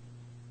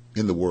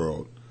 in the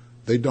world,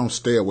 they don't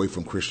stay away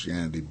from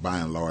Christianity by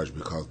and large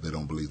because they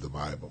don't believe the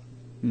Bible.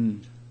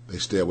 They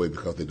stay away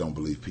because they don't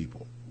believe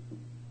people.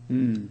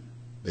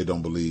 They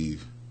don't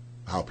believe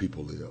how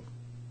people live.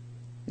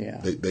 Yeah.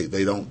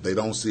 They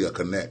don't see a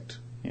connect.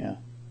 Yeah.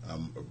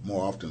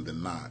 More often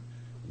than not,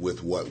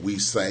 with what we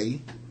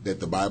say that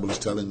the Bible is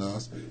telling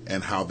us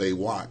and how they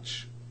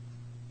watch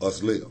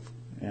us live.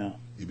 Yeah.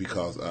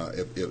 Because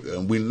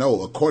and we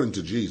know, according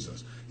to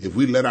Jesus, if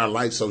we let our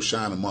light so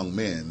shine among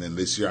men and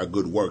they see our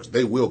good works,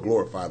 they will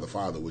glorify the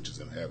Father which is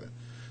in heaven.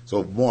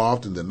 So more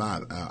often than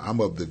not,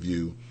 I'm of the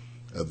view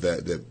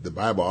that the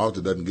Bible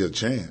often doesn't get a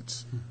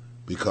chance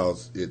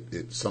because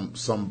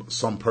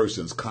some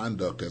person's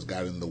conduct has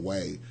got in the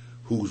way,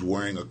 who's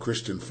wearing a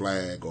Christian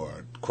flag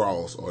or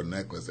cross or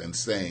necklace and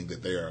saying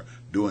that they are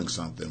doing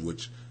something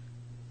which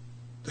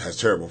has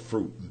terrible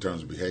fruit in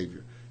terms of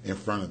behavior in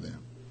front of them.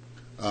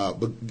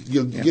 But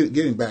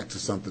getting back to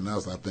something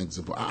else, I think is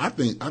important. I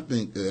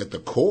think at the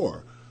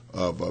core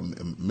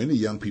of many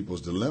young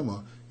people's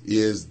dilemma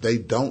is they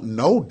don't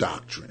know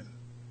doctrine.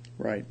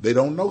 Right. They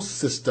don't know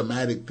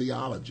systematic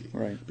theology.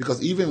 Right.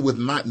 Because even with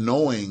not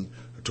knowing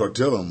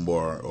Tertullian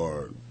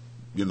or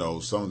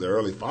some of the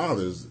early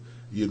fathers,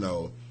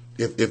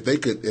 if they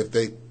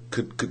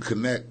could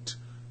connect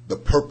the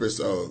purpose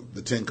of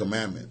the Ten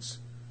Commandments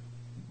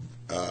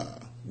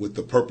with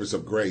the purpose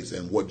of grace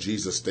and what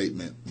Jesus'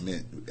 statement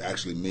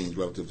actually means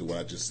relative to what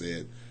I just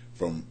said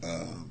from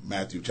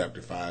Matthew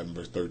chapter 5 and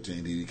verse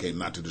 13, he came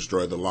not to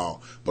destroy the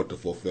law, but to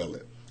fulfill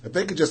it. If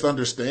they could just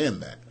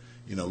understand that,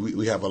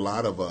 we have a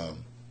lot of,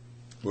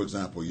 for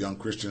example, young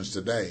Christians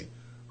today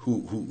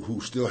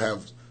who still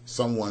have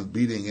someone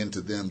beating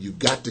into them, you've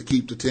got to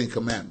keep the Ten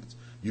Commandments.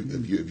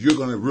 If you're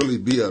going to really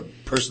be a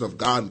person of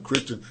God and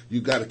Christian,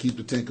 you've got to keep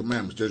the Ten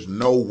Commandments. There's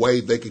no way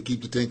they can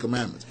keep the Ten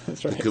Commandments.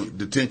 That's right.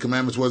 The Ten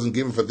Commandments wasn't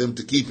given for them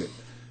to keep it.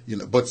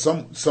 But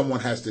someone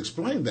has to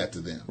explain that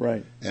to them.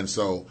 Right. And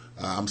so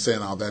I'm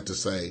saying all that to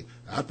say,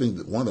 I think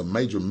that one of the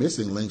major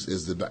missing links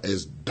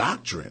is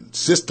doctrine,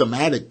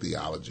 systematic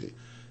theology,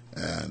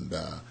 and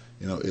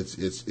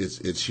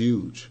it's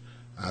huge.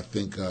 I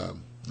think the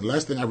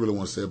last thing I really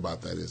want to say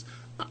about that is,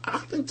 I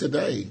think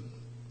today,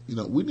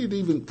 we need to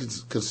even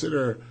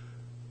consider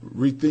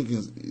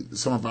rethinking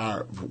some of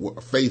our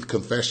faith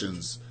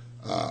confessions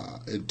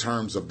in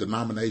terms of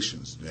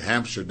denominations, New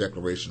Hampshire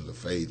Declarations of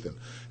Faith,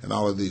 and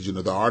all of these,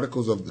 the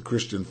articles of the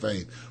Christian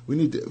faith. We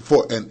need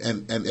to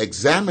and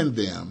examine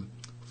them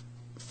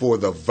for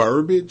the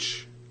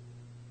verbiage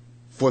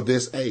for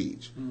this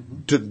age,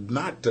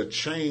 not to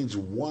change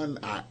one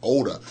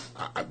iota.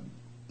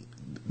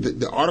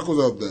 The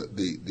articles of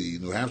the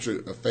New Hampshire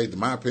of Faith, in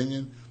my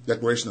opinion,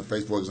 Declaration of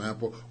Faith, for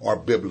example, are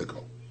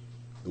biblical.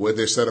 The way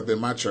they're set up in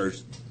my church,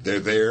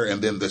 they're there,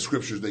 and then the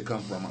scriptures they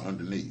come from are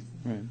underneath.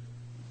 Right.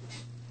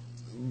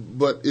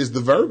 But is the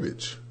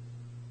verbiage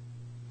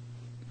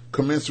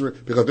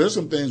commensurate? Because there's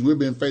some things we've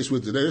been faced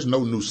with today. There's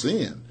no new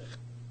sin.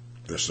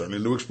 There's certainly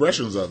new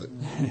expressions of it.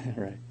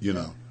 Right.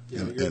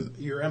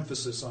 Your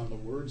emphasis on the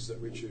words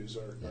that we choose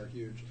are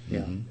huge.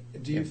 Yeah.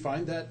 Do you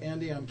find that,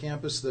 Andy, on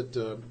campus, that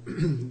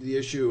the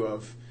issue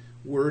of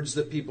words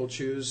that people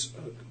choose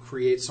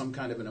create some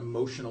kind of an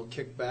emotional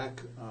kickback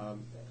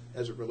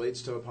as it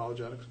relates to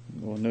apologetics?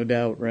 Well, no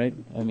doubt, right?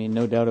 I mean,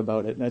 no doubt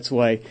about it. That's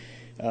why,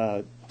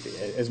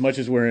 as much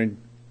as we're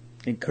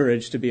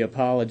encouraged to be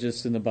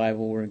apologists in the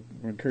Bible, we're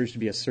encouraged to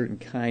be a certain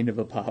kind of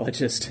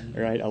apologist,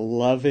 right? A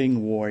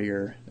loving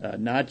warrior,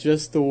 not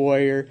just the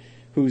warrior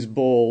who's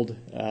bold,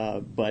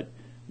 but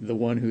the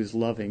one who's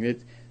loving.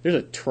 There's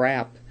a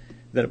trap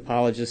that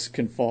apologists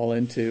can fall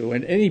into,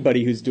 and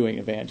anybody who's doing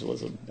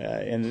evangelism,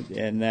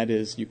 and that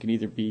is, you can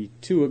either be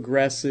too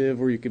aggressive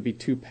or you could be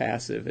too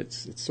passive.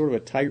 It's sort of a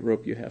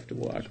tightrope you have to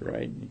walk,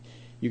 right?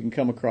 You can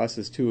come across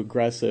as too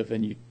aggressive,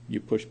 and you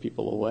push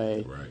people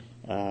away.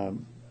 Right.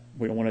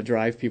 We don't want to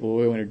drive people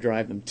away. We want to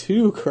drive them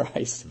to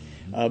Christ.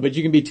 But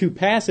you can be too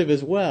passive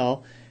as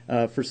well.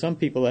 For some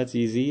people, that's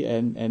easy,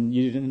 and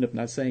you end up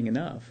not saying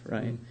enough,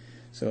 right?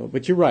 So,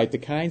 but you're right. The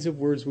kinds of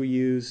words we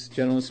use,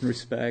 gentleness and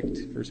respect,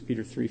 1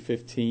 Peter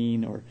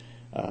 3:15, or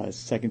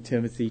 2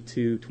 Timothy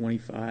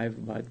 2:25,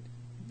 about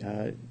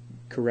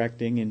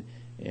correcting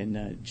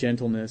and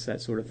gentleness,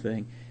 that sort of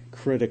thing,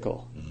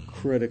 critical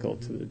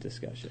to the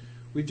discussion.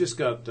 We've just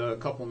got a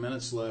couple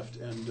minutes left,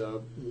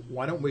 and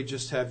why don't we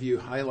just have you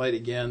highlight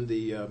again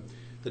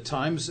the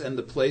times and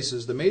the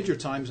places, the major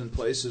times and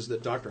places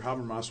that Dr.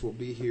 Habermas will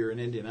be here in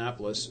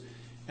Indianapolis,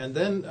 and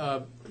then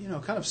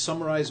kind of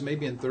summarize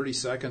maybe in 30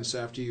 seconds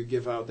after you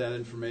give out that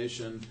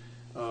information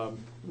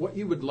what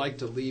you would like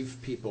to leave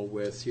people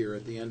with here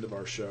at the end of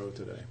our show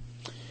today.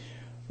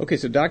 Okay,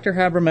 so Dr.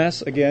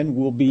 Habermas, again,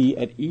 will be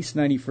at East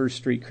 91st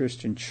Street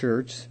Christian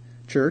Church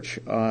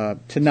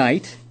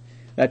tonight.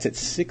 That's at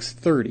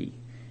 6:30,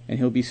 and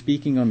he'll be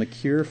speaking on the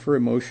cure for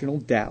emotional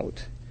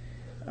doubt.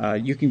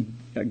 You can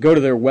go to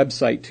their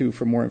website, too,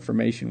 for more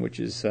information, which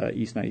is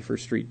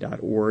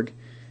east91ststreet.org.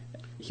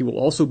 He will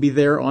also be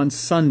there on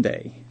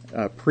Sunday,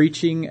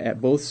 preaching at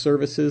both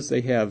services.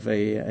 They have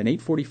an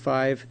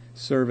 8:45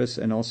 service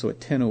and also a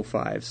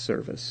 10:05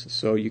 service.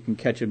 So you can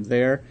catch him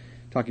there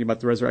talking about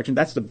the resurrection.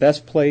 That's the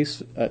best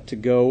place to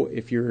go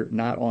if you're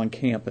not on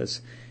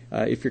campus.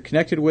 If you're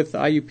connected with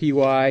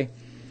IUPUI,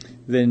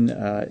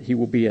 then he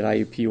will be at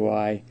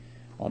IUPUI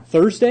on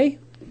Thursday,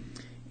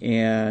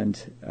 and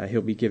he'll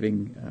be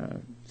giving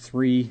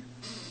three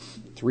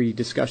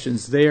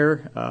discussions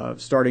there,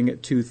 starting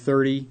at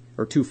 2:30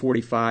 or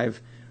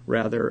 2:45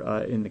 rather,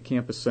 in the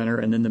campus center,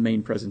 and then the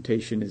main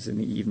presentation is in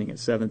the evening at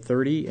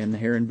 7:30 in the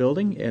Heron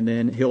Building, and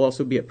then he'll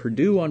also be at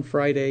Purdue on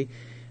Friday,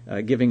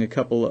 giving a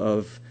couple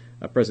of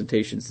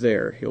presentations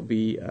there. He'll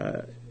be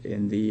at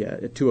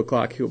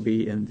 2:00. He'll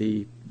be in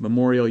the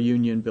Memorial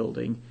Union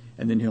Building,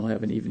 and then he'll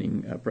have an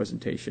evening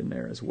presentation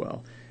there as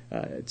well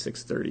at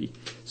 6:30.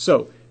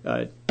 So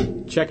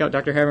check out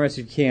Dr. Habermas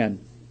if you can.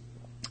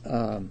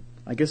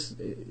 I guess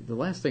the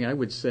last thing I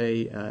would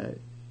say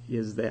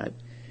is that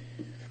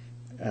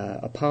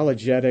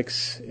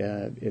apologetics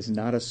is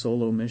not a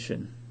solo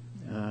mission.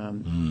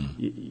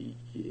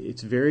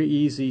 It's very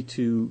easy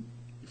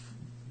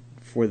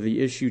for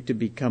the issue to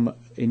become,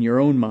 in your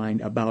own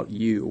mind, about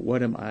you.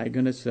 What am I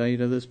going to say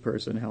to this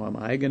person? How am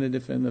I going to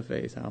defend the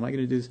faith? How am I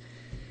going to do this?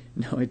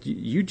 No,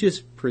 you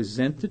just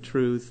present the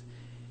truth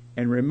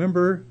and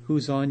remember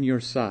who's on your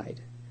side.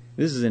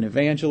 This is an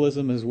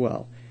evangelism as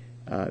well.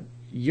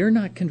 You're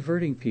not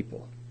converting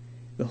people.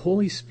 The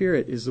Holy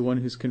Spirit is the one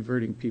who's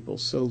converting people,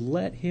 so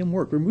let Him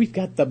work. We've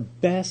got the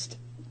best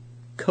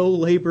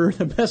co-laborer,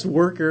 the best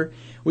worker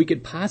we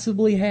could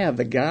possibly have.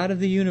 The God of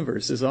the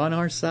universe is on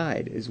our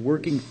side, is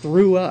working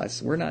through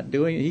us. We're not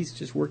doing it. He's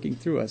just working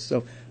through us.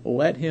 So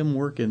let Him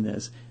work in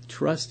this.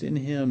 Trust in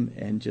Him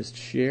and just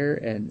share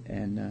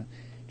and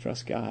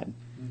trust God.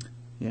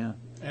 Yeah.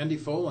 Andy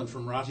Folan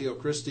from Ratio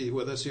Christi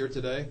with us here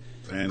today.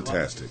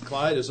 Fantastic.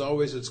 Clyde, as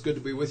always, it's good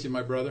to be with you,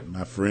 my brother.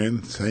 My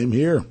friend, same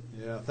here.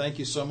 Yeah, thank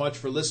you so much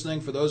for listening.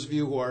 For those of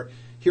you who are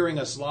hearing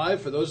us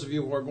live, for those of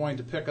you who are going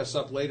to pick us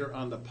up later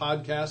on the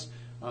podcast,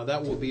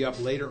 that will be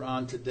up later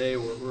on today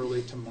or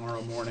early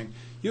tomorrow morning.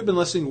 You've been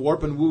listening to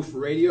Warp and Woof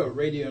Radio at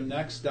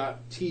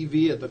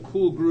RadioNext.tv at the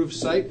Cool Groove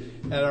site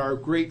at our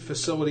great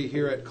facility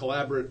here at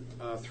Collaborate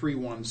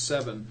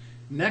 317.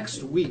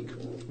 Next week,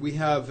 we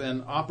have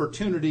an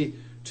opportunity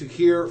to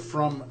hear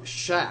from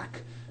Shaq.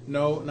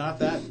 No, not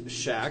that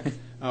Shaq.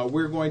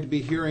 We're going to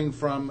be hearing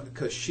from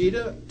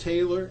Kashida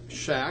Taylor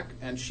Shaq,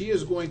 and she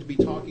is going to be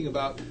talking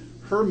about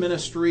her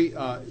ministry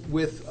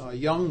with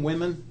young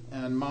women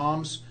and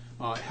moms,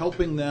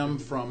 helping them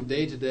from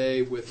day to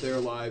day with their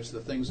lives,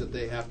 the things that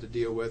they have to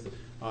deal with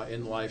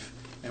in life.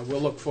 And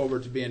we'll look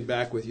forward to being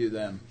back with you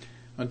then.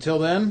 Until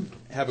then,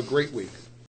 have a great week.